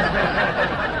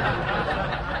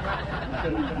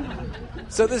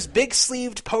 So this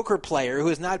big-sleeved poker player who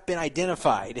has not been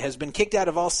identified has been kicked out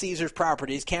of all Caesars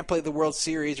properties, can't play the World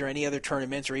Series or any other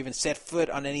tournaments or even set foot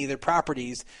on any of their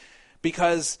properties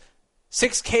because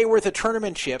 6K worth of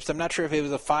tournament chips, I'm not sure if it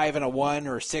was a 5 and a 1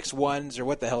 or 6 ones or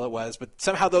what the hell it was, but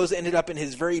somehow those ended up in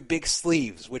his very big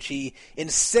sleeves, which he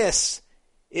insists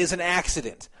is an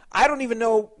accident. I don't even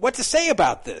know what to say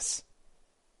about this.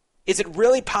 Is it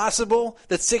really possible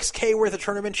that 6K worth of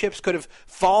tournament chips could have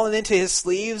fallen into his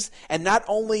sleeves and not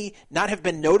only not have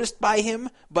been noticed by him,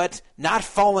 but not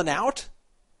fallen out?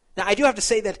 Now, I do have to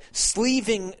say that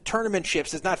sleeving tournament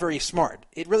chips is not very smart.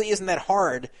 It really isn't that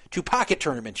hard to pocket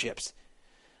tournament chips.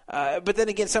 But then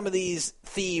again, some of these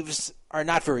thieves are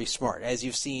not very smart, as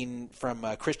you've seen from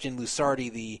Christian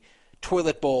Lusardi, the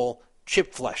toilet bowl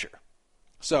chip flusher.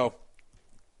 So,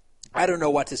 I don't know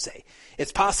what to say.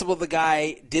 It's possible the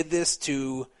guy did this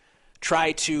to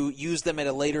try to use them at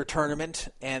a later tournament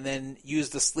and then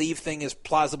use the sleeve thing as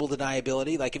plausible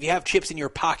deniability. Like if you have chips in your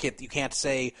pocket, you can't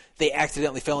say they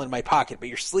accidentally fell in my pocket. But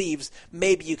your sleeves,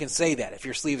 maybe you can say that if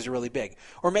your sleeves are really big.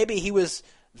 Or maybe he was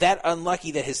that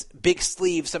unlucky that his big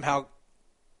sleeve somehow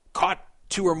caught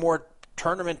 2 or more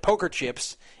tournament poker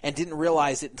chips and didn't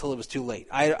realize it until it was too late.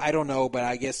 I don't know, but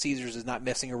I guess Caesars is not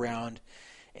messing around.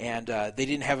 And they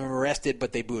didn't have him arrested,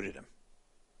 but they booted him.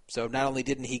 So not only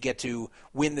didn't he get to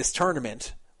win this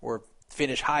tournament or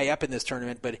finish high up in this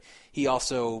tournament, but he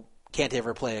also can't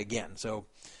ever play again. So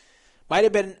might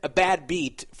have been a bad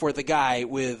beat for the guy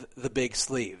with the big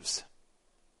sleeves.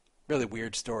 Really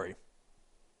weird story.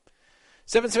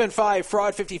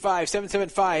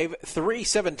 775-FRAUD-55,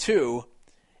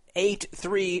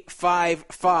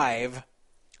 775-372-8355,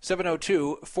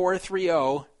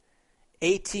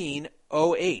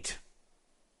 702-430-1808.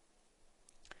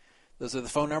 Those are the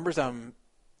phone numbers. I'm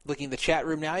looking at the chat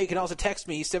room now. You can also text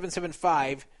me,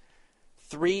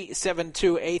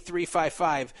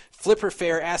 775-372-8355. Flipper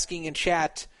Fair asking in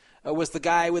chat, was the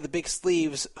guy with the big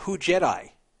sleeves who Jedi?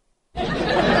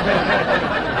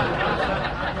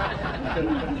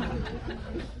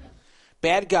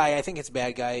 Bad guy, I think it's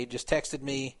bad guy, he just texted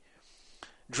me,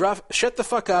 Druff, shut the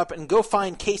fuck up and go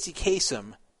find Casey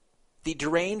Kasem. The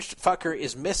deranged fucker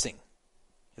is missing.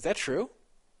 Is that true?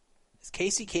 Is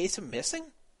Casey Kasem missing?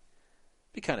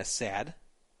 Be kind of sad.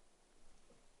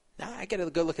 Now I gotta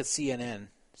go look at CNN,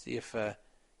 see if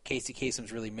Casey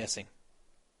Kasem's really missing.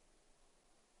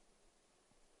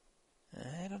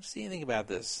 I don't see anything about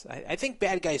this. I think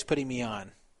bad guy's putting me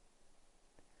on.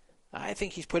 I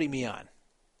think he's putting me on.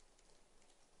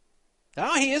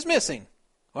 Oh, he is missing.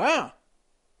 Wow.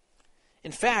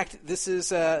 In fact, this is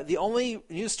the only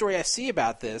news story I see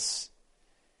about this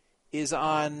is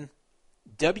on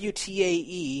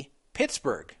WTAE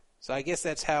Pittsburgh. So I guess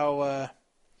that's how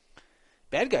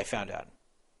bad guy found out.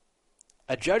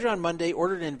 A judge on Monday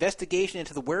ordered an investigation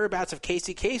into the whereabouts of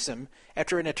Casey Kasem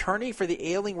after an attorney for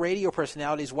the ailing radio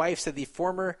personality's wife said the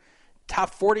former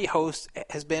Top 40 host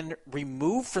has been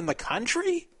removed from the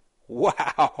country?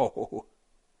 Wow.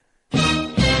 Who would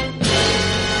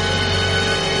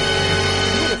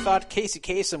have thought Casey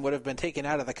Kasem would have been taken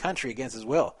out of the country against his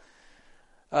will?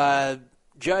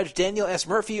 Judge Daniel S.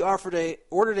 Murphy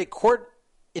ordered a court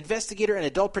investigator and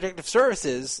Adult Protective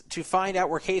Services to find out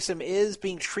where Kasem is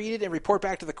being treated and report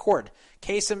back to the court.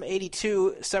 Kasem,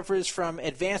 82, suffers from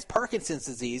advanced Parkinson's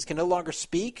disease, can no longer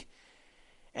speak,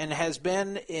 and has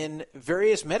been in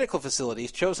various medical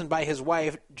facilities chosen by his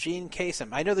wife, Jean Kasem.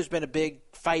 I know there's been a big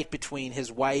fight between his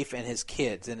wife and his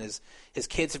kids, and his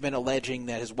kids have been alleging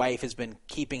that his wife has been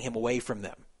keeping him away from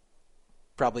them,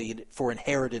 probably for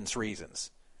inheritance reasons.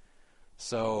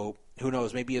 So who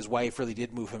knows, maybe his wife really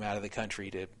did move him out of the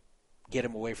country to get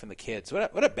him away from the kids.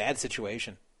 What a bad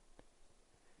situation.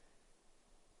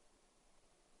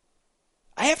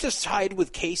 I have to side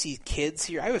with Casey's kids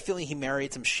here. I have a feeling he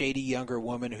married some shady younger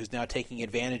woman who's now taking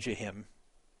advantage of him.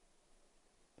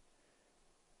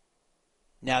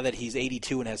 now that he's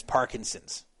 82 and has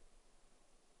Parkinson's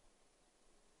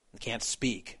and can't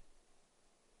speak.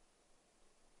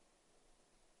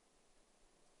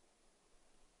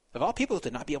 Of all people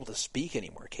to not be able to speak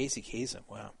anymore, Casey Kasem,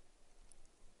 wow.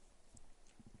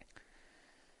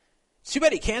 It's too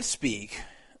bad he can't speak.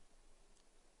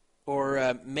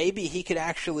 Or maybe he could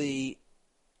actually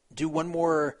do one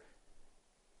more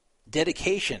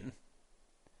dedication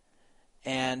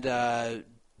and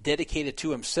dedicate it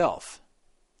to himself.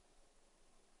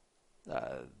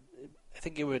 I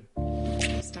think it would...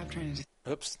 Stop trying to...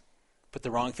 Oops, put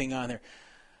the wrong thing on there.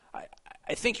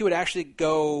 I think he would actually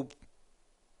go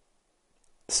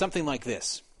something like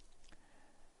this.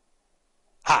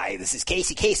 Hi, this is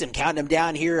Casey Kasem counting them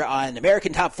down here on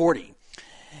American Top 40.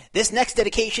 This next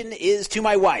dedication is to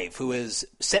my wife, who has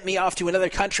sent me off to another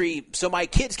country so my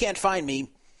kids can't find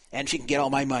me and she can get all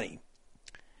my money.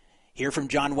 Here from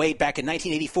John Waite back in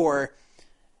 1984,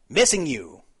 Missing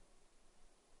You.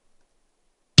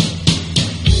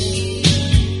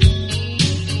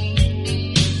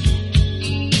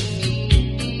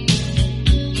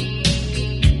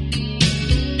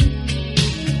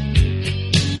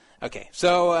 Okay,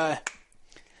 so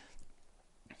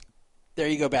there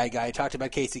you go, bad guy. I talked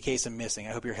about Casey Kasem missing.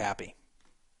 I hope you're happy.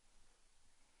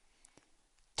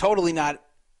 Totally not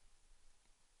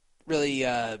really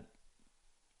a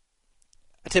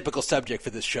typical subject for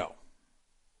this show.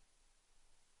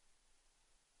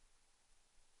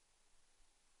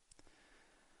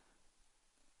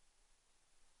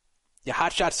 Yeah,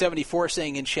 Hotshot74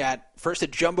 saying in chat, first the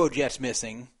Jumbo Jet's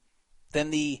missing,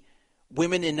 then the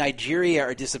women in Nigeria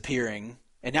are disappearing,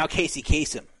 and now Casey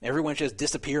Kasem. Everyone's just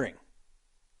disappearing.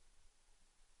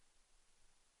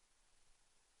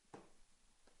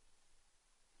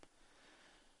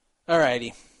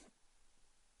 Alrighty.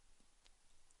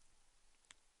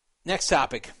 Next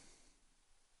topic.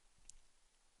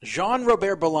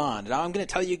 Jean-Robert Belland. Now I'm going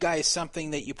to tell you guys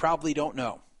something that you probably don't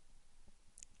know.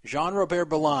 Jean-Robert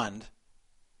Belland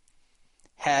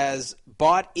has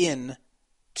bought in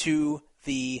to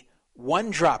the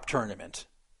One Drop tournament.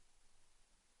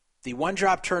 The One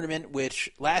Drop tournament,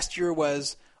 which last year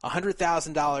was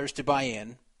 $100,000 to buy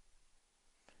in,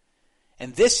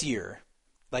 and this year,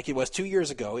 like it was 2 years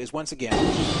ago, is once again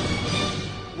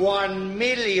 $1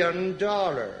 million.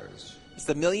 It's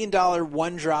the $1 million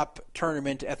One Drop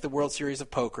tournament at the World Series of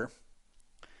Poker.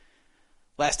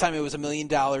 Last time it was $1 million.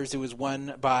 It was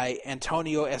won by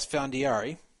Antonio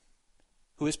Esfandiari,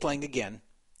 who is playing again.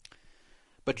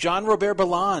 But Jean-Robert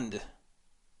Belland,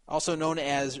 also known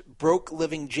as Broke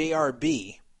Living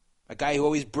JRB, a guy who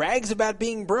always brags about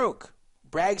being broke,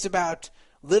 brags about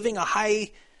living a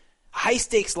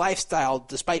high-stakes lifestyle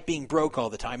despite being broke all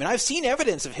the time. And I've seen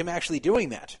evidence of him actually doing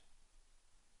that.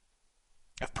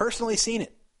 I've personally seen it.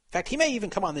 In fact, he may even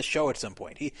come on this show at some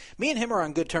point. Me and him are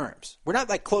on good terms. We're not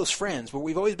like close friends, but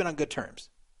we've always been on good terms.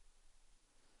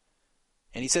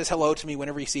 And he says hello to me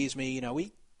whenever he sees me. You know,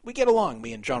 we get along,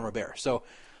 me and Jean-Robert. So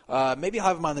maybe I'll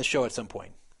have him on this show at some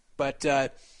point. But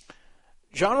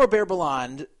Jean-Robert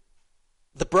Belland,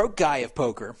 the broke guy of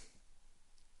poker,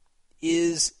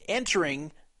 is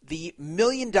entering the $1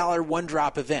 million One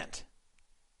Drop event.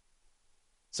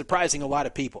 Surprising a lot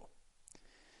of people.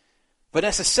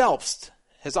 Vanessa Selbst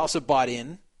has also bought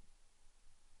in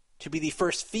to be the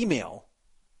first female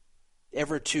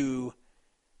ever to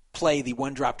play the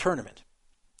One Drop tournament.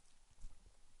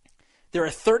 There are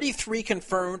 33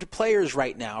 confirmed players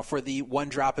right now for the One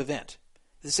Drop event.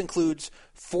 This includes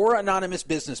 4 anonymous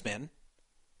businessmen,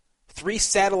 3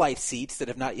 satellite seats that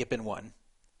have not yet been won,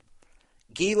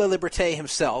 Guy Laliberté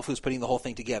himself, who's putting the whole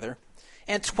thing together,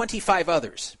 and 25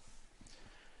 others.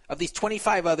 Of these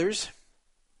 25 others,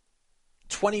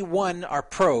 21 are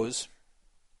pros,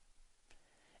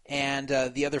 and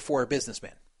the other 4 are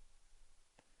businessmen.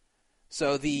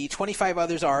 So the 25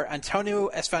 others are Antonio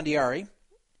Esfandiari,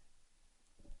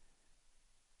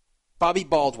 Bobby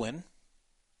Baldwin,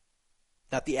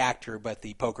 not the actor, but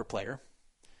the poker player,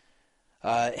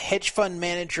 hedge fund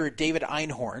manager David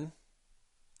Einhorn,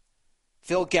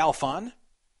 Phil Galfond,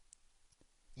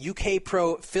 UK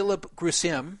pro Philip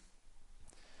Grusim,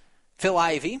 Phil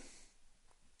Ivey,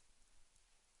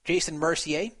 Jason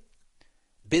Mercier,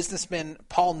 businessman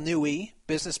Paul Newey,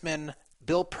 businessman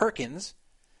Bill Perkins,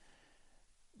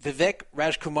 Vivek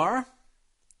Rajkumar,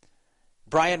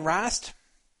 Brian Rast,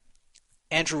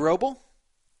 Andrew Roble,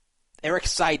 Eric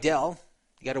Seidel.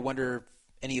 You got to wonder if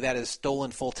any of that is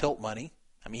stolen Full Tilt money.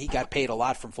 I mean, he got paid a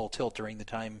lot from Full Tilt during the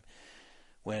time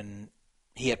when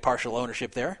he had partial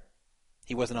ownership there.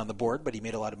 He wasn't on the board, but he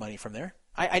made a lot of money from there.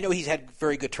 I know he's had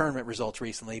very good tournament results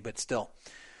recently, but still.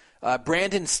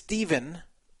 Brandon Stephen,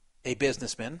 a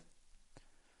businessman.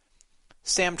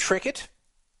 Sam Trickett,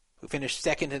 who finished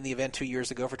second in the event 2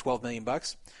 years ago for $12 million.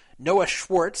 Noah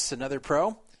Schwartz, another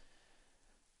pro.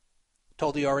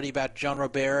 Told you already about Jean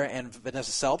Robert and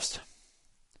Vanessa Selbst.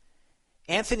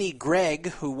 Anthony Gregg,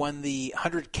 who won the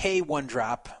 100K one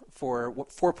drop for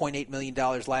 $4.8 million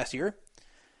last year.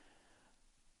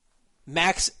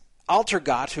 Max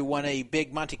Altergott, who won a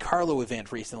big Monte Carlo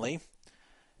event recently.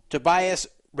 Tobias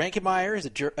Rankemeyer is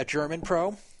a German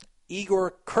pro.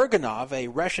 Igor Kurganov, a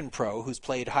Russian pro who's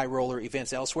played high roller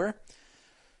events elsewhere.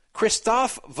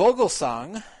 Christoph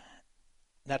Vogelsang,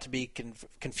 not to be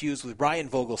confused with Ryan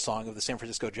Vogelsang of the San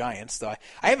Francisco Giants, though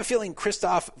I have a feeling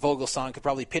Christoph Vogelsang could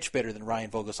probably pitch better than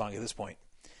Ryan Vogelsang at this point.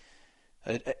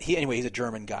 He's a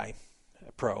German guy,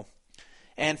 a pro.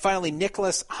 And finally,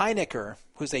 Nicholas Heinecker,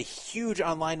 who's a huge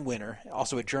online winner,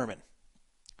 also a German.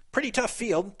 Pretty tough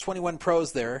field, 21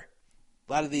 pros there.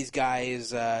 A lot of these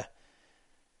guys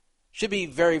should be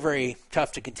very, very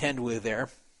tough to contend with there.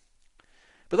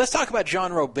 But let's talk about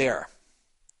Jean Robert.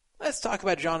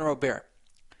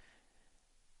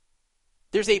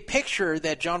 There's a picture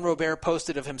that Jean Robert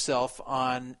posted of himself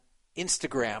on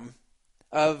Instagram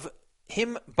of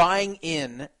him buying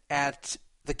in at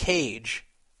the cage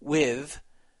with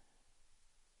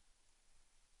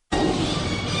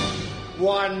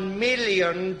 $1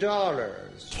 million.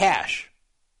 Cash.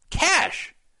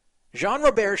 Jean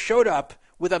Robert showed up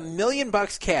with $1 million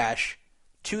cash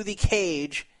to the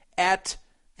cage at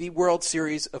the World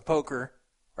Series of Poker.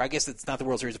 Or I guess it's not the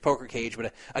World Series of Poker cage,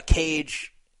 but a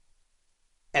cage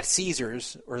at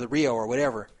Caesars or the Rio or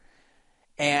whatever,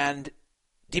 and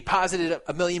deposited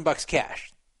 $1 million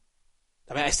cash.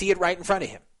 I mean, I see it right in front of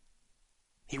him.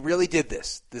 He really did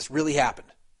this. This really happened.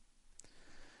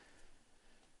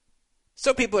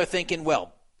 So people are thinking,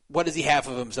 well, what does he have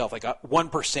of himself? Like 1%,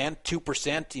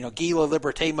 2%? You know, Guy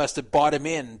Laliberté must have bought him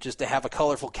in just to have a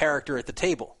colorful character at the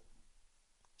table,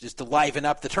 just to liven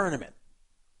up the tournament.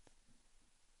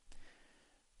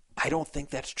 I don't think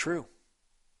that's true.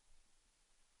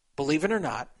 Believe it or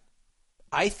not,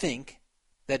 I think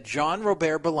that Jean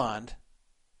Robert Belland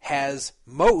has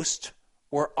most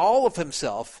or all of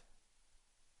himself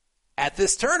at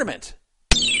this tournament.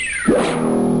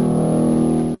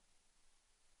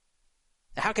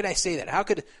 How could I say that? How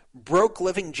could broke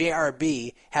living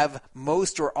JRB have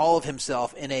most or all of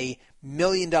himself in a $1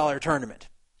 million tournament?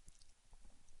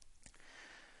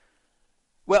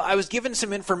 Well, I was given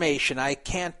some information. I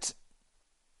can't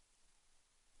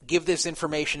give this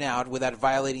information out without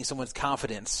violating someone's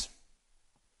confidence.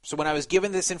 So when I was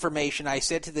given this information, I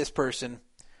said to this person,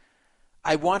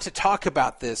 I want to talk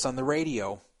about this on the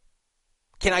radio.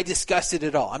 Can I discuss it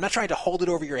at all? I'm not trying to hold it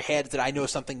over your head that I know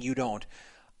something you don't.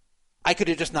 I could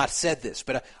have just not said this,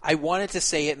 but I wanted to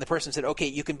say it, and the person said, okay,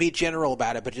 you can be general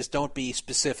about it, but just don't be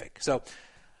specific. So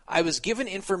I was given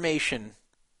information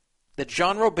that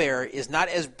Jean Robert is not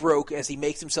as broke as he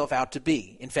makes himself out to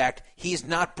be. In fact, he's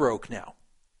not broke now.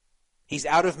 He's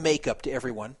out of makeup to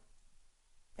everyone,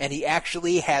 and he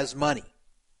actually has money.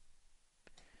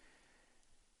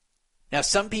 Now,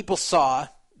 some people saw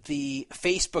the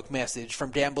Facebook message from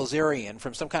Dan Bilzerian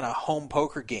from some kind of home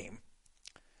poker game,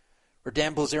 where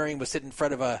Dan Bilzerian was sitting in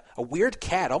front of a weird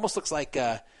cat. Almost looks like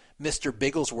Mr.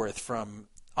 Bigglesworth from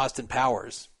Austin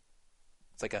Powers.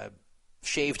 It's like a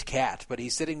shaved cat, but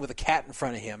he's sitting with a cat in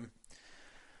front of him.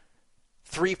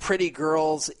 Three pretty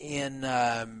girls in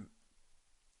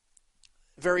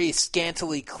very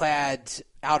scantily clad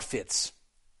outfits,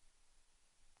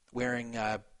 wearing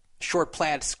short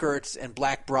plaid skirts and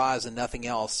black bras and nothing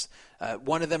else.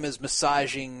 One of them is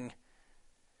massaging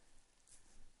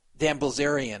Dan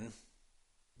Bilzerian.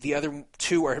 The other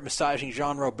two are massaging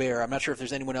Jean Robert. I'm not sure if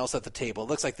there's anyone else at the table. It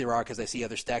looks like there are because I see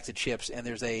other stacks of chips, and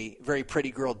there's a very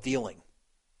pretty girl dealing.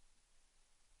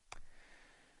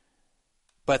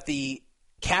 But the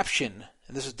caption,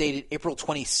 and this was dated April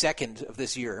 22nd of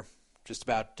this year, just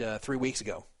about 3 weeks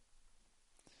ago.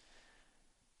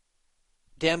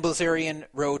 Dan Bilzerian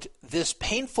wrote, "This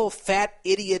painful fat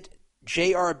idiot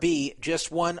JRB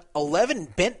just won 11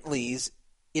 Bentleys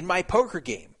in my poker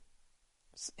game."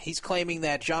 He's claiming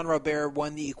that Jean Robert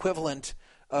won the equivalent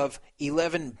of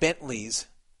 11 Bentleys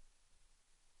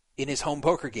in his home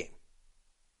poker game,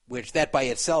 which that by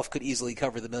itself could easily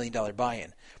cover the $1 million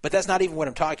buy-in. But that's not even what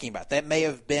I'm talking about. That may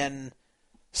have been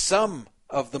some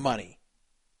of the money.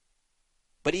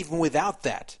 But even without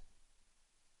that,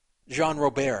 Jean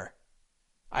Robert,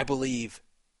 I believe,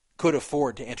 could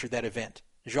afford to enter that event.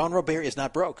 Jean Robert is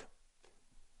not broke.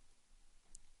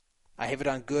 I have it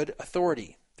on good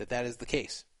authority that that is the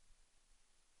case.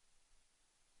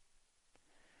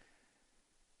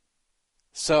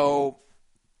 So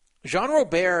Jean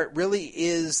Robert really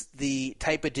is the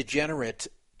type of degenerate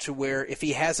to where if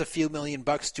he has a few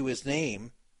 $1,000,000 to his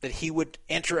name, that he would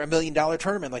enter a $1,000,000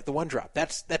 tournament like the One Drop.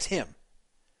 That's him.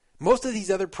 Most of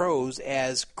these other pros,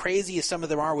 as crazy as some of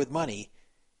them are with money,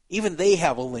 even they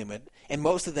have a limit, and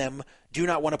most of them do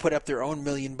not want to put up their own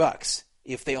 $1,000,000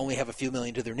 if they only have a few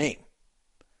million to their name.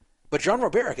 But Jean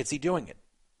Robert, I could see doing it.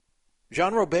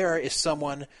 Jean Robert is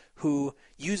someone who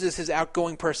uses his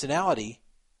outgoing personality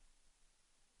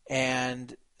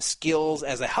and skills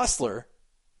as a hustler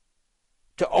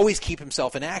to always keep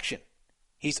himself in action.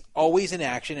 He's always in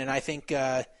action, and I think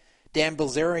Dan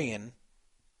Bilzerian,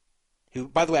 who,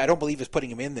 by the way, I don't believe is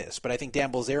putting him in this, but I think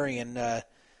Dan Bilzerian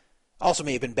also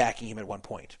may have been backing him at one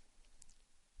point.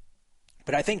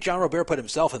 But I think Jean Robert put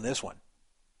himself in this one.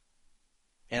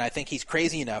 And I think he's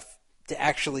crazy enough to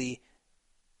actually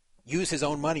use his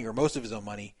own money, or most of his own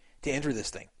money, to enter this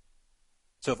thing.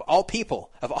 So of all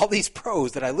people, of all these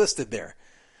pros that I listed there,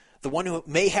 the one who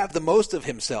may have the most of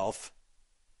himself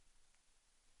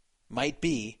might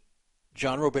be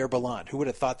Jean Robert Belland. Who would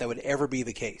have thought that would ever be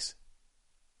the case?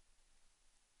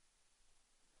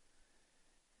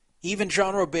 Even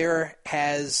Jean Robert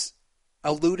has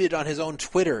alluded on his own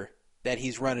Twitter that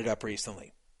he's run it up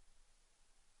recently.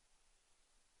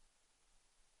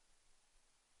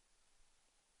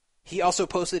 He also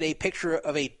posted a picture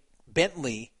of a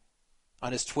Bentley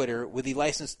on his Twitter with the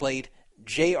license plate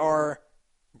JR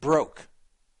Broke.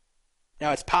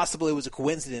 Now, it's possible it was a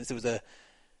coincidence. It was a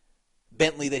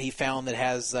Bentley that he found that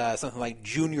has something like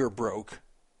Junior Broke.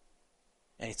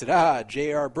 And he said,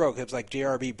 JR Broke. It was like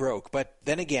JRB Broke. But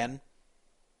then again,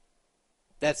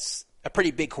 that's a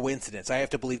pretty big coincidence. I have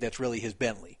to believe that's really his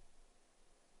Bentley.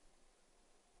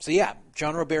 So yeah,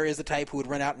 Jean Robert is the type who would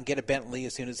run out and get a Bentley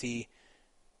as soon as he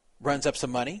runs up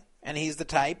some money. And he's the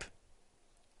type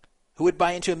who would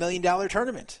buy into a $1 million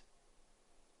tournament.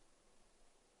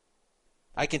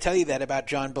 I can tell you that about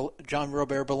Jean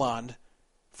Robert Belland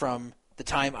from the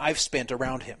time I've spent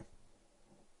around him.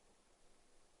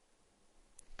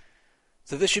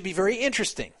 So this should be very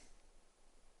interesting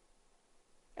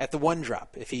at the One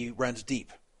Drop if he runs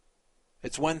deep.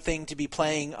 It's one thing to be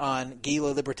playing on Guy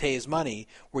Laliberté's money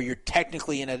where you're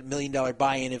technically in a $1 million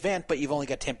buy-in event, but you've only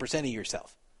got 10% of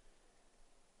yourself.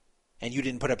 And you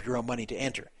didn't put up your own money to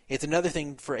enter. It's another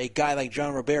thing for a guy like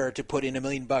Jean Robert to put in $1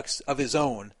 million of his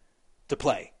own to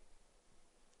play.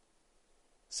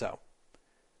 So,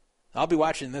 I'll be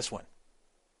watching this one.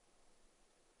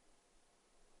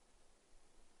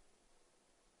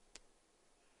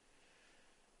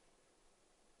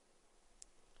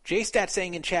 JStat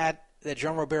saying in chat that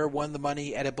Jean Robert won the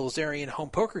money at a Bilzerian home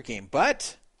poker game.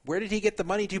 But where did he get the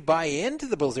money to buy into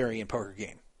the Bilzerian poker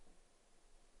game?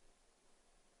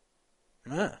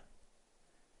 Do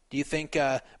you think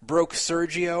Broke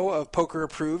Sergio of Poker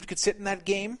Approved could sit in that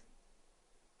game?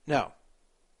 No.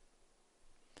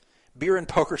 Beer and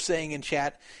Poker saying in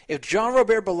chat, if Jean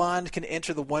Robert Belland can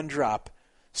enter the One Drop,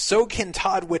 so can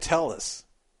Todd Wittelis.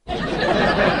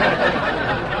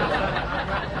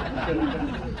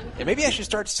 Yeah, maybe I should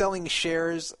start selling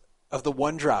shares of the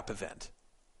One Drop event.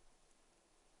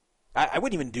 I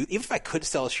wouldn't even even if I could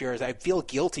sell shares, I'd feel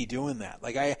guilty doing that.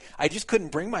 Like I just couldn't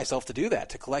bring myself to do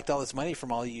that, to collect all this money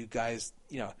from all you guys,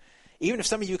 even if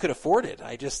some of you could afford it,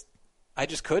 I just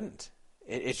couldn't.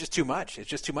 It's just too much. It's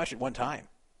just too much at one time.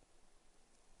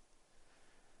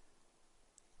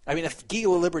 I mean, if Guy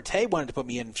Laliberté wanted to put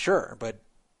me in, sure, but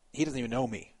he doesn't even know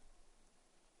me.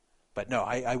 But no,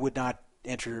 I would not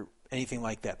enter anything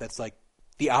like that. That's like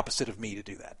the opposite of me to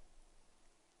do that.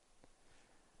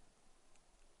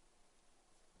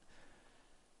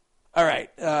 All right,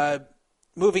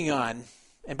 moving on.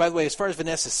 And by the way, as far as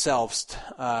Vanessa Selbst,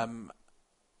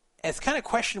 it's kind of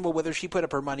questionable whether she put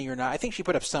up her money or not. I think she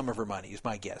put up some of her money, is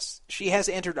my guess. She has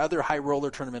entered other high roller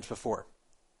tournaments before.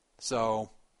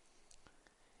 So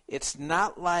it's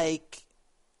not like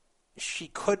she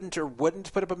couldn't or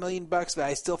wouldn't put up $1 million, but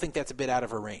I still think that's a bit out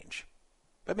of her range.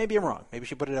 But maybe I'm wrong. Maybe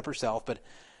she put it up herself. But,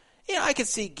 I could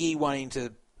see Guy wanting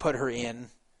to put her in,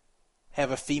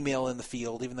 have a female in the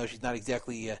field, even though she's not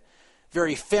exactly a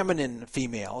very feminine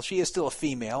female. She is still a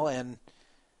female, and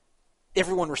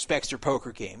everyone respects her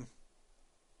poker game.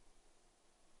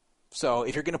 So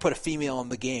if you're going to put a female in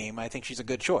the game, I think she's a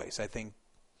good choice. I think,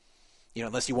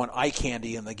 unless you want eye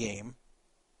candy in the game,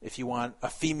 if you want a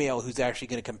female who's actually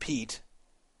going to compete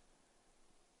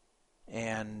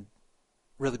and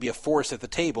really be a force at the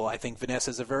table, I think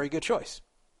Vanessa's a very good choice.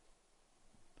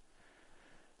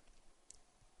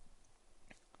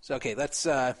 So, okay, let's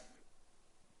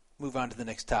move on to the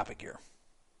next topic here.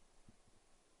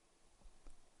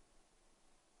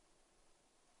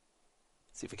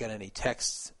 See if we got any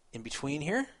texts in between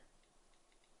here?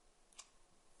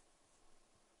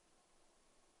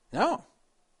 No.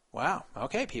 Wow.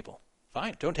 Okay, people.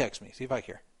 Fine. Don't text me. See if I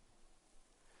care.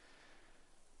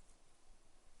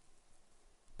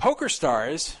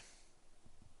 PokerStars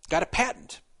got a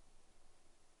patent.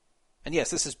 And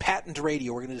yes, this is patent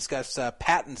radio. We're going to discuss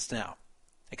patents now.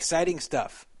 Exciting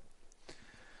stuff.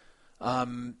 I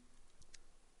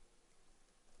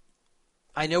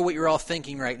know what you're all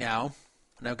thinking right now,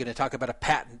 and I'm going to talk about a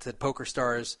patent that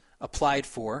PokerStars applied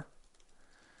for.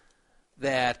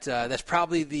 That's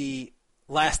probably the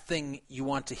last thing you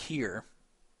want to hear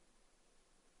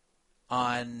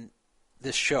on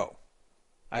this show.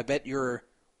 I bet your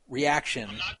reaction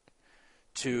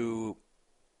to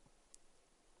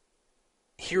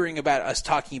hearing about us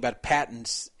talking about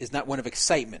patents is not one of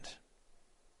excitement.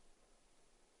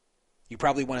 You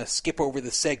probably want to skip over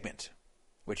the segment,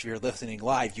 which if you're listening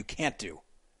live, you can't do.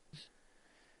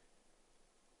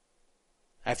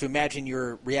 I have to imagine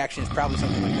your reaction is probably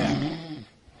something like that.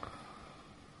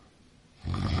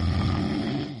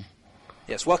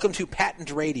 Yes, welcome to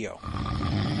Patent Radio.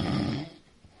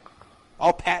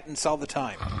 All patents all the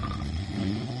time.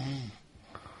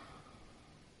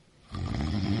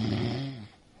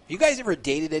 You guys ever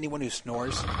dated anyone who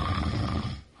snores?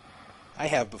 I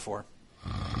have before.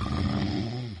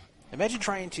 Imagine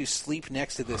trying to sleep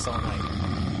next to this all night.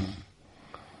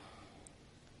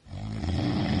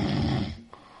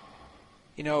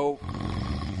 You know,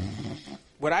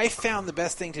 what I found the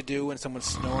best thing to do when someone's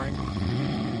snoring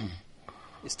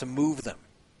is to move them.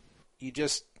 You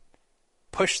just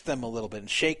push them a little bit and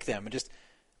shake them and just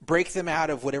break them out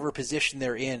of whatever position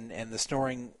they're in, and the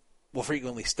snoring will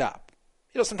frequently stop.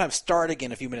 It'll sometimes start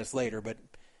again a few minutes later, but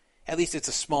at least it's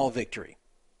a small victory.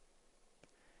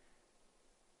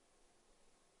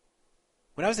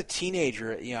 When I was a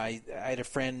teenager, I had a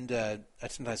friend,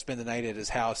 I'd sometimes spend the night at his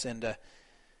house, and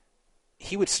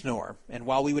he would snore. And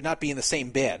while we would not be in the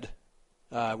same bed,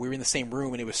 we were in the same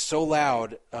room, and it was so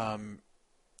loud,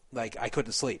 like I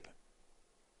couldn't sleep.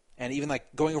 And even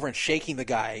like going over and shaking the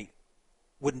guy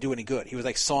wouldn't do any good. He was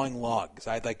like sawing logs.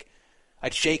 I'd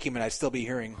shake him and I'd still be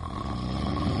hearing.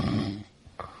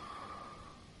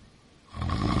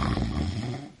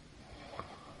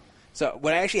 So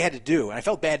what I actually had to do, and I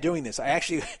felt bad doing this, I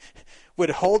actually would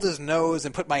hold his nose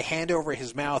and put my hand over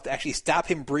his mouth to actually stop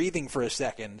him breathing for a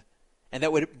second, and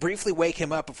that would briefly wake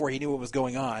him up before he knew what was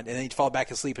going on, and then he'd fall back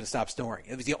asleep and stop snoring.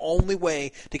 It was the only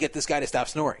way to get this guy to stop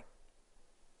snoring.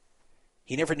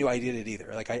 He never knew I did it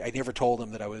either. Like I never told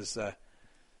him that I was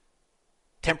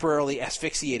temporarily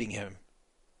asphyxiating him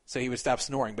so he would stop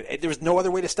snoring. But there was no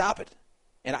other way to stop it,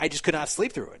 and I just could not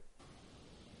sleep through it.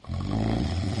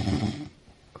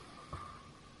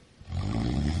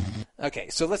 Okay,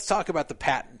 so let's talk about the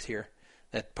patent here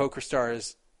that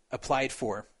PokerStars applied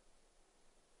for.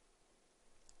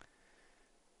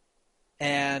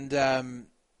 And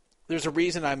there's a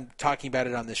reason I'm talking about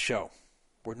it on this show,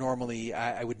 where normally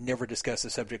I would never discuss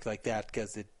a subject like that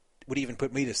because it would even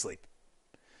put me to sleep.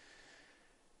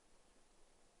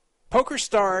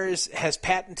 PokerStars has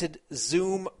patented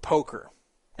Zoom Poker.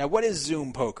 Now, what is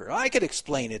Zoom Poker? Well, I could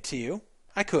explain it to you.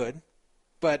 I could.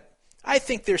 But I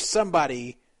think there's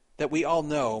somebody that we all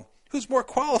know who's more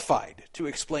qualified to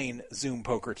explain Zoom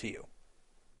Poker to you.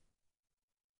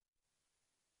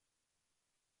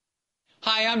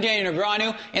 Hi, I'm Daniel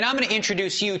Negreanu, and I'm going to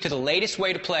introduce you to the latest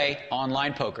way to play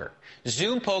online poker,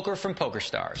 Zoom Poker from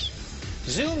PokerStars.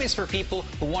 Zoom is for people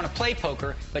who want to play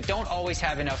poker but don't always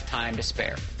have enough time to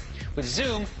spare. With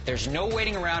Zoom, there's no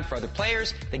waiting around for other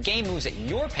players. The game moves at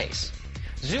your pace.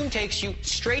 Zoom takes you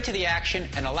straight to the action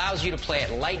and allows you to play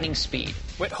at lightning speed.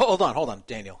 Wait, hold on,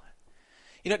 Daniel.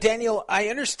 You know, Daniel, I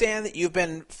understand that you've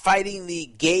been fighting the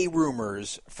gay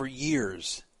rumors for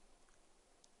years.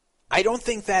 I don't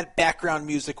think that background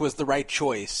music was the right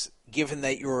choice, given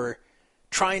that you're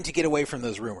trying to get away from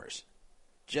those rumors.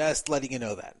 Just letting you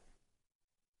know that.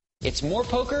 It's more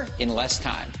poker in less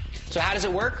time. So how does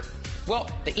it work? Well,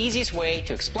 the easiest way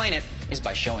to explain it is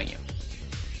by showing you.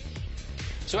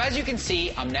 So as you can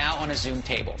see, I'm now on a Zoom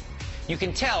table. You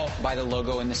can tell by the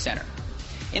logo in the center.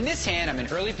 In this hand, I'm in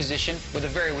early position with a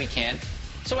very weak hand,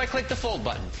 so I click the fold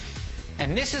button.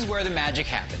 And this is where the magic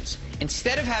happens.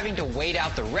 Instead of having to wait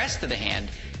out the rest of the hand,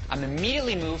 I'm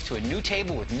immediately moved to a new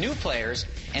table with new players,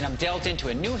 and I'm dealt into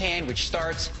a new hand which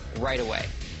starts right away.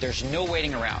 There's no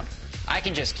waiting around. I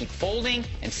can just keep folding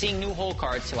and seeing new hole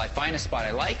cards till I find a spot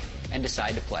I like and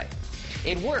decide to play.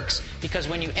 It works because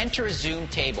when you enter a Zoom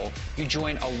table, you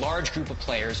join a large group of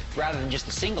players rather than just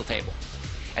a single table.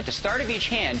 At the start of each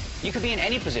hand, you could be in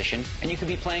any position, and you could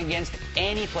be playing against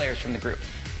any players from the group.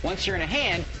 Once you're in a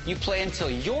hand, you play until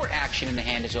your action in the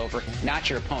hand is over, not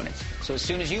your opponent's. So as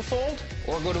soon as you fold,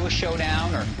 or go to a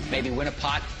showdown, or maybe win a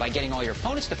pot by getting all your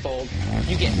opponents to fold,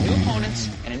 you get new opponents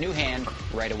and a new hand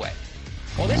right away.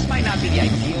 While this might not be the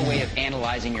ideal way of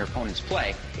analyzing your opponent's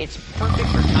play, it's perfect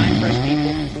for time-pressed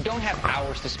people who don't have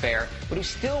hours to spare, but who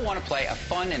still want to play a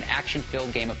fun and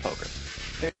action-filled game of poker.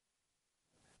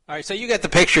 All right, so you get the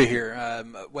picture here,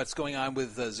 what's going on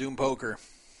with Zoom Poker.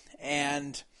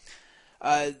 And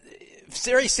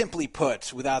very simply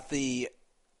put, without the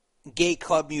gay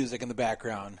club music in the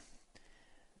background,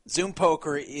 Zoom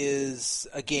Poker is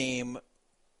a game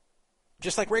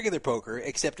just like regular poker,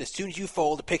 except as soon as you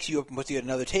fold, it picks you up and puts you at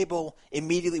another table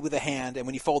immediately with a hand, and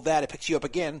when you fold that, it picks you up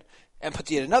again and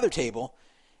puts you at another table,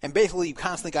 and basically you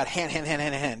constantly got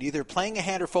hand, either playing a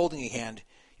hand or folding a hand.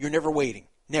 You're never waiting.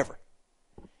 Never.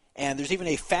 And there's even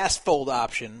a fast fold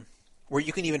option where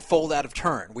you can even fold out of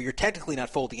turn, where you're technically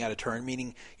not folding out of turn,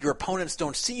 meaning your opponents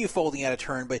don't see you folding out of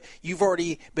turn, but you've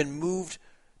already been moved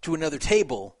to another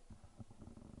table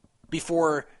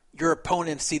before your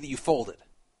opponents see that you folded.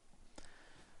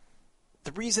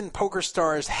 The reason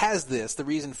PokerStars has this, the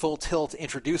reason Full Tilt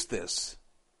introduced this,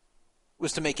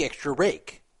 was to make extra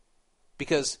rake.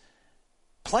 Because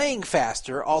playing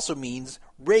faster also means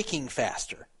raking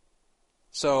faster.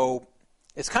 So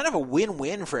it's kind of a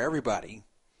win-win for everybody.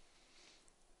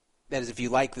 That is, if you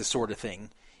like this sort of thing,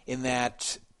 in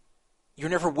that you're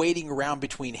never waiting around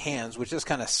between hands, which does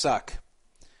kind of suck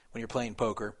when you're playing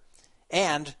poker.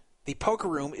 And the poker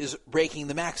room is raking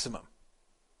the maximum.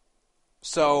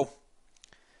 So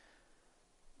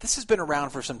this has been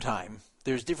around for some time.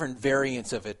 There's different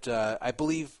variants of it. I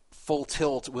believe Full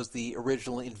Tilt was the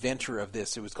original inventor of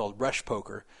this. It was called Rush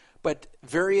Poker. But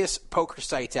various poker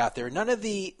sites out there, none of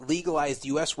the legalized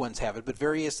U.S. ones have it, but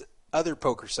various other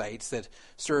poker sites that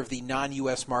serve the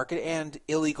non-U.S. market and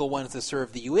illegal ones that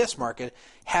serve the U.S. market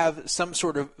have some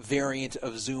sort of variant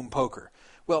of Zoom Poker.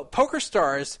 Well,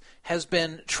 PokerStars has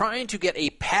been trying to get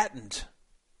a patent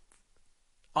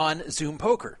on Zoom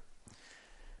Poker.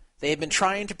 They have been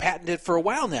trying to patent it for a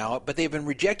while now, but they've been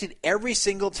rejected every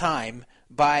single time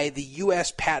by the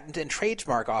U.S. Patent and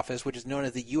Trademark Office, which is known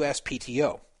as the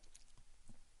USPTO.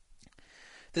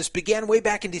 This began way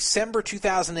back in December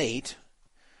 2008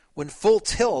 when Full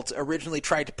Tilt originally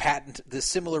tried to patent the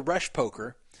similar Rush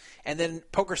Poker, and then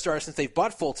PokerStars, since they've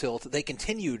bought Full Tilt, they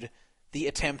continued the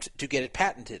attempt to get it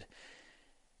patented.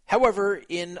 However,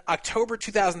 in October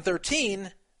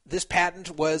 2013, this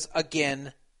patent was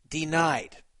again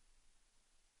denied.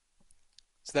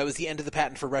 So that was the end of the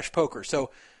patent for Rush Poker.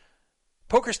 So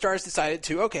PokerStars decided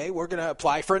to, okay, we're going to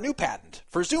apply for a new patent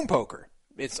for Zoom Poker.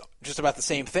 It's just about the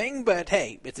same thing, but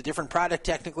hey, it's a different product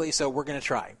technically, so we're going to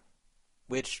try.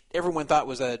 Which everyone thought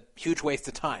was a huge waste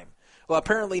of time. Well,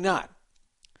 apparently not.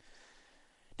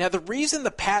 Now, the reason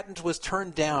the patent was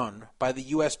turned down by the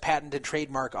U.S. Patent and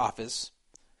Trademark Office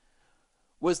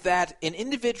was that an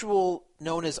individual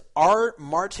known as R.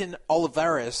 Martin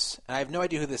Olivares, and I have no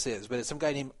idea who this is, but it's some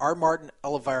guy named R. Martin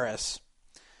Olivares,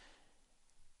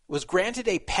 was granted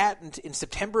a patent in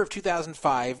September of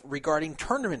 2005 regarding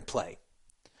tournament play,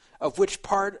 of which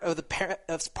part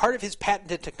of his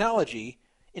patented technology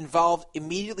involved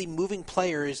immediately moving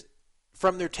players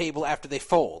from their table after they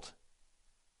fold.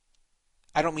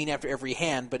 I don't mean after every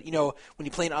hand, but when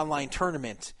you play an online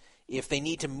tournament, if they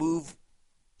need to move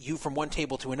you from one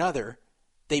table to another,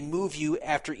 they move you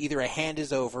after either a hand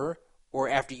is over or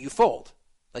after you fold.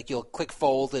 Like you'll click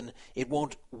fold and it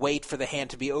won't wait for the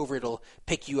hand to be over. It'll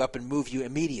pick you up and move you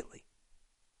immediately.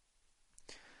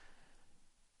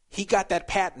 He got that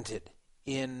patented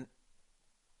in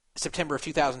September of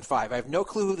 2005. I have no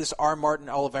clue who this R. Martin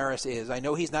Olivares is. I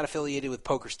know he's not affiliated with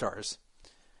PokerStars.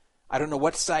 I don't know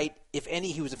what site, if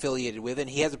any, he was affiliated with, and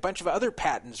he has a bunch of other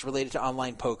patents related to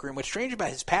online poker. And what's strange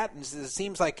about his patents is it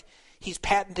seems like he's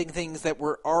patenting things that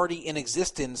were already in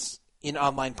existence in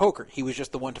online poker. He was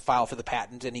just the one to file for the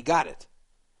patent, and he got it.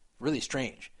 Really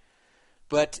strange.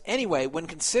 But anyway, when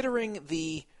considering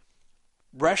the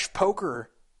Rush Poker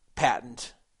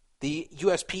patent, the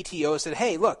USPTO said,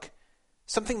 hey, look,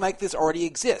 something like this already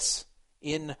exists.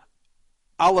 In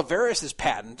Olivares'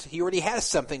 patent, he already has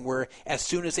something where as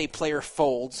soon as a player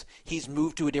folds, he's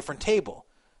moved to a different table.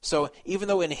 So even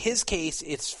though in his case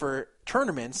it's for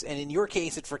tournaments, and in your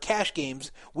case it's for cash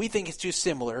games, we think it's too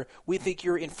similar. We think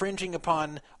you're infringing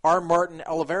upon R. Martin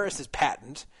Olivares'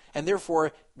 patent, and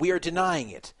therefore we are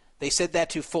denying it. They said that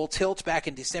to Full Tilt back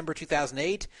in December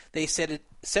 2008. They said it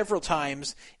several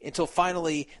times until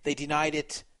finally they denied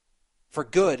it for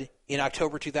good in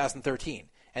October 2013.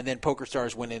 And then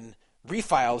PokerStars went in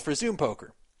refiled for Zoom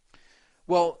Poker.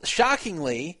 Well,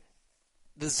 shockingly,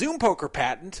 the Zoom Poker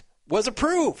patent was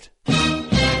approved.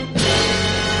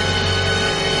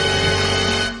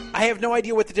 I have no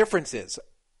idea what the difference is.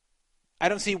 I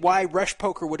don't see why Rush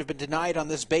Poker would have been denied on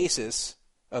this basis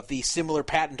of the similar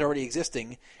patent already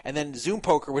existing, and then Zoom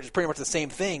Poker, which is pretty much the same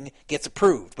thing, gets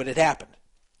approved, but it happened.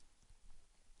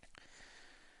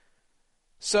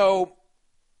 So,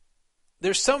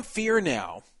 there's some fear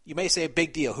now. You may say, a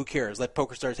big deal, who cares? Let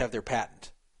PokerStars have their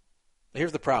patent. But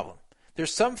here's the problem.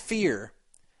 There's some fear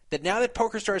that now that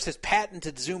PokerStars has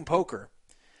patented Zoom Poker,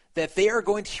 that they are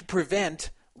going to prevent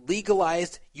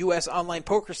legalized U.S. online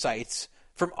poker sites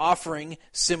from offering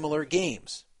similar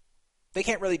games. They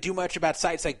can't really do much about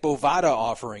sites like Bovada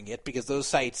offering it because those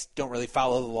sites don't really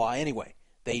follow the law anyway.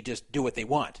 They just do what they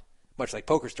want, much like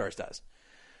PokerStars does.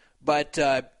 But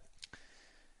the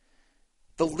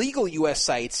legal U.S.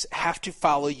 sites have to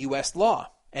follow U.S. law.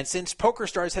 And since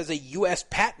PokerStars has a U.S.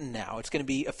 patent now, it's going to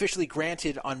be officially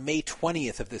granted on May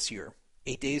 20th of this year,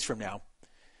 8 days from now.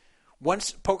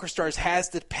 Once PokerStars has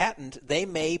the patent, they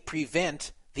may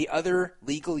prevent the other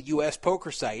legal U.S.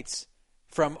 poker sites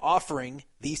from offering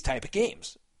these type of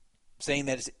games, saying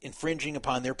that it's infringing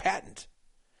upon their patent.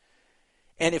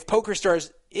 And if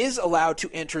PokerStars is allowed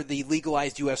to enter the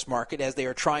legalized U.S. market, as they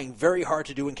are trying very hard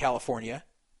to do in California,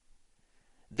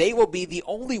 they will be the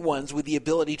only ones with the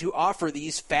ability to offer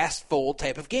these fast fold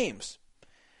type of games.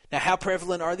 Now, how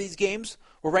prevalent are these games?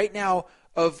 Well, right now,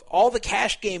 of all the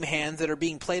cash game hands that are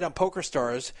being played on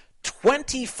PokerStars,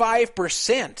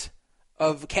 25%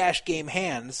 of cash game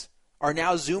hands are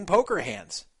now Zoom Poker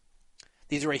hands.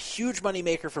 These are a huge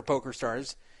moneymaker for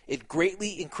PokerStars. It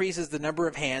greatly increases the number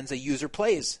of hands a user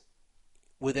plays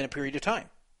within a period of time.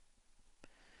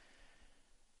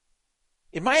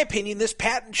 In my opinion, this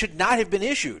patent should not have been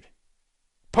issued.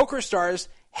 PokerStars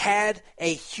had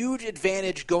a huge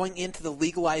advantage going into the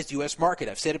legalized U.S. market.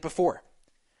 I've said it before.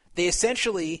 They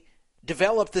essentially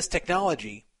developed this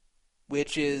technology,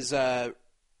 which is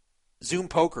Zoom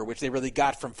Poker, which they really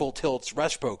got from Full Tilt's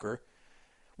Rush Poker,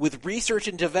 with research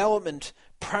and development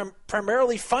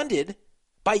primarily funded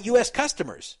by U.S.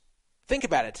 customers. Think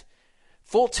about it.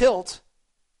 Full Tilt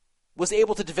was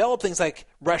able to develop things like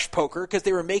Rush Poker because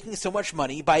they were making so much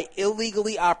money by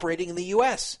illegally operating in the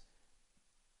U.S.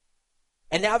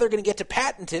 And now they're going to get to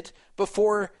patent it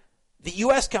before the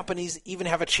U.S. companies even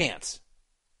have a chance.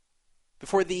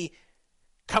 Before the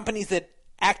companies that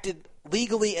acted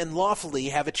legally and lawfully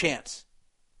have a chance.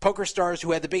 PokerStars,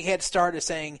 who had the big head start, is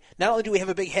saying, not only do we have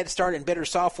a big head start and better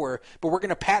software, but we're going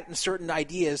to patent certain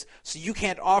ideas so you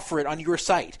can't offer it on your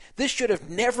site. This should have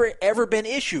never, ever been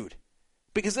issued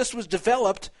because this was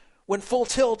developed when Full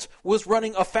Tilt was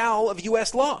running afoul of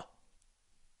U.S. law.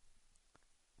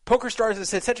 PokerStars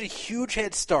has had such a huge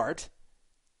head start,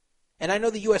 and I know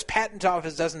the U.S. Patent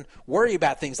Office doesn't worry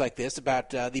about things like this, about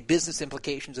the business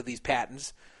implications of these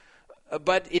patents,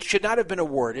 but it should not have been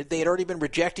awarded. They had already been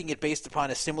rejecting it based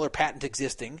upon a similar patent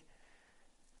existing.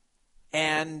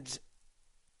 And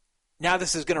now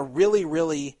this is going to really,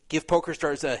 really give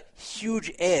PokerStars a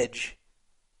huge edge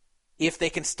if they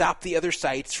can stop the other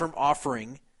sites from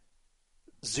offering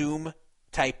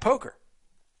Zoom-type poker.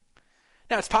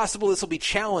 Now, it's possible this will be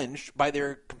challenged by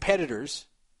their competitors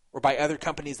or by other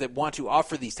companies that want to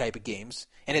offer these type of games,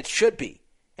 and it should be.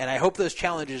 And I hope those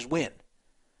challenges win.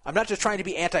 I'm not just trying to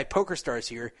be anti-PokerStars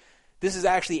here. This is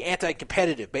actually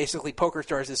anti-competitive. Basically,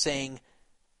 PokerStars is saying,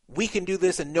 we can do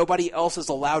this and nobody else is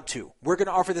allowed to. We're going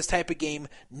to offer this type of game.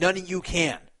 None of you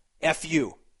can. F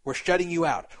you. We're shutting you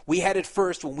out. We had it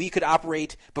first when we could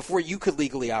operate before you could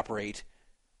legally operate.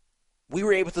 We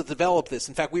were able to develop this.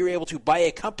 In fact, we were able to buy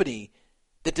a company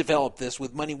that developed this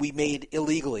with money we made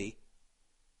illegally.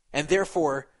 And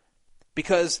therefore,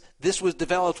 because this was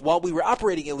developed while we were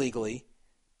operating illegally,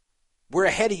 we're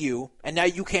ahead of you, and now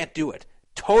you can't do it.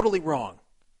 Totally wrong.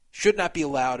 Should not be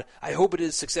allowed. I hope it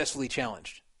is successfully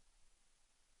challenged.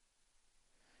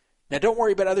 Now, don't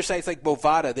worry about other sites like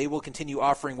Bovada. They will continue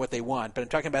offering what they want. But I'm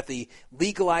talking about the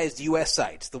legalized U.S.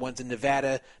 sites, the ones in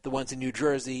Nevada, the ones in New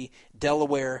Jersey,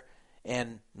 Delaware,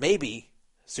 and maybe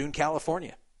soon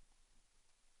California.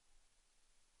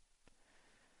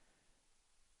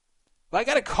 Well, I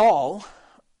got a call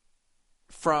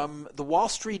from the Wall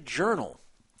Street Journal.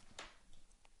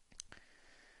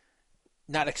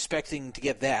 Not expecting to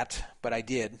get that, but I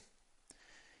did.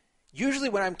 Usually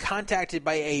when I'm contacted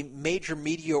by a major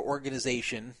media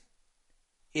organization,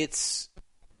 it's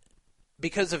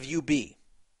because of UB.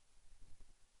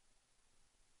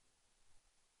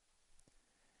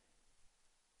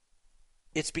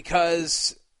 It's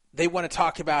because they want to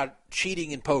talk about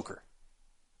cheating in poker.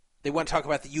 They want to talk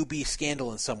about the UB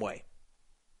scandal in some way.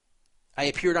 I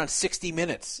appeared on 60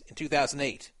 Minutes in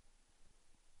 2008.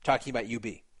 talking about UB.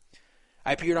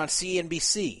 I appeared on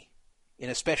CNBC in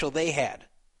a special they had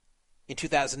in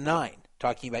 2009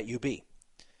 talking about UB.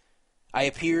 I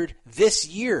appeared this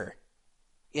year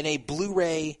in a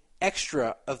Blu-ray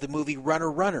extra of the movie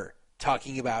Runner Runner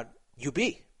talking about UB.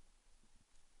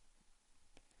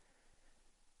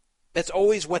 That's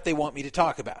always what they want me to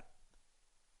talk about.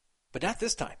 But not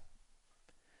this time.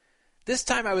 This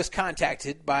time I was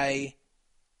contacted by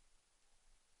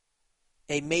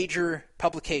a major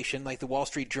publication like the Wall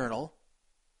Street Journal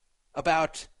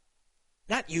about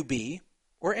not UB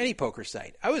or any poker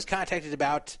site. I was contacted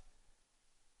about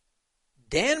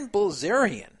Dan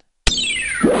Bilzerian.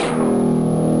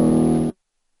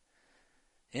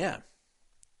 Yeah.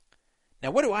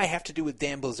 Now, what do I have to do with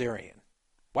Dan Bilzerian?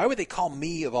 Why would they call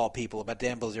me, of all people, about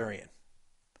Dan Bilzerian?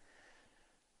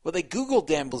 Well, they Googled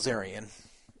Dan Bilzerian,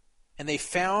 and they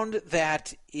found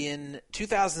that in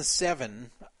 2007,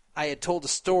 I had told a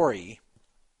story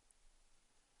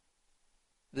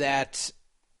that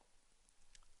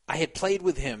I had played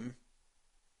with him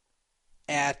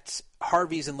at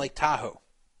Harvey's in Lake Tahoe.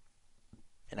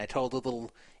 And I told a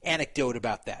little anecdote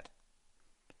about that.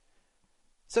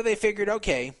 So they figured,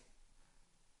 okay,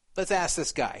 let's ask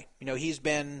this guy. You know, he's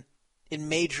been in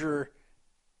major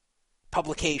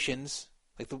publications,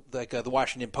 like the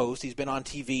Washington Post. He's been on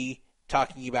TV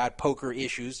talking about poker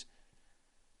issues.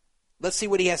 Let's see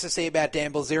what he has to say about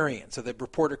Dan Bilzerian. So the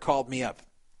reporter called me up.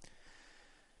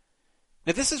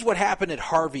 Now, this is what happened at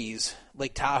Harvey's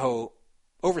Lake Tahoe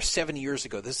over 7 years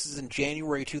ago. This is in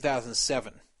January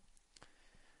 2007.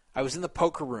 I was in the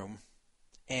poker room,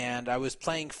 and I was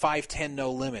playing 5-10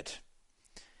 no limit.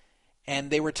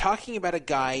 And they were talking about a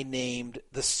guy named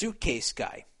the Suitcase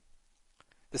Guy.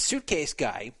 The Suitcase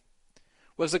Guy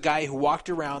was a guy who walked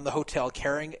around the hotel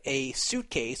carrying a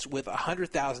suitcase with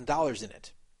 $100,000 in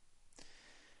it.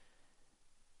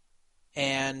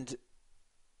 And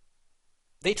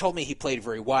they told me he played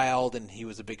very wild and he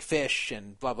was a big fish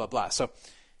and blah, blah, blah. So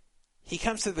he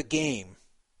comes to the game,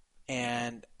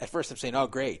 and at first I'm saying, oh,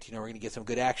 great, we're going to get some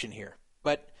good action here.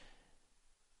 But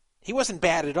he wasn't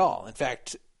bad at all. In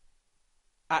fact,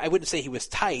 I wouldn't say he was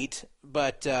tight,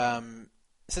 but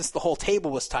since the whole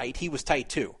table was tight, he was tight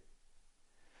too.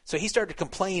 So he started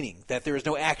complaining that there is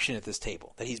no action at this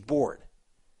table, that he's bored,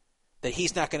 that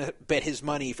he's not going to bet his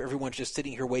money if everyone's just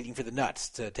sitting here waiting for the nuts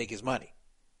to take his money,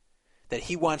 that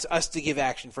he wants us to give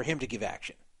action for him to give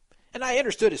action. And I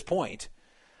understood his point.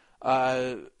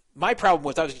 My problem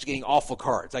was I was just getting awful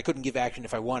cards. I couldn't give action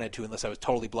if I wanted to unless I was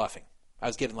totally bluffing. I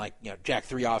was getting Jack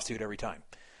 3 offsuit every time.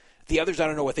 The others, I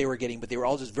don't know what they were getting, but they were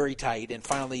all just very tight, and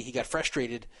finally he got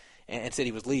frustrated and said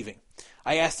he was leaving.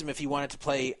 I asked him if he wanted to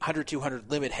play 100-200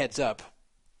 limit heads up,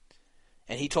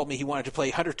 and he told me he wanted to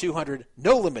play 100-200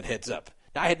 no limit heads up.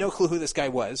 Now, I had no clue who this guy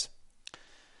was.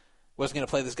 Wasn't going to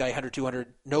play this guy 100-200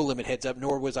 no limit heads up,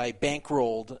 nor was I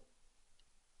bankrolled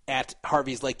at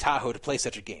Harvey's Lake Tahoe to play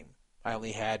such a game. I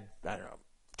only had,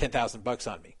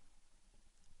 $10,000 on me.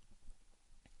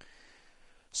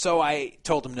 So I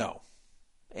told him no,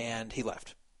 and he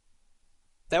left.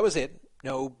 That was it.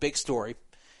 No big story.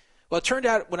 Well, it turned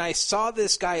out when I saw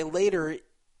this guy later,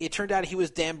 it turned out he was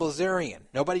Dan Bilzerian.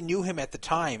 Nobody knew him at the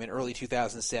time in early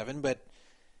 2007, but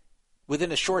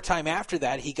within a short time after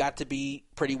that, he got to be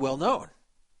pretty well known.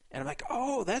 And I'm like,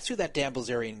 oh, that's who that Dan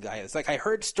Bilzerian guy is. Like, I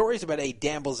heard stories about a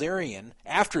Dan Bilzerian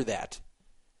after that.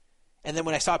 And then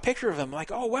when I saw a picture of him, I'm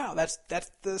like, oh, wow, that's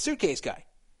the Suitcase Guy.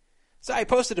 So I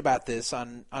posted about this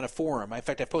on a forum. In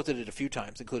fact, I've posted it a few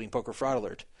times, including Poker Fraud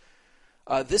Alert.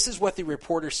 This is what the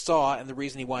reporter saw and the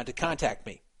reason he wanted to contact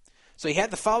me. So he had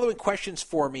the following questions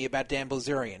for me about Dan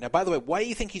Bilzerian. Now, by the way, why do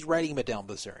you think he's writing about Dan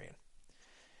Bilzerian?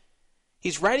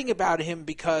 He's writing about him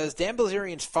because Dan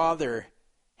Bilzerian's father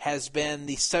has been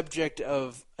the subject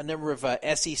of a number of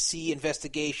SEC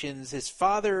investigations. His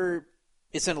father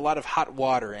is in a lot of hot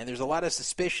water, and there's a lot of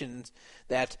suspicions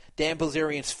that Dan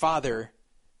Bilzerian's father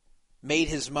made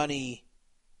his money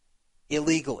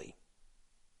illegally.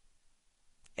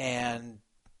 And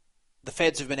the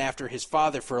feds have been after his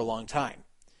father for a long time.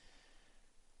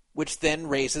 Which then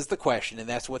raises the question, and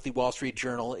that's what the Wall Street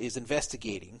Journal is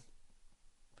investigating.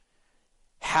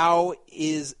 How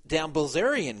is Dan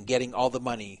Bilzerian getting all the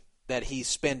money that he's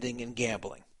spending in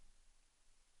gambling?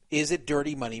 Is it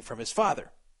dirty money from his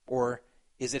father? Or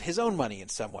is it his own money in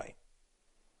some way?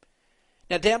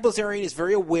 Now, Dan Bilzerian is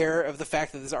very aware of the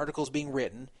fact that this article is being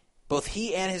written. Both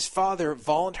he and his father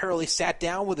voluntarily sat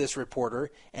down with this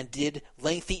reporter and did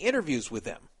lengthy interviews with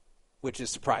them, which is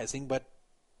surprising, but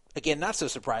again, not so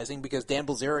surprising because Dan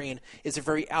Bilzerian is a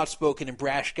very outspoken and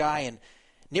brash guy and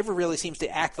never really seems to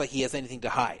act like he has anything to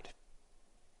hide.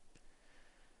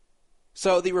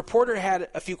 So the reporter had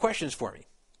a few questions for me.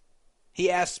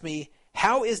 He asked me,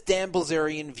 how is Dan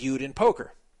Bilzerian viewed in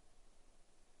poker?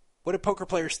 What do poker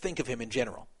players think of him in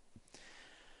general?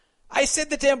 I said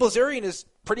that Dan Bilzerian is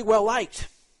pretty well liked.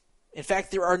 In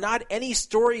fact, there are not any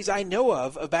stories I know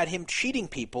of about him cheating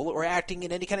people or acting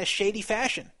in any kind of shady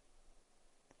fashion.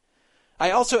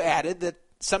 I also added that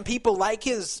some people like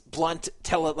his blunt,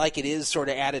 tell-it-like-it-is sort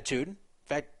of attitude. In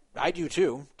fact, I do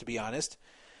too, to be honest.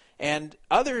 And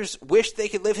others wish they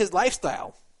could live his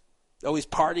lifestyle. Always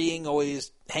partying,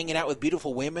 always hanging out with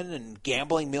beautiful women and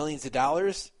gambling millions of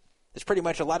dollars. It's pretty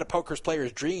much a lot of poker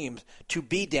players' dreams to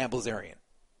be Dan Bilzerian.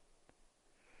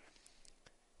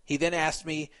 He then asked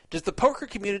me, does the poker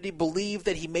community believe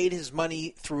that he made his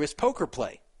money through his poker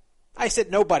play? I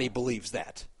said nobody believes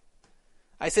that.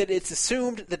 I said it's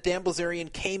assumed that Dan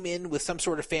Bilzerian came in with some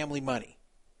sort of family money.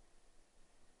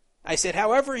 I said,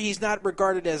 however, he's not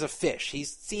regarded as a fish.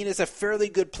 He's seen as a fairly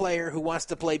good player who wants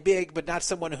to play big, but not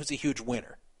someone who's a huge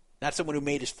winner. Not someone who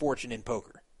made his fortune in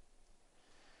poker.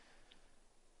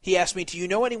 He asked me, do you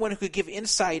know anyone who could give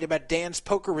insight about Dan's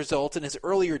poker results in his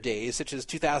earlier days, such as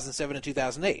 2007 and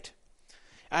 2008?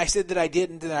 I said that I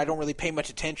didn't, and I don't really pay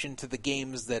much attention to the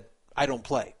games that I don't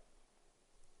play.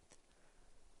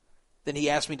 Then he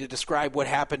asked me to describe what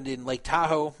happened in Lake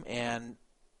Tahoe, and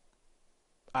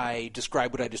I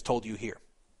described what I just told you here.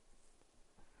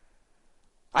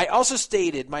 I also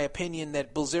stated my opinion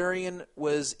that Bilzerian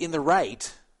was in the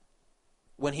right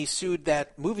when he sued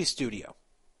that movie studio.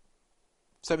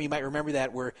 Some of you might remember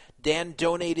that, where Dan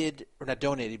donated, or not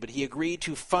donated, but he agreed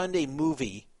to fund a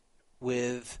movie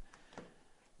with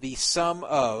the sum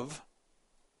of,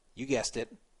 you guessed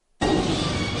it,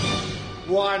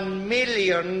 $1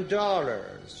 million.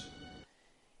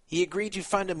 He agreed to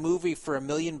fund a movie for $1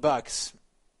 million, and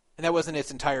that wasn't its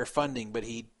entire funding, but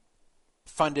he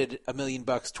funded $1 million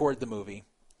toward the movie,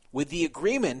 with the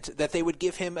agreement that they would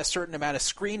give him a certain amount of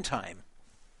screen time.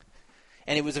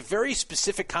 And it was a very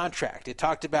specific contract. It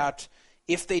talked about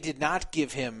if they did not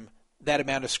give him that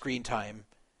amount of screen time,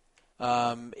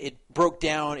 it broke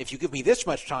down, if you give me this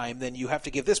much time, then you have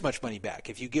to give this much money back.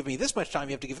 If you give me this much time,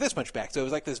 you have to give this much back. So it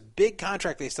was like this big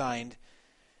contract they signed,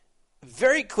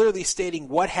 very clearly stating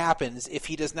what happens if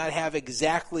he does not have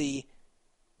exactly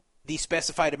the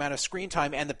specified amount of screen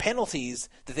time and the penalties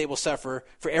that they will suffer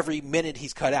for every minute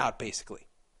he's cut out, basically.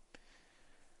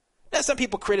 Now, some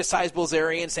people criticize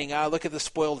Bilzerian, saying, look at the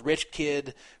spoiled rich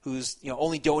kid who's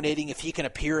only donating if he can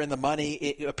appear in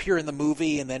the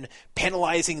movie, and then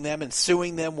penalizing them and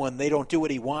suing them when they don't do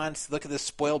what he wants. Look at this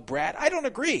spoiled brat. I don't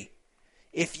agree.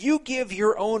 If you give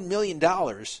your own $1 million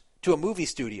to a movie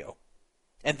studio,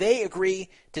 and they agree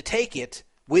to take it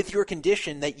with your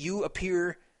condition that you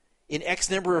appear in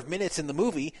X number of minutes in the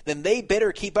movie, then they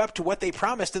better keep up to what they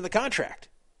promised in the contract.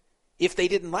 If they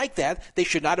didn't like that, they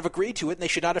should not have agreed to it, and they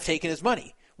should not have taken his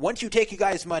money. Once you take you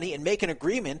guys' money and make an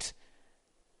agreement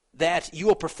that you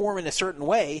will perform in a certain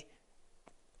way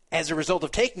as a result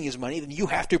of taking his money, then you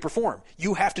have to perform.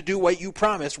 You have to do what you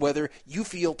promised, whether you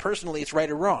feel personally it's right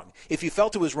or wrong. If you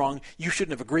felt it was wrong, you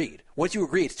shouldn't have agreed. Once you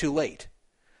agree, it's too late.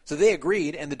 So they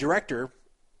agreed, and the director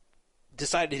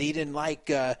decided he didn't like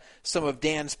some of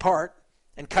Dan's part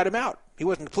and cut him out. He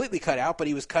wasn't completely cut out, but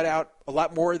he was cut out a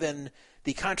lot more than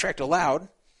the contract allowed,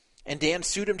 and Dan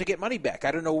sued him to get money back.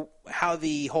 I don't know how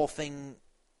the whole thing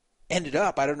ended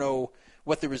up. I don't know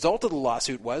what the result of the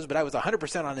lawsuit was, but I was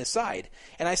 100% on his side.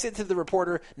 And I said to the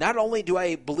reporter, not only do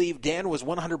I believe Dan was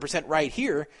 100% right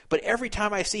here, but every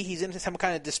time I see he's in some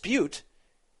kind of dispute,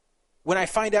 when I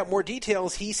find out more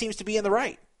details, he seems to be in the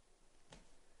right.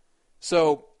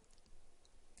 So,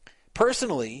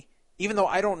 personally, even though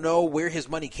I don't know where his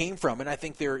money came from, and I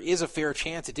think there is a fair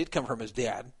chance it did come from his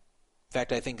dad. In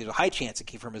fact, I think there's a high chance it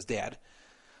came from his dad.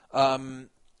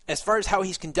 As far as how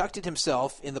he's conducted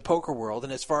himself in the poker world,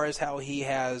 and as far as how he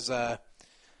has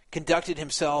conducted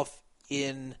himself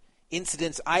in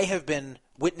incidents I have been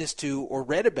witness to or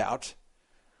read about,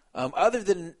 other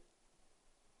than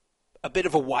a bit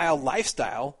of a wild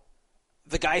lifestyle,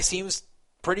 the guy seems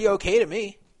pretty okay to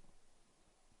me.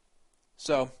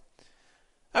 So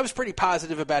I was pretty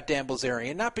positive about Dan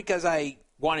Bilzerian, not because I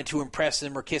wanted to impress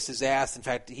him or kiss his ass. In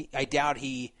fact, I doubt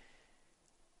he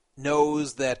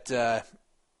knows that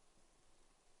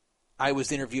I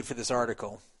was interviewed for this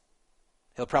article.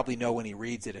 He'll probably know when he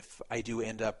reads it if I do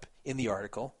end up in the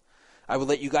article. I will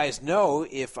let you guys know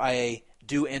if I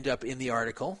do end up in the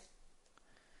article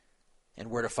and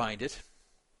where to find it.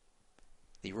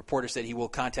 The reporter said he will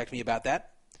contact me about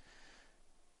that.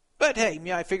 But hey,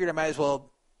 I figured I might as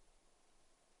well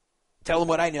tell him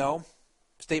what I know,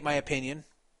 state my opinion,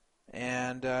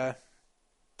 and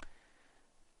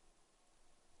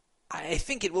I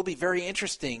think it will be very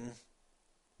interesting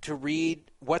to read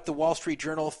what the Wall Street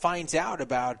Journal finds out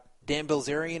about Dan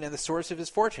Bilzerian and the source of his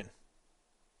fortune.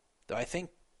 Though I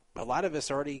think a lot of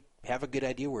us already have a good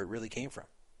idea where it really came from.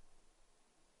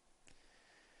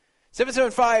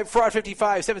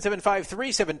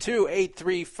 775-FRAUD-55,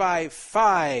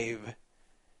 775-372-8355.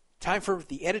 Time for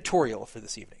the editorial for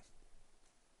this evening.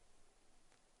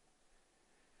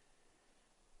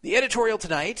 The editorial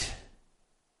tonight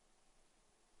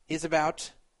is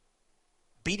about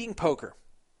beating poker.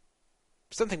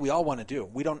 Something we all want to do.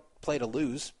 We don't play to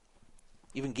lose.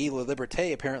 Even Guy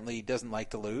Laliberté apparently doesn't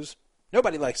like to lose.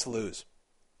 Nobody likes to lose.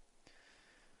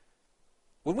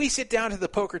 When we sit down to the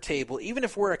poker table, even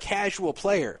if we're a casual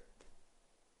player,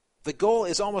 the goal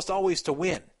is almost always to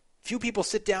win. Few people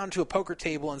sit down to a poker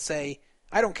table and say,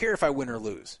 I don't care if I win or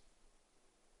lose.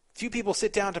 Few people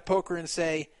sit down to poker and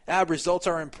say, results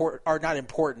are not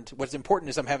important. What's important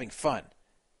is I'm having fun.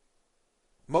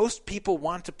 Most people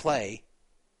want to play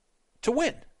to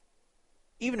win,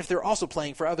 even if they're also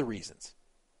playing for other reasons.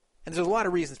 And there's a lot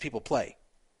of reasons people play.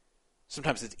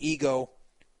 Sometimes it's ego.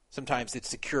 Sometimes it's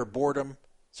secure boredom.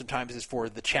 Sometimes it's for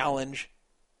the challenge.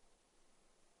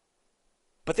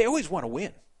 But they always want to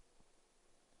win.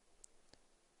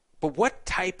 But what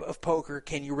type of poker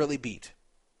can you really beat?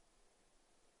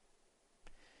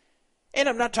 And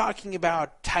I'm not talking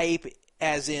about type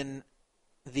as in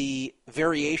the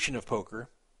variation of poker.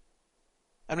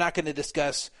 I'm not going to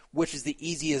discuss which is the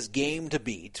easiest game to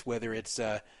beat, whether it's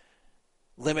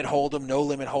limit hold'em, no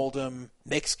limit hold'em,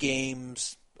 mixed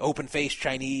games, open face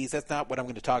Chinese. That's not what I'm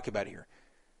going to talk about here.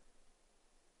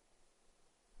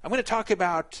 I'm going to talk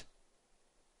about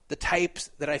the types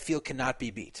that I feel cannot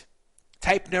be beat.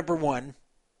 Type number 1,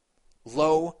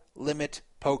 low limit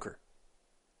poker.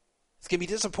 It's going to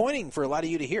be disappointing for a lot of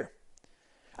you to hear.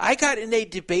 I got in a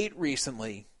debate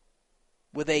recently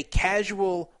with a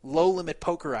casual low-limit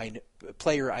poker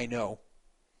player I know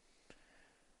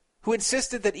who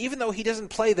insisted that even though he doesn't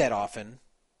play that often,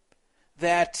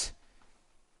 that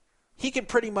he can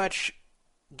pretty much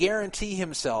guarantee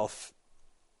himself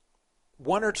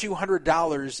 $100 or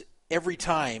 $200 every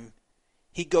time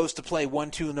he goes to play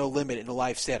 1-2 no limit in a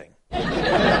live setting.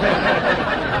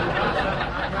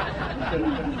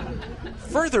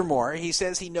 Furthermore, he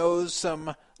says he knows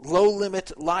some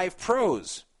low-limit live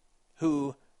pros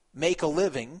who make a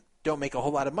living, don't make a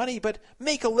whole lot of money, but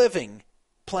make a living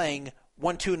playing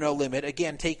 1-2 no limit,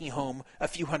 again taking home a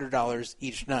few $100s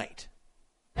each night.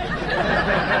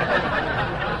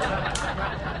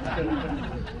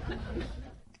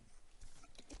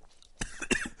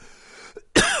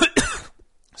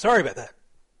 Sorry about that.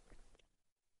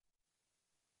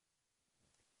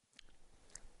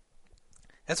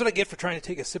 That's what I get for trying to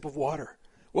take a sip of water.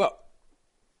 Well,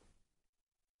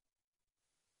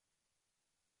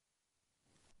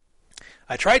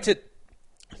 I tried to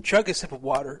chug a sip of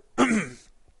water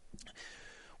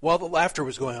while the laughter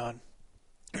was going on,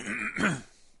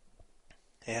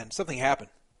 and something happened.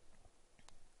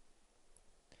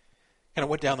 Kind of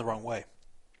went down the wrong way.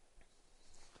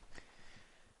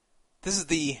 This is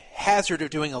the hazard of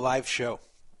doing a live show.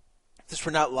 If this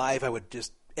were not live, I would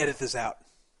just edit this out.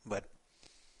 But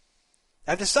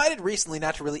I've decided recently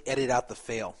not to really edit out the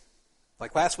fail.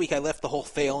 Like last week, I left the whole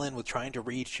fail in with trying to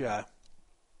reach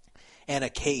Anna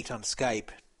Kate on Skype,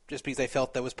 just because I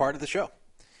felt that was part of the show.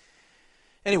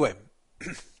 Anyway,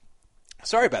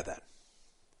 sorry about that.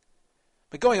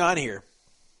 But going on here,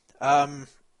 I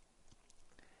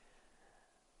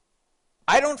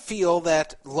don't feel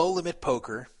that low-limit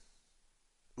poker,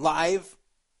 live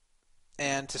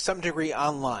and to some degree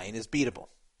online, is beatable.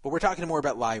 But we're talking more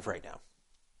about live right now.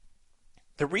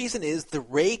 The reason is the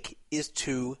rake is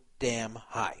too damn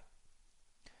high.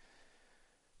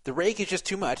 The rake is just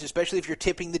too much, especially if you're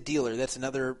tipping the dealer. That's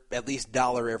another at least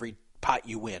 $1 every pot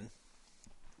you win.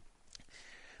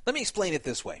 Let me explain it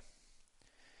this way.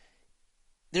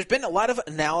 There's been a lot of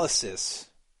analysis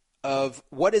of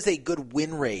what is a good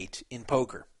win rate in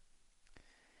poker.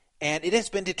 And it has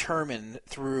been determined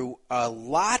through a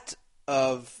lot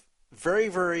of very,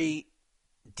 very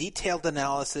detailed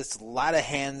analysis, a lot of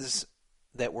hands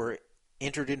that were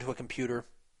entered into a computer,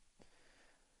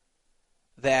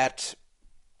 that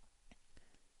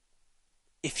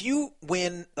if you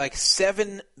win like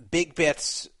 7 big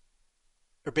bets,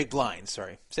 or big blinds,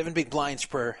 7 big blinds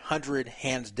per 100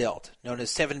 hands dealt, known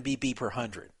as 7 BB per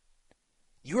 100,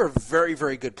 you are a very,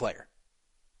 very good player.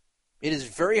 It is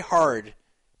very hard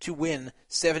to win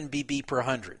 7 BB per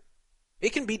 100. It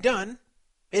can be done.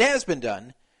 It has been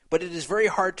done. But it is very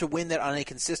hard to win that on a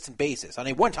consistent basis. On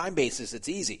a one-time basis, it's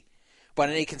easy. But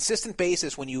on a consistent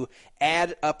basis, when you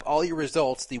add up all your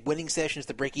results, the winning sessions,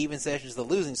 the break-even sessions, the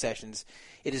losing sessions,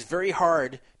 it is very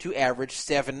hard to average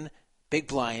 7 big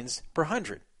blinds per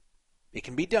 100. It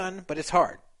can be done, but it's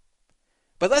hard.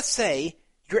 But let's say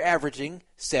you're averaging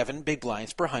 7 big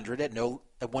blinds per 100 at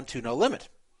 1-2 no limit.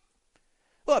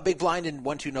 Well, a big blind in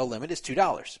 1-2 no limit is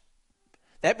 $2.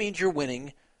 That means you're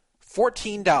winning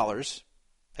 $14,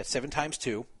 that's 7 times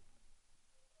 2,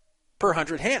 per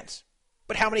 100 hands.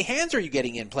 But how many hands are you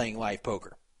getting in playing live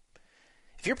poker?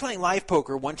 If you're playing live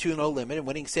poker, 1-2 no limit, and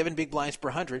winning 7 big blinds per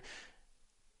 100,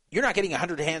 you're not getting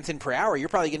 100 hands in per hour. You're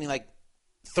probably getting like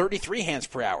 33 hands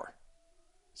per hour.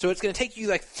 So it's going to take you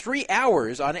like 3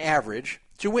 hours on average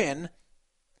to win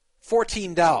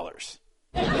 $14.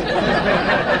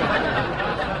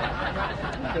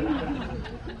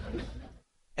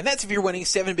 And that's if you're winning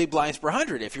 7 big blinds per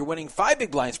 100. If you're winning 5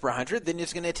 big blinds per 100, then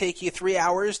it's going to take you 3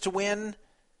 hours to win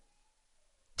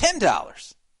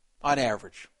 $10 on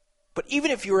average. But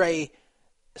even if you're a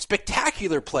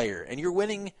spectacular player and you're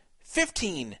winning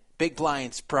 15 big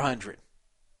blinds per 100,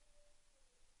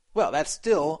 well, that's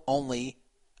still only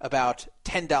about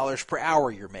 $10 per hour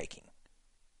you're making.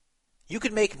 You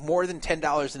could make more than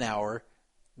 $10 an hour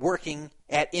working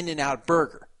at In-N-Out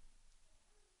Burger.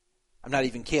 I'm not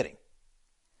even kidding.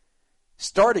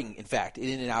 Starting, in fact, at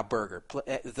In-N-Out Burger,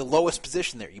 the lowest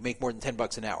position there, you make more than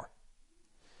 $10 an hour.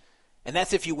 And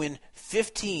that's if you win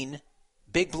 15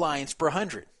 big blinds per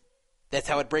 100. That's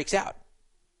how it breaks out.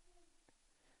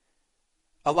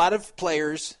 A lot of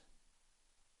players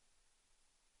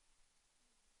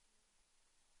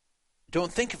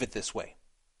don't think of it this way.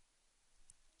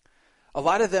 A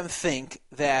lot of them think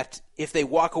that if they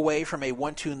walk away from a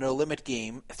 1-2 no limit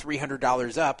game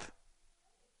 $300 up,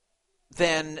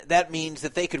 then that means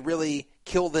that they could really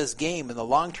kill this game in the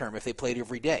long term if they played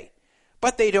every day.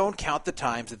 But they don't count the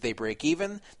times that they break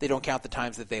even. They don't count the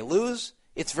times that they lose.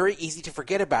 It's very easy to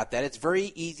forget about that. It's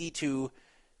very easy to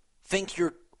think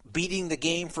you're beating the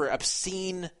game for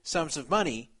obscene sums of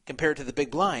money compared to the big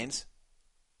blinds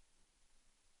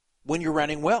when you're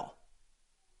running well.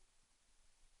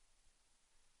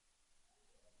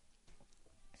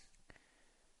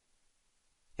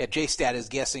 Yeah, J-Stat is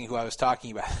guessing who I was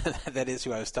talking about. That is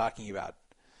who I was talking about.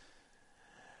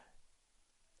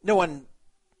 No one,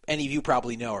 any of you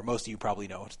probably know, or most of you probably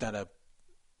know, it's not a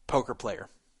poker player,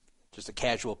 just a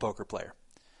casual poker player.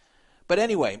 But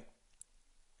anyway,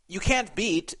 you can't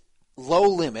beat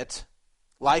low-limit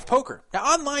live poker. Now,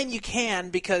 online you can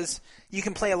because you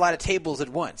can play a lot of tables at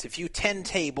once. If you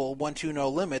 10-table 1-2 no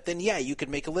limit, then yeah, you could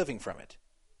make a living from it.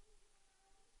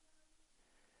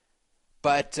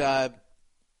 But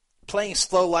playing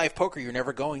slow live poker, you're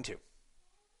never going to.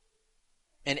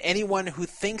 And anyone who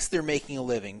thinks they're making a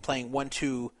living playing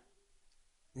 1-2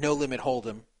 no limit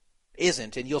hold'em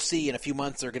isn't, and you'll see in a few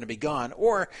months they're going to be gone,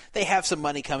 or they have some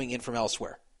money coming in from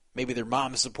elsewhere. Maybe their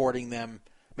mom's supporting them.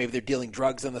 Maybe they're dealing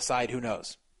drugs on the side. Who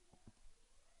knows?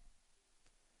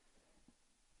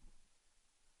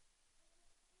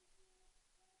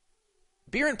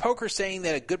 Beer and Poker saying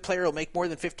that a good player will make more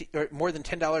than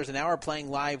 $10 an hour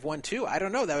playing live 1-2. I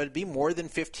don't know. That would be more than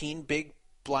 15 big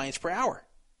blinds per hour.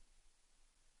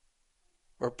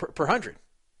 Or per 100,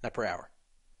 not per hour.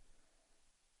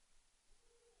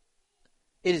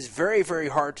 It is very, very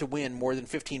hard to win more than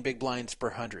 15 big blinds per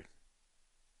 100.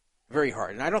 Very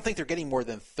hard. And I don't think they're getting more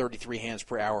than 33 hands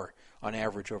per hour on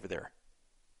average over there.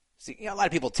 See, a lot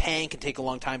of people tank and take a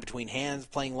long time between hands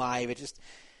playing live.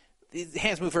 The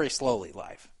hands move very slowly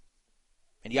live.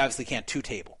 And you obviously can't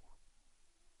two-table.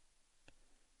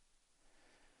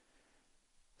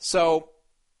 So,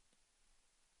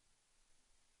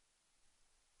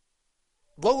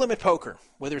 low-limit poker,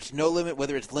 whether it's no limit,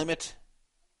 whether it's limit,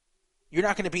 you're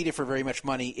not going to beat it for very much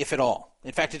money, if at all.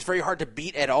 In fact, it's very hard to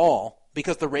beat at all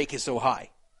because the rake is so high.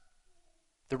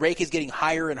 The rake is getting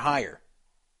higher and higher.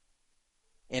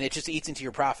 And it just eats into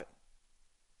your profit.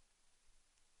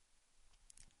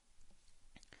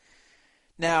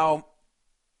 Now,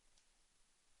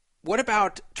 what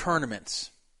about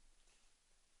tournaments?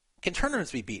 Can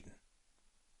tournaments be beaten?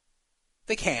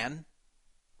 They can,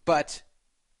 but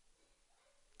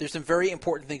there's some very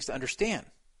important things to understand.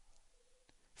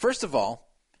 First of all,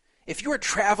 if you are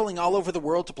traveling all over the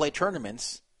world to play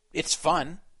tournaments, it's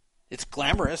fun, it's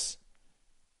glamorous,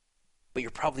 but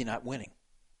you're probably not winning.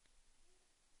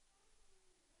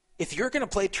 If you're going to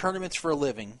play tournaments for a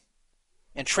living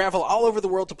and travel all over the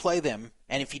world to play them,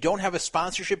 and if you don't have a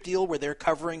sponsorship deal where they're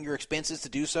covering your expenses to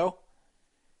do so,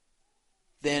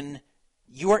 then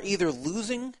you are either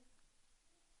losing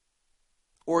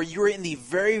or you're in the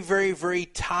very, very, very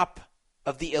top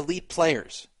of the elite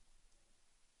players.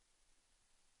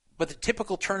 But the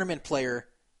typical tournament player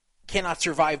cannot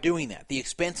survive doing that. The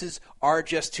expenses are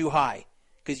just too high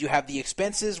because you have the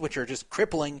expenses, which are just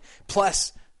crippling,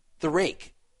 plus the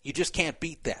rake. You just can't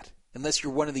beat that unless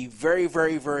you're one of the very,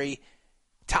 very, very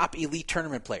top elite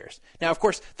tournament players. Now, of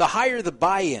course, the higher the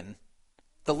buy-in,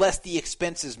 the less the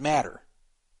expenses matter.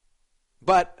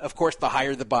 But, of course, the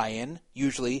higher the buy-in,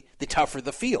 usually the tougher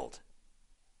the field.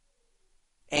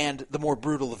 And the more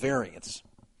brutal the variance.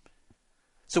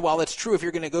 So while it's true if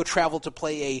you're going to go travel to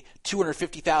play a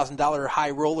 $250,000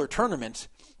 high roller tournament,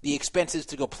 the expenses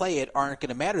to go play it aren't going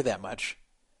to matter that much.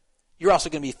 You're also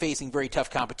going to be facing very tough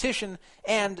competition,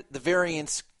 and the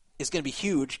variance is going to be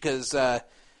huge because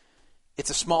it's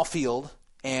a small field,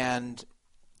 and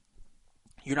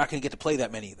you're not going to get to play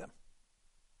that many of them.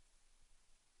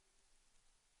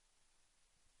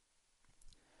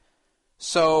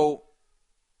 So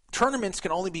tournaments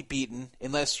can only be beaten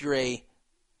unless you're a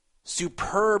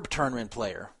superb tournament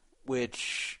player,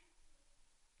 which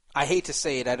I hate to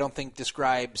say it, I don't think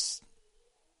describes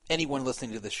anyone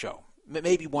listening to this show.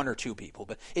 Maybe one or two people,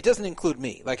 but it doesn't include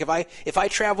me. Like if I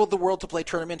traveled the world to play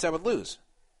tournaments, I would lose.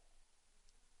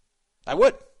 I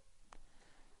would.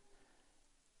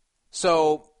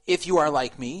 So if you are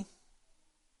like me,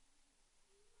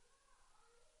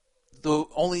 the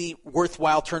only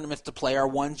worthwhile tournaments to play are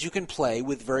ones you can play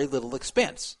with very little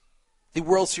expense. The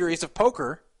World Series of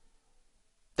Poker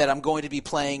that I'm going to be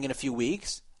playing in a few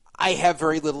weeks, I have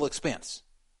very little expense.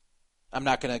 I'm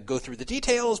not going to go through the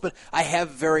details, but I have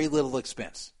very little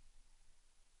expense.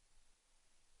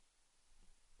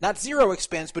 Not zero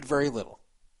expense, but very little.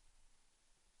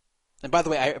 And by the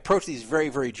way, I approach these very,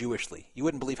 very Jewishly. You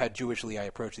wouldn't believe how Jewishly I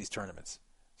approach these tournaments.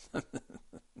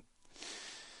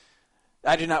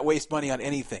 I do not waste money on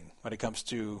anything when it comes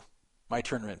to my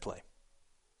tournament play.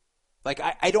 Like,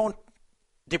 I don't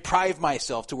deprive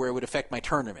myself to where it would affect my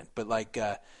tournament. But, like,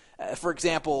 for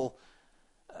example,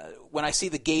 when I see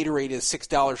the Gatorade is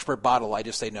 $6 per bottle, I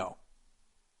just say no.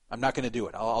 I'm not going to do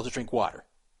it. I'll just drink water.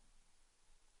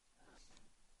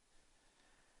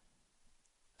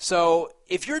 So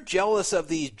if you're jealous of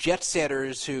these jet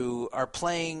setters who are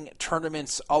playing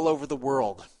tournaments all over the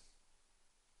world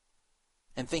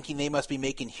and thinking they must be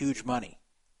making huge money,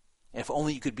 if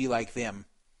only you could be like them,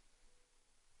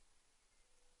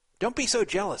 don't be so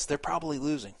jealous. They're probably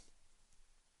losing.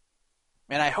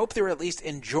 And I hope they're at least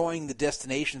enjoying the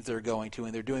destinations they're going to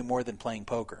and they're doing more than playing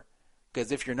poker.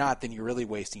 Because if you're not, then you're really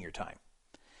wasting your time.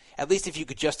 At least if you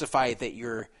could justify it that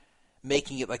you're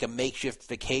making it like a makeshift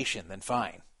vacation, then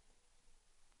fine.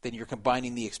 Then you're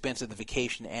combining the expense of the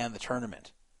vacation and the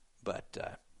tournament.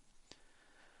 But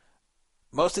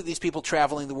most of these people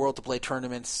traveling the world to play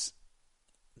tournaments,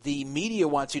 the media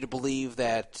wants you to believe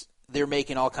that they're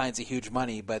making all kinds of huge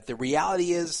money, but the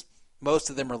reality is most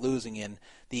of them are losing, and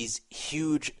these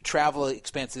huge travel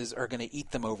expenses are going to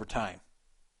eat them over time.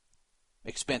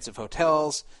 Expensive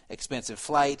hotels, expensive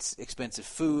flights, expensive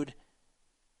food.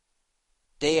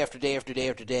 Day after day after day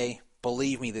after day,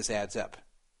 believe me, this adds up.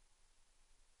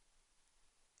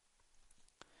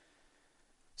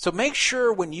 So make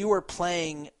sure when you are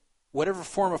playing whatever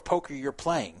form of poker you're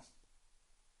playing,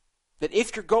 that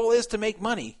if your goal is to make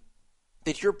money,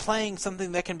 that you're playing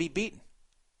something that can be beaten.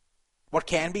 What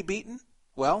can be beaten?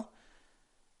 Well,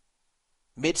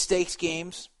 mid-stakes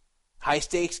games,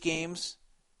 high-stakes games,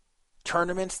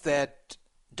 tournaments that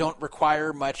don't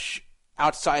require much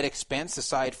outside expense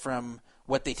aside from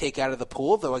what they take out of the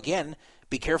pool. Though, again,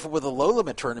 be careful with the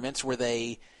low-limit tournaments where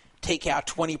they take out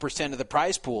 20% of the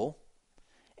prize pool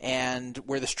and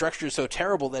where the structure is so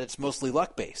terrible that it's mostly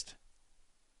luck-based.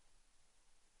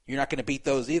 You're not going to beat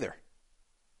those either.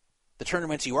 The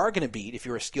tournaments you are going to beat, if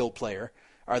you're a skilled player,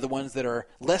 are the ones that are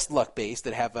less luck-based,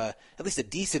 that have at least a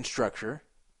decent structure,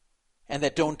 and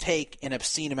that don't take an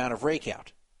obscene amount of rake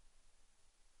out.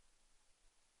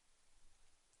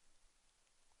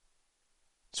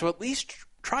 So at least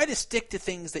try to stick to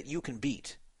things that you can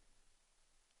beat.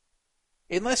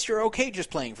 Unless you're okay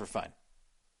just playing for fun.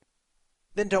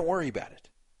 Then don't worry about it.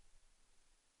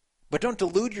 But don't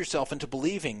delude yourself into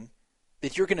believing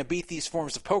that you're going to beat these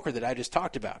forms of poker that I just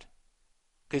talked about.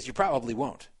 Because you probably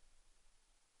won't.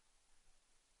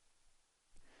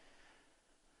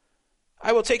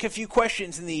 I will take a few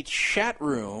questions in the chat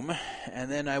room,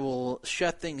 and then I will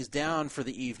shut things down for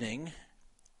the evening.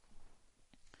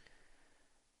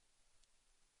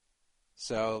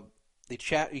 So the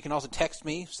chat, you can also text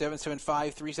me,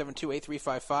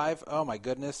 775-372-8355. Oh my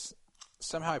goodness.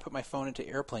 Somehow I put my phone into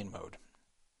airplane mode.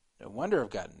 No wonder I've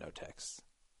gotten no texts.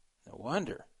 No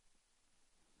wonder.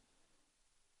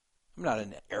 I'm not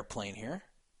in an airplane here.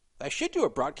 I should do a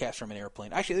broadcast from an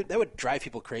airplane. Actually, that would drive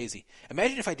people crazy.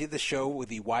 Imagine if I did the show with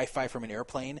the Wi-Fi from an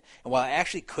airplane, and while I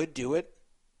actually could do it,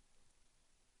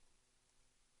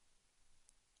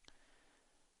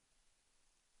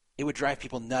 it would drive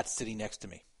people nuts sitting next to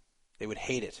me. They would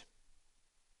hate it.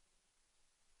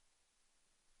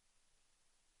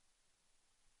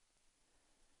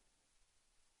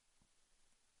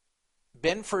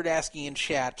 Benford asking in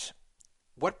chat,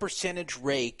 what percentage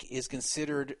rake is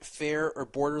considered fair or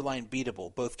borderline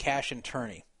beatable, both cash and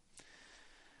tourney?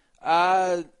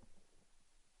 Well,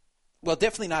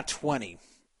 definitely not 20.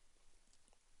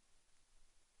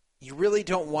 You really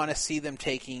don't want to see them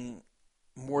taking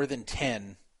more than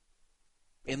 10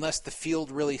 unless the field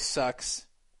really sucks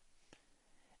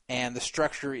and the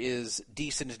structure is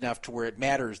decent enough to where it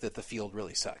matters that the field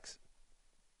really sucks.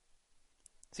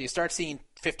 So you start seeing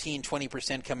 15,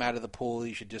 20% come out of the pool,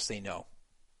 you should just say no.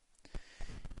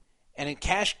 And in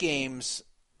cash games,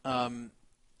 when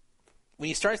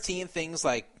you start seeing things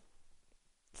like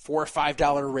 $4 or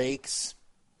 $5 rakes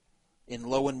in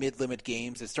low and mid-limit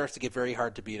games, it starts to get very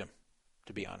hard to beat them,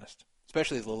 to be honest,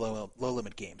 especially the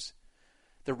low-limit games.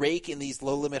 The rake in these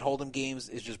low-limit hold'em games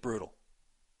is just brutal.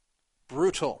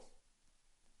 Brutal.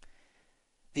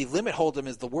 The limit hold'em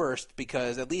is the worst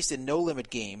because at least in no-limit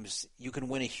games, you can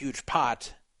win a huge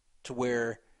pot to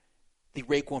where the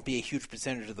rake won't be a huge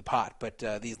percentage of the pot. But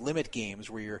these limit games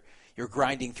where you're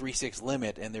grinding 3-6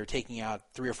 limit and they're taking out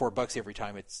 $3 or $4 every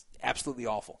time, it's absolutely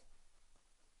awful.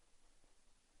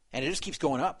 And it just keeps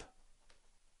going up.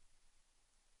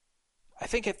 I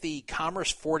think at the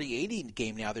Commerce 40-80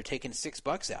 game now, they're taking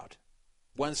 $6 out.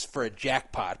 One's for a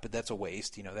jackpot, but that's a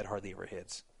waste. That hardly ever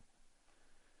hits.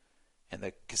 And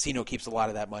the casino keeps a lot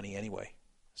of that money anyway.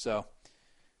 So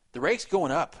the rake's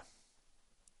going up.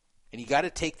 And you got to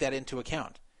take that into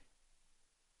account.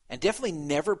 And definitely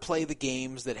never play the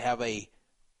games that have a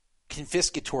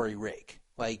confiscatory rake.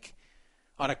 Like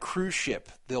on a cruise ship,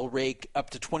 they'll rake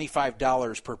up to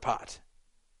 $25 per pot.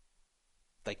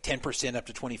 Like 10% up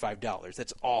to $25.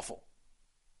 That's awful.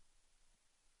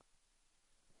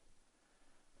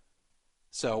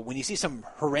 So when you see some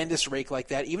horrendous rake like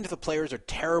that, even if the players are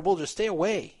terrible, just stay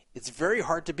away. It's very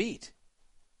hard to beat.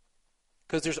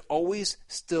 Because there's always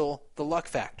still the luck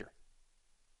factor.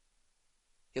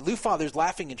 Yeah, Lou Father's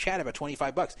laughing in chat about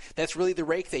 $25. That's really the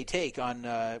rake they take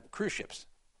on cruise ships.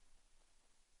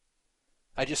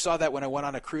 I just saw that when I went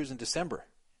on a cruise in December.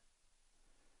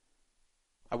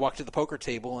 I walked to the poker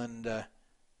table and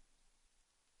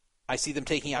I see them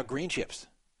taking out green chips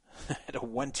at a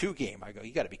 1-2 game. I go,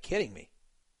 you got to be kidding me.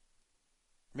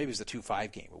 Maybe it was a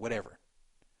 2-5 game, but whatever.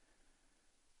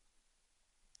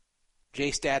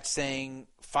 J-Stat saying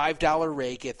 $5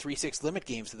 rake at 3-6 limit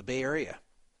games to the Bay Area.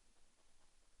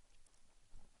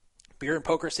 Beer and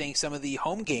Poker saying some of the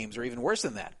home games are even worse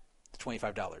than that.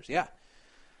 $25. Yeah.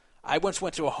 I once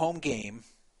went to a home game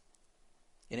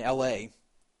in L.A.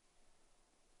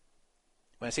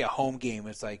 When I say a home game,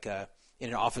 it's like in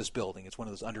an office building. It's one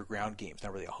of those underground games,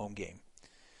 not really a home game.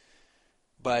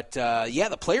 But,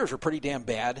 the players were pretty damn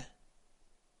bad.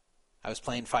 I was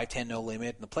playing 5-10 no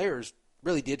limit, and the players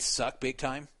really did suck big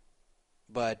time.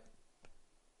 But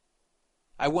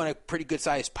I won a pretty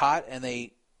good-sized pot, and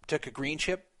they took a green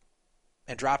chip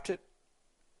and dropped it.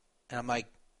 And I'm like,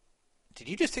 did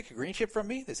you just take a green chip from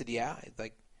me? They said, yeah. It's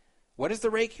like, what is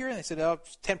the rake here? And they said, oh,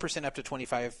 it's 10% up to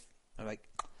 25. I'm like,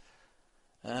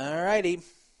 all righty.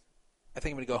 I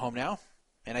think I'm going to go home now.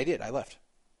 And I did. I left.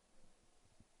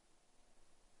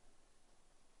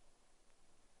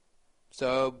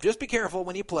 So just be careful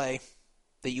when you play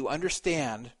that you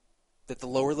understand that the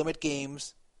lower limit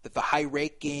games, that the high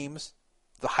rake games,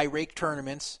 the high rake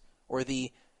tournaments, or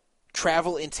the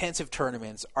travel intensive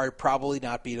tournaments are probably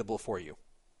not beatable for you.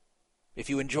 If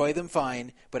you enjoy them,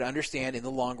 fine, but understand in the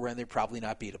long run they're probably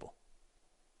not beatable.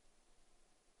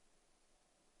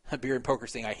 Beer and Poker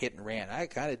saying I hit and ran. I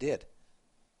kind of did.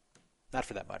 Not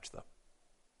for that much, though.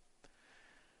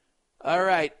 All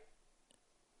right.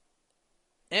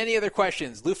 Any other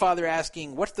questions? Lou Father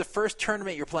asking, what's the first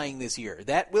tournament you're playing this year?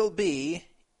 That will be,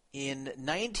 in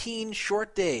 19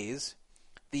 short days,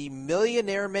 the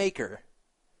Millionaire Maker.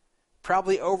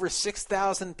 Probably over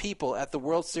 6,000 people at the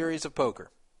World Series of Poker.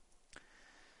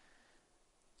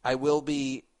 I will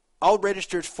be all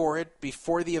registered for it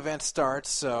before the event starts,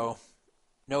 so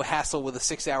no hassle with a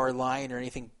 6-hour line or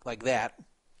anything like that.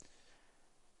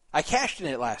 I cashed in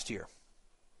it last year.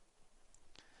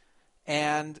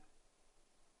 And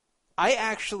I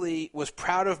actually was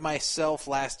proud of myself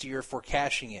last year for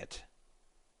cashing in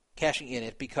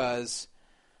it because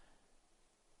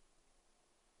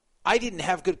I didn't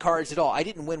have good cards at all. I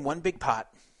didn't win one big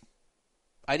pot.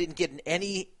 I didn't get in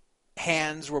any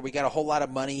hands where we got a whole lot of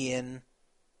money in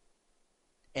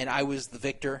and I was the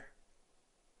victor.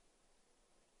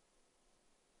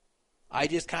 I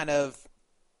just kind of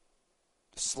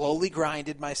slowly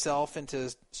grinded myself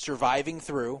into surviving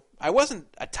through. I wasn't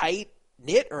a tight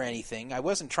knit or anything. I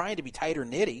wasn't trying to be tight or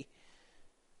knitty.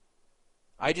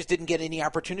 I just didn't get any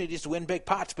opportunities to win big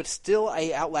pots, but still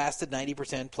I outlasted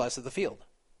 90% plus of the field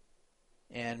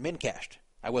and min-cashed.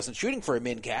 I wasn't shooting for a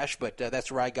min-cash, but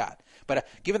that's where I got. But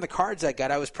given the cards I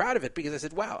got, I was proud of it because I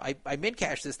said, wow, I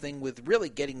min-cashed this thing with really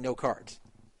getting no cards.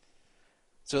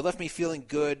 So it left me feeling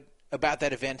good about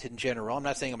that event in general. I'm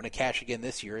not saying I'm going to cash again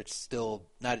this year. It's still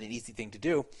not an easy thing to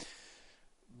do.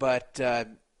 But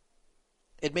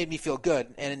it made me feel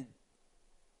good. And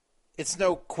it's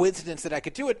no coincidence that I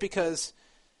could do it because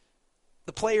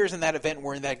the players in that event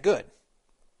weren't that good.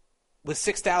 With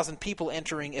 6,000 people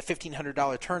entering a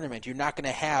 $1,500 tournament, you're not going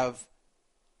to have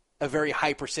a very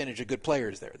high percentage of good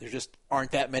players there. There just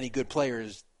aren't that many good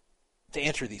players to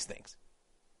enter these things,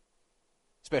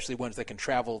 especially ones that can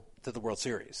travel to the World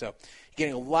Series. So you're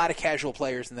getting a lot of casual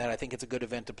players in that. I think it's a good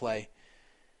event to play.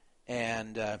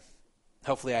 And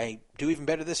hopefully I do even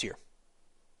better this year.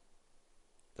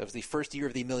 That was the first year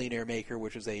of the Millionaire Maker,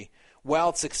 which was a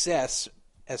wild success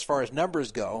as far as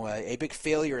numbers go, a big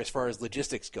failure as far as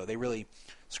logistics go. They really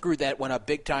screwed that one up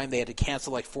big time. They had to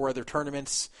cancel like 4 other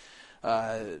tournaments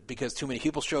because too many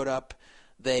people showed up.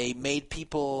 They made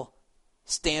people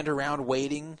stand around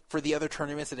waiting for the other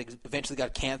tournaments that eventually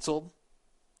got canceled,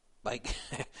 like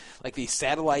like these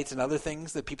satellites and other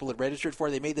things that people had registered for.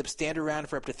 They made them stand around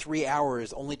for up to 3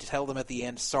 hours only to tell them at the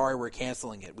end, sorry, we're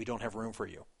canceling it. We don't have room for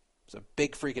you. It's a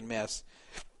big freaking mess.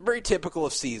 Very typical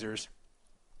of Caesars.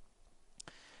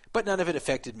 But none of it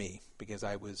affected me because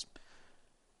I was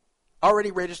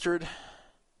already registered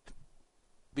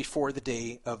before the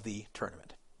day of the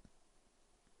tournament.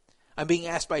 I'm being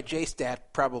asked by JStat,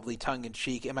 probably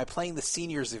tongue-in-cheek, am I playing the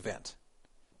seniors event?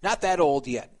 Not that old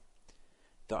yet,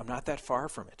 though I'm not that far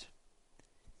from it.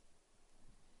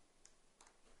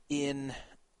 In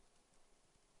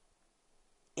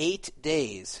 8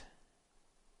 days,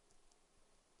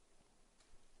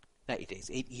 not 8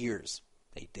 days, 8 years,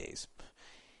 8 days.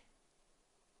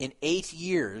 In 8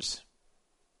 years,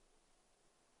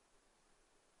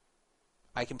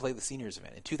 I can play the seniors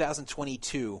event. In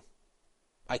 2022,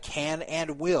 I can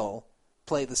and will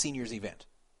play the seniors event.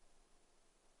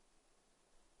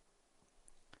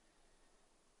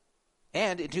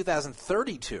 And in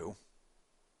 2032,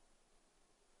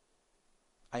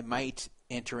 I might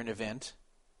enter an event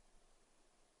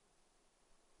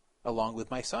along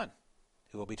with my son,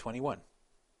 who will be 21.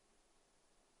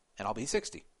 And I'll be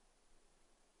 60.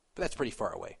 But that's pretty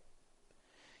far away.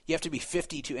 You have to be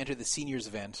 50 to enter the seniors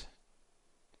event.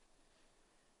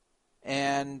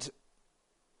 And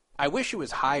I wish it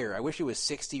was higher. I wish it was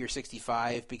 60 or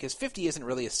 65 because 50 isn't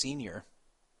really a senior.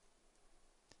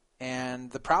 And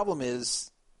the problem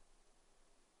is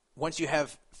once you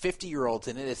have 50-year-olds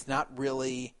in it, it's not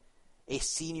really a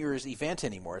seniors event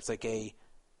anymore. It's like a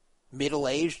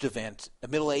middle-aged event, a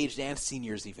middle-aged and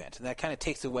seniors event. And that kind of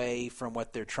takes away from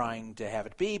what they're trying to have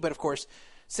it be. But, of course,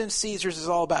 since Caesars is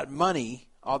all about money,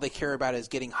 all they care about is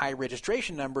getting high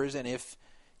registration numbers, and if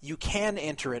you can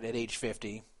enter it at age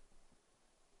 50,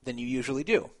 then you usually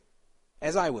do,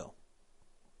 as I will.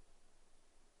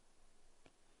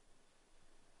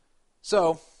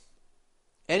 So,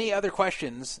 any other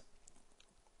questions?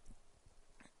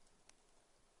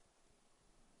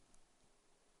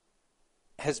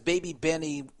 Has baby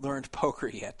Benny learned poker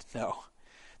yet? No.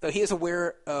 Though he is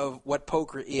aware of what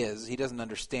poker is, he doesn't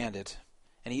understand it.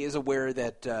 And he is aware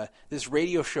that this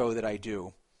radio show that I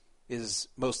do is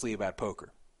mostly about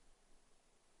poker.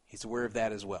 He's aware of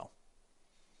that as well.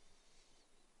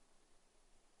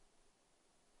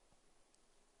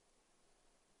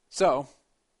 So,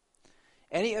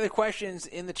 any other questions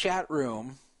in the chat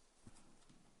room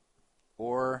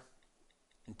or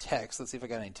in text? Let's see if I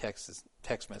got any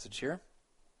text message here.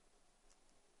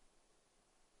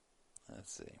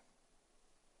 Let's see.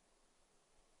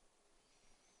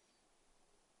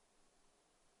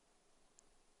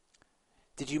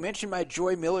 Did you mention my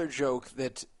Joy Miller joke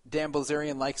that Dan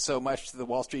Bilzerian likes so much to the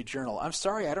Wall Street Journal? I'm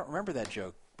sorry, I don't remember that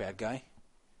joke, bad guy.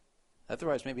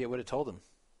 Otherwise, maybe I would have told him.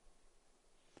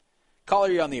 Caller,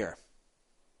 you on the air.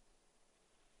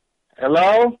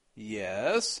 Hello?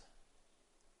 Yes.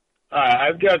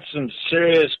 I've got some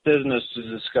serious business to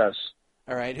discuss.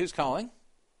 All right, who's calling?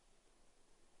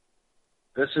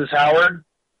 This is Howard.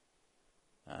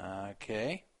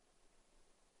 Okay.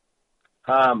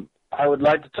 I would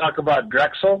like to talk about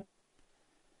Drexel.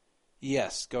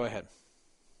 Yes, go ahead.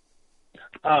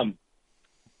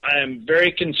 I am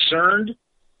very concerned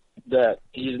that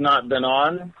he's not been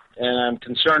on, and I'm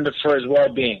concerned for his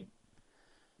well-being.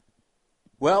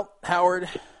 Well, Howard.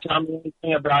 Tell me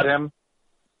anything about him.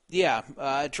 Yeah,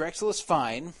 Drexel is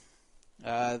fine.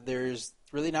 There's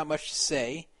really not much to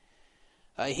say.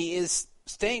 He is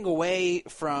staying away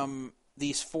from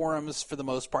these forums for the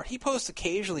most part. He posts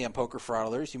occasionally on Poker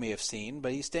Fraudlers, you may have seen,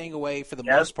 but he's staying away for the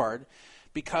most part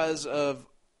because of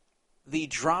the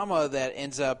drama that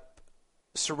ends up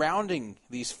surrounding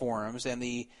these forums and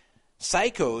the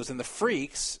psychos and the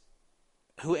freaks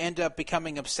who end up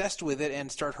becoming obsessed with it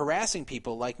and start harassing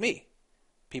people like me.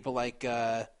 People like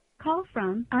call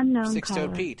from unknown Six-Toed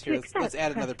caller. Pete. Here, let's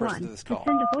add another person to this call.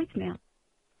 Send a voicemail.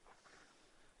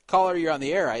 Caller, you're on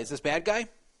the air. Is this bad guy?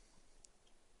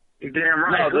 You're damn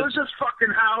right. No, Who's this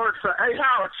fucking Howard? Hey,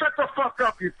 Howard, shut the fuck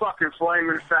up, you fucking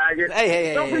flaming faggot.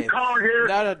 Hey. Don't be calling here.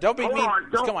 No, don't be Hold mean.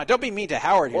 on, Come on, don't be mean to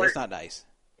Howard here. Wait. That's not nice.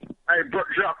 Hey,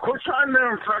 quit trying to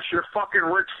impress your fucking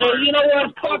rich Hey, friend. you know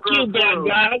what? Fuck you, bad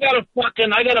guy. I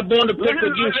got a bone to pick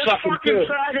with you, fucking too.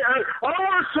 Faggot. I don't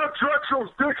want to suck Drexel's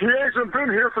dick. He hasn't been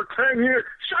here for 10 years.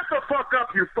 Shut the fuck up,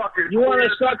 you fucking You want to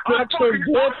queer. suck Drexel's dick? Are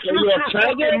you a I'll shoot your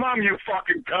faggot? fucking mom, you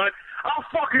fucking cunt. I'll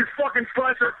fucking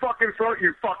slice her fucking throat,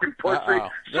 you fucking pussy. Shut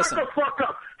Listen. the fuck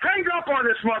up. Hang up on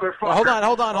this motherfucker. Well, hold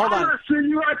on. I'm gonna see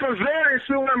you at the very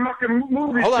soon in fucking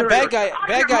movie. Hold on, bad guy.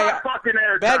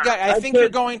 I think you're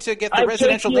going to get the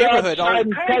residential neighborhood. I'll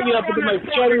cut you up into my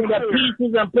shredding the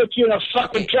pieces and put you in a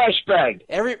fucking trash bag.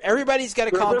 Everybody's got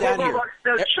to calm down here.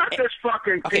 Shut this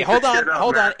fucking. Okay, piece hold of on, shit up,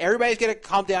 hold man. on. Everybody's got to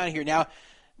calm down here now.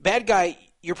 Bad guy,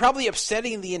 you're probably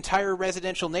upsetting the entire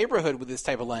residential neighborhood with this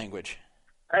type of language.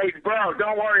 Hey, bro,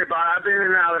 don't worry about it. I've been in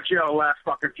and out of jail the last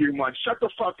fucking few months. Shut the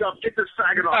fuck up. Get this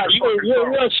faggot off the fucking You're a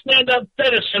phone. real stand-up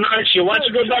citizen, aren't you? Why don't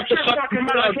you go back to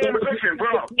fucking listen,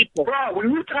 bro. Bro,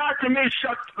 when you talk to me,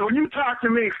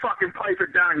 fucking pipe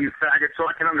it down, you faggot, so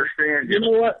I can understand you. You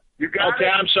know what? You got Okay,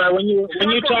 it? I'm sorry. When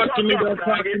you talk to me, Shut the don't fuck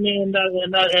talk up, to me in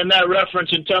that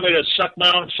reference and tell me to suck my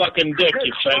own fucking dick,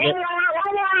 you faggot.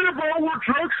 I'm worried about what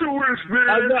Drexel is, man.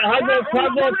 How's that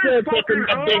feel taking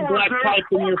that big black pipe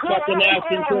in your fucking ass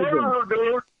in prison?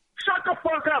 Dude. Shut the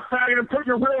fuck up, faggot, and put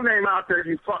your real name out there,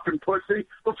 you fucking pussy,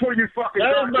 before you fucking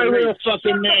That talk is my to me. real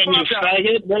fucking name, you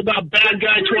faggot. What about Bad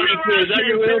Guy 23? Is that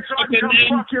your real fucking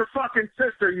name? Fuck your fucking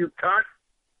sister, you cunt.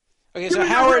 Okay, Give so me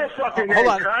your Howard, real fucking hold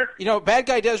name, on. cunt. You know, bad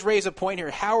guy does raise a point here.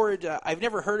 Howard, I've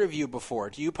never heard of you before.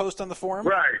 Do you post on the forum?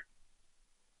 Right.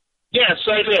 Yes,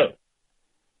 I do.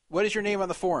 What is your name on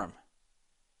the forum?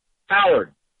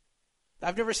 Howard.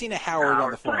 I've never seen a Howard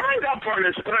on the forum. Hang up on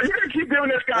this, but are you going to keep giving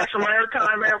this guy some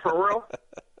airtime, man, for real?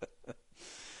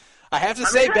 I have to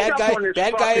say, hang bad up guy, on this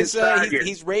bad guy is fucking faggot.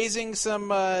 he's raising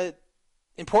some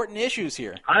important issues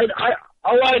here.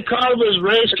 All I called was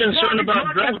raised concern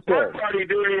about Drexel. Buddy,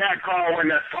 dude, he had call when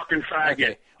that fucking faggot.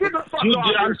 Okay. Get the fuck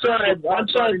off I'm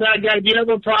sorry, Bad Guy. Do you have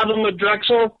a problem with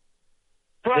Drexel?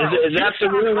 Bro, Is that the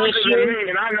real issue? Me,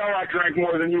 and I know I drank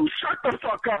more than you. Shut the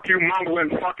fuck up, you mumbling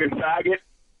fucking faggot.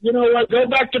 You know what? Go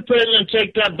back to prison and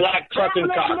take that black fucking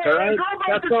cock, all right?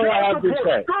 That's all I have to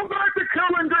say. Go back to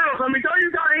killing girls. I mean, don't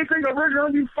you got anything original,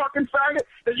 you fucking faggot,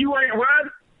 that you ain't read?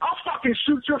 I'll fucking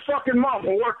shoot your fucking mom,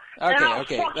 whore.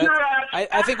 Okay.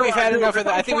 I think we've had enough of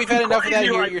that. I think we've had enough of that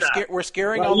here. We're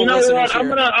scaring all the you know listeners what? here.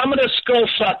 I'm gonna skull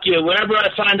fuck you whenever I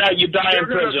find out you die in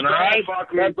prison, all right?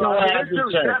 That's all I have This to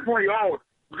dude's say. definitely old.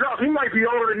 Girl, he might be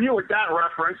older than you with that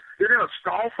reference. You're gonna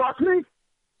skull fuck me?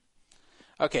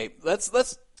 Okay,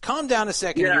 let's calm down a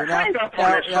second Yeah, here now. hang up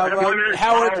on this fucking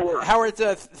Howard,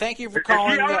 thank you for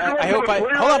calling. I hope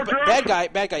hold on, bad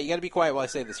guy. You got to be quiet while I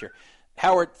say this here.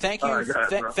 Howard, thank you,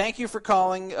 thank you for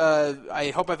calling.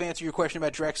 I hope I've answered your question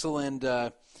about Drexel, and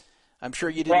I'm sure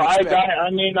you didn't Well,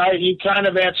 expect. you kind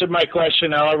of answered my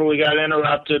question. However, we got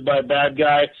interrupted by Bad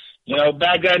Guy. You know,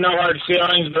 Bad Guy, no hard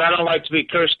feelings, but I don't like to be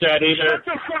cursed at either. Shut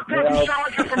the fuck up, you sound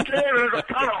like you're from Canada. There's a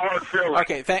ton of hard feelings.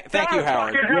 Okay, thank you,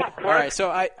 Howard. Help, All right, so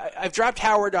I've dropped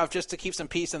Howard off just to keep some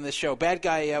peace on this show. Bad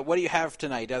Guy, what do you have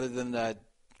tonight other than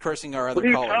cursing our other What are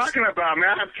you callers? talking about, man?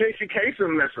 I have Casey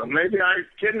Kasem missing. Maybe I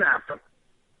kidnapped him.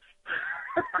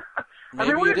 Maybe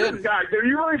I mean, what you is did. this guy? Do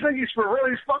you really think he's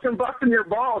fucking busting your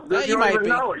balls? Dude? You You don't might even be.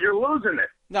 know it. You're losing it.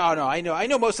 No, I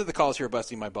know most of the calls here are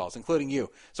busting my balls, including you.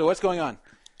 So what's going on?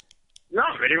 No,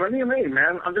 Vinny, what do you mean,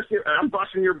 man? I'm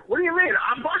busting your... What do you mean?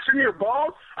 I'm busting your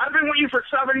balls? I've been with you for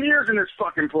 7 years in this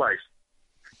fucking place.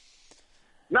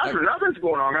 Nothing's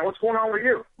going on, man. What's going on with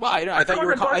you? Well, I thought you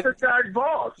were bust this guy's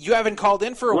balls. You haven't called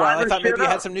in for a while. I Liven thought maybe shit you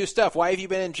had up. some new stuff. Why have you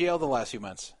been in jail the last few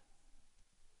months?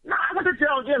 No, I went to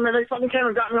jail again, man. They fucking came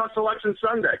and got me on Selection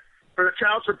Sunday for the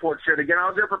child support shit again. I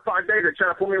was there for 5 days. They tried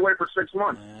to pull me away for 6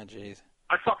 months. Ah, jeez.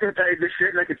 I fucking paid this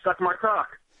shit, and they could suck my cock.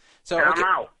 So and okay, I'm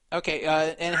out.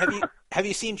 Okay, and have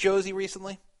you seen Josie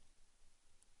recently?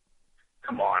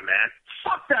 Come on, man.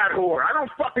 Fuck that whore. I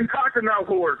don't fucking talk to no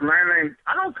whores, man.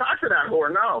 I don't talk to that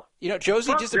whore, no. You know,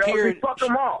 Josie Fuck disappeared. Josie, fuck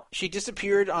them all. She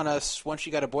disappeared on us once she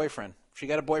got a boyfriend. She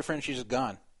got a boyfriend, she's just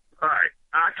gone. All right.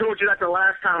 I told you that the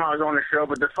last time I was on the show,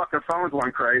 but the fucking phones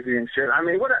went crazy and shit. I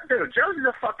mean, dude, Josie's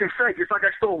a fucking fake. It's like I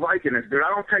stole Vicodins, dude. I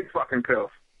don't take fucking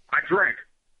pills. I drink.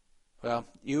 Well,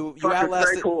 you Fucking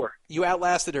fake whore.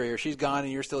 outlasted her here. She's gone,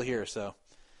 and you're still here. So,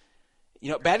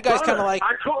 you know, bad guys kind of like.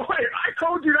 I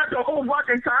told you that the whole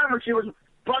fucking time when she was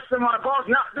busting my balls.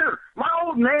 Now, dude, my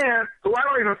old man, who I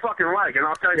don't even fucking like, and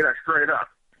I'll tell you that straight up.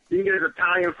 You can get his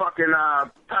Italian fucking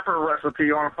pepper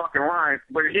recipe on a fucking line,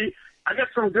 but I guess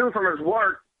some dude from his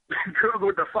work googled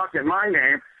with the fucking my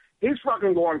name. He's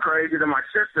fucking going crazy to my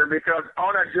sister because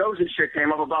all that Josie shit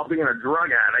came up about being a drug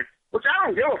addict, which I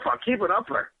don't give a fuck. Keep it up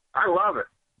there. I love it.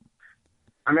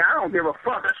 I mean, I don't give a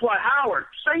fuck. That's why Howard,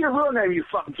 say your real name, you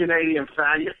fucking Canadian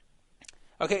faggot.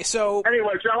 Okay, so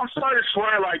anyway, Joe, I'm sorry to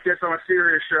swear like this on a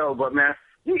serious show, but man,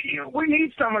 we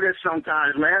need some of this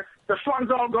sometimes, man. The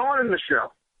fun's all gone in the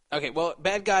show. Okay, well,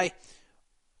 bad guy,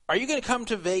 are you going to come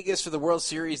to Vegas for the World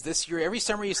Series this year? Every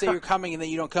summer you say you're coming and then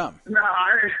you don't come. No,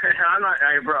 I'm not.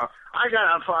 Hey, bro, I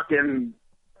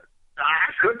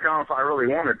could come if I really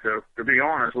wanted to be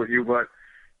honest with you, but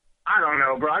I don't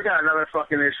know, bro. I got another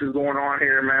fucking issue going on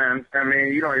here, man. I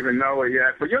mean, you don't even know it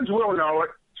yet, but you will know it.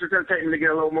 It's just going to take me to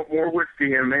get a little more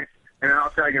whiskey in me, and then I'll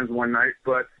tell you one night,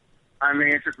 but I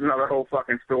mean, it's just another whole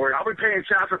fucking story. I'll be paying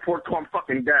child support till I'm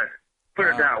fucking dead. Put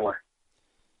it that way.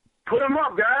 Put them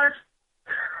up, guys.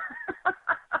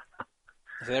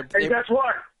 Hey, guess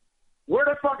what? Where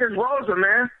the fuck is Rosa,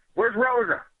 man? Where's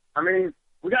Rosa? I mean,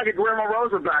 we got to get Grandma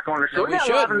Rosa back on the show.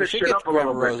 No, we should get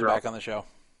Grandma Rosa back on the show.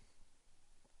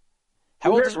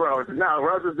 How old is Rosa? No,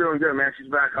 Rosa's doing good, man.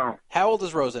 She's back home. How old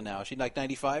is Rosa now? Is she like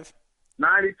 95?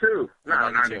 92. No,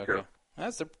 92. Okay.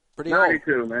 That's pretty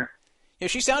 92, old. Man. Yeah,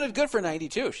 she sounded good for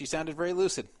 92. She sounded very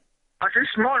lucid. Oh, she's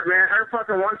smart, man. Her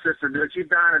fucking one sister, dude, she's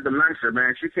dying of dementia,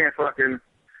 man. She can't fucking...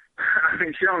 I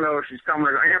mean, she don't know if she's coming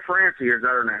or... Aunt Francie is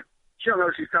her name. She don't know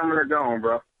if she's coming or going,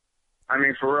 bro. I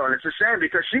mean, for real. And it's a shame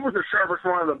because she was the sharpest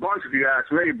one of the bunch, if you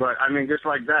ask me. But, I mean, just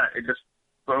like that, it just,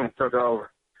 boom, took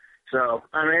over. So,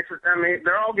 I mean,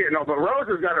 they're all getting old. But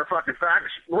Rosa's got her fucking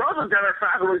faculties. Rosa's got her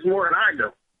faculties more than I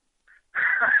do.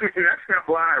 I mean, that's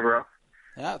no lie, bro.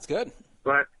 Yeah, it's good.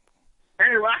 But...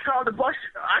 Anyway, I called the bus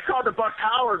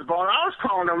Howard's ball. I was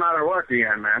calling no matter what at the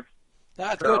end, man.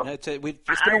 That's good. It's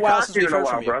been a while since we've heard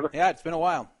from you. Brother. Yeah, it's been a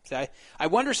while. See, I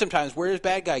wonder sometimes, where does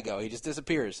bad guy go? He just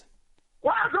disappears.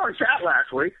 Well, I was on chat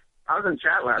last week.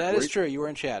 That is true. You were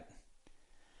in chat.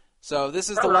 So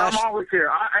this is the last... I'm always here.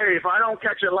 Hey, if I don't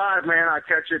catch it live, man, I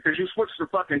catch it because you switch the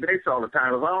fucking dates all the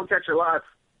time. If I don't catch it live,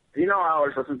 you know I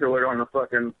always listen to it on the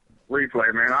fucking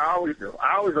replay, man. I always do.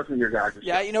 I always listen to your guys'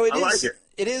 Yeah, you know, like it.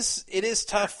 It is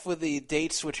tough with the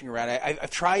date switching around. I've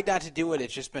tried not to do it.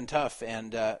 It's just been tough.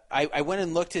 And I went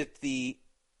and looked at the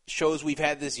shows we've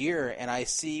had this year, and I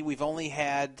see we've only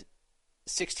had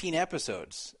 16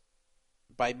 episodes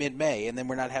by mid-May, and then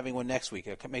we're not having one next week.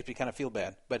 It makes me kind of feel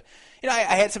bad. But, you know, I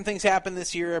had some things happen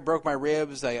this year. I broke my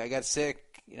ribs. I got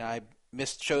sick. You know, I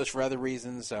missed shows for other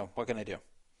reasons. So what can I do?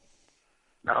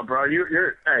 No, bro,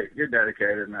 you're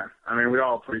dedicated, man. I mean, we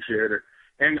all appreciate it.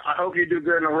 And I hope you do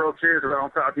good in the World Series. I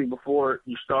don't talk to you before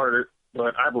you started,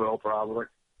 but I will probably.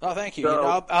 Oh, thank you. So, you know,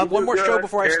 I'll have one more show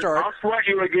before I start. I'll sweat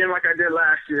you again like I did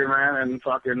last year, man. And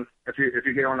fucking, if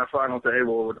you get on the final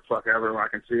table with the fuck ever, I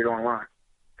can see it online.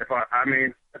 If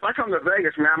I come to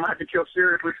Vegas, man, I might have to kill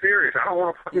Seriously Serious. I don't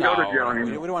want to fucking go to jail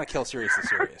anymore. We don't want to kill Seriously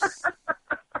Serious.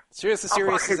 Seriously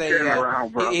Serious is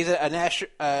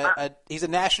he's a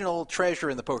national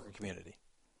treasure in the poker community.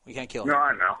 We can't kill him. No,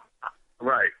 I know.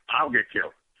 Right. I'll get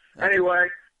killed. Okay. Anyway,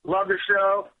 love the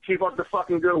show. Keep up the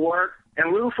fucking good work.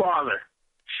 And Lou Father,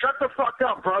 shut the fuck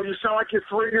up, bro. You sound like you're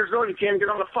 3 years old. You can't get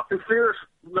on the fucking Ferris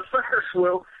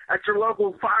wheel at your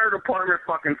local fire department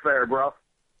fucking fair, bro.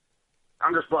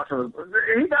 I'm just busting.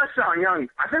 He does sound young.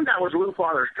 I think that was Lou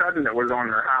Father's cousin that was on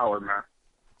there, Howard, man.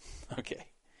 Okay.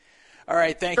 All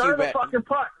right, thank you. The fucking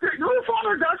putt. Lou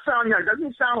Father does sound young. Doesn't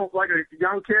he sound like a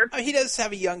young kid? He does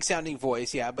have a young-sounding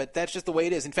voice, yeah, but that's just the way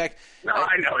it is. In fact,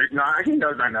 I know he's not. He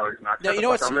knows I know he's not. No, you know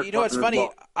what's funny?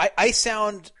 I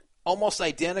sound almost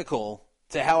identical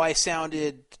to how I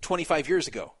sounded 25 years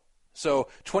ago. So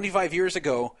 25 years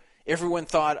ago, everyone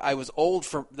thought I was old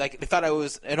they thought I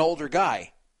was an older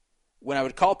guy when I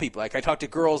would call people. Like I talked to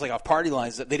girls like off party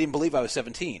lines that they didn't believe I was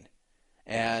 17,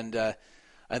 and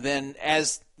And then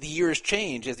as the years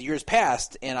changed, as the years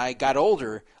passed, and I got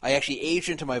older, I actually aged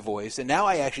into my voice. And now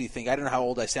I actually think, I don't know how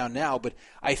old I sound now, but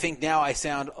I think now I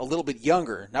sound a little bit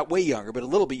younger. Not way younger, but a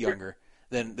little bit younger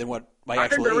than what my actual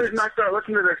age is. I think the reason I started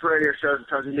listening to this radio show is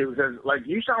because of you, because, like,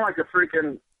 you sound like a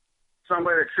freaking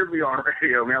somebody that should be on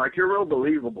radio, man. Like, you're real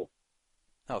believable.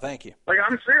 Oh, thank you. Like,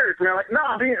 I'm serious, man. Like, no,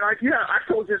 I mean, like, yeah, I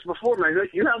told you this before, man.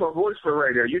 Like, you have a voice for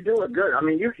radio. You do it good. I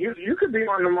mean, you could be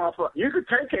on the motherfucker. You could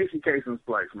take Casey Kasem's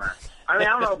place, man. I mean,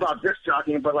 I don't know about disc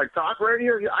jockeying, but, like, talk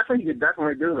radio, I think you could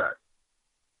definitely do that.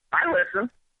 I listen.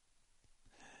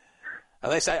 At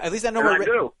least I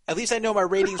know At least I know my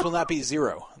ratings will not be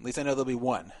 0. At least I know there'll be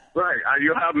 1. Right.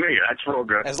 You'll have me. That's real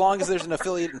good. As long as there's an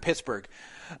affiliate in Pittsburgh.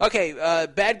 Okay,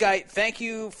 Bad Guy, thank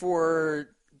you for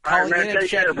calling in and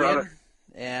checking in.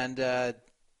 And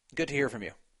good to hear from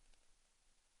you.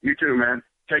 You too, man.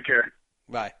 Take care.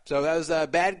 Bye. So that was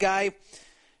Bad Guy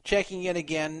checking in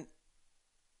again.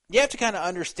 You have to kind of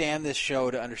understand this show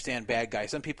to understand Bad Guy.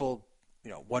 Some people,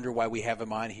 wonder why we have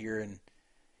him on here and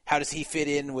how does he fit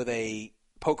in with a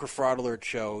Poker Fraud Alert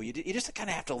show. You just kind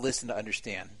of have to listen to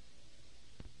understand.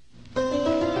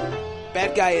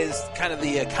 Bad Guy is kind of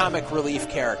the comic relief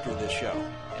character of this show.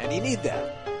 And you need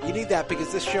that. You need that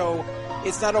because this show,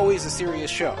 it's not always a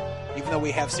serious show. Even though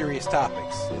we have serious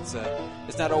topics,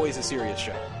 it's not always a serious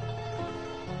show.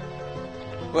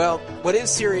 Well, what is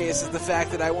serious is the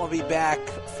fact that I won't be back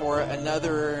for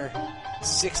another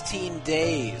 16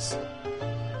 days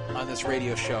on this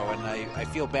radio show, and I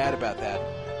feel bad about that.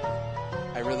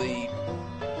 I really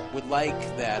would like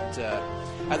that.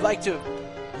 I'd like to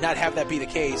not have that be the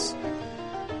case,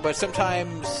 but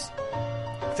sometimes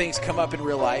things come up in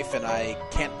real life and I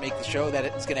can't make the show. That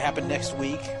it's going to happen next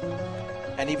week,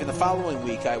 and even the following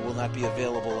week I will not be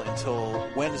available until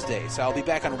Wednesday. So I'll be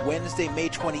back on Wednesday, May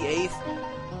 28th.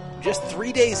 Just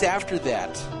 3 days after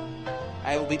that,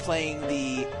 I will be playing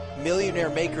the Millionaire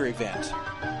Maker event,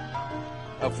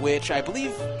 of which I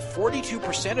believe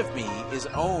 42% of me is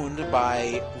owned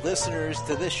by listeners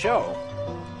to this show.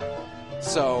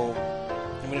 So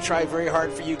I'm going to try very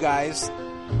hard for you guys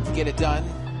to get it done.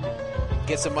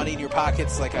 Get some money in your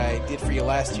pockets like I did for you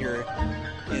last year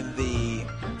in the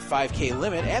 5K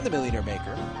limit and the Millionaire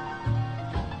Maker.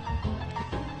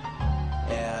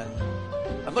 And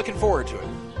I'm looking forward to it.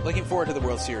 Looking forward to the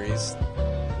World Series.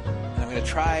 And I'm going to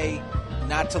try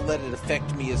not to let it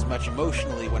affect me as much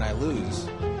emotionally when I lose,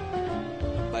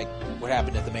 like what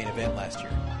happened at the main event last year.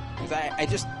 Because I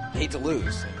just hate to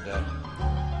lose.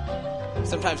 And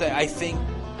sometimes I think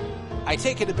I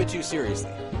take it a bit too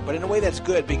seriously. But in a way that's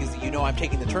good because I'm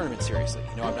taking the tournament seriously.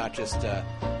 I'm not just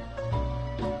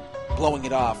blowing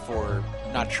it off or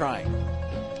not trying.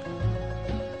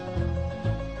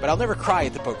 But I'll never cry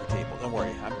at the poker table. Don't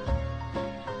worry. I'm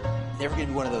never going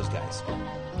to be one of those guys.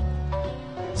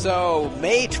 So,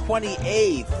 May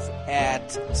 28th at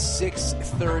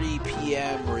 6:30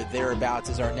 p.m. or thereabouts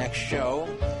is our next show.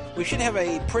 We should have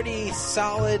a pretty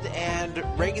solid and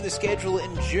regular schedule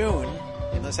in June,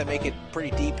 unless I make it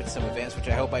pretty deep in some events, which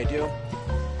I hope I do.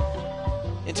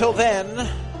 Until then,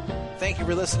 thank you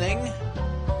for listening,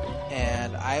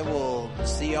 and I will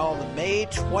see y'all on May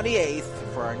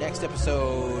 28th for our next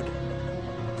episode.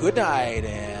 Good night,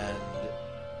 and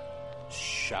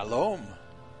shalom.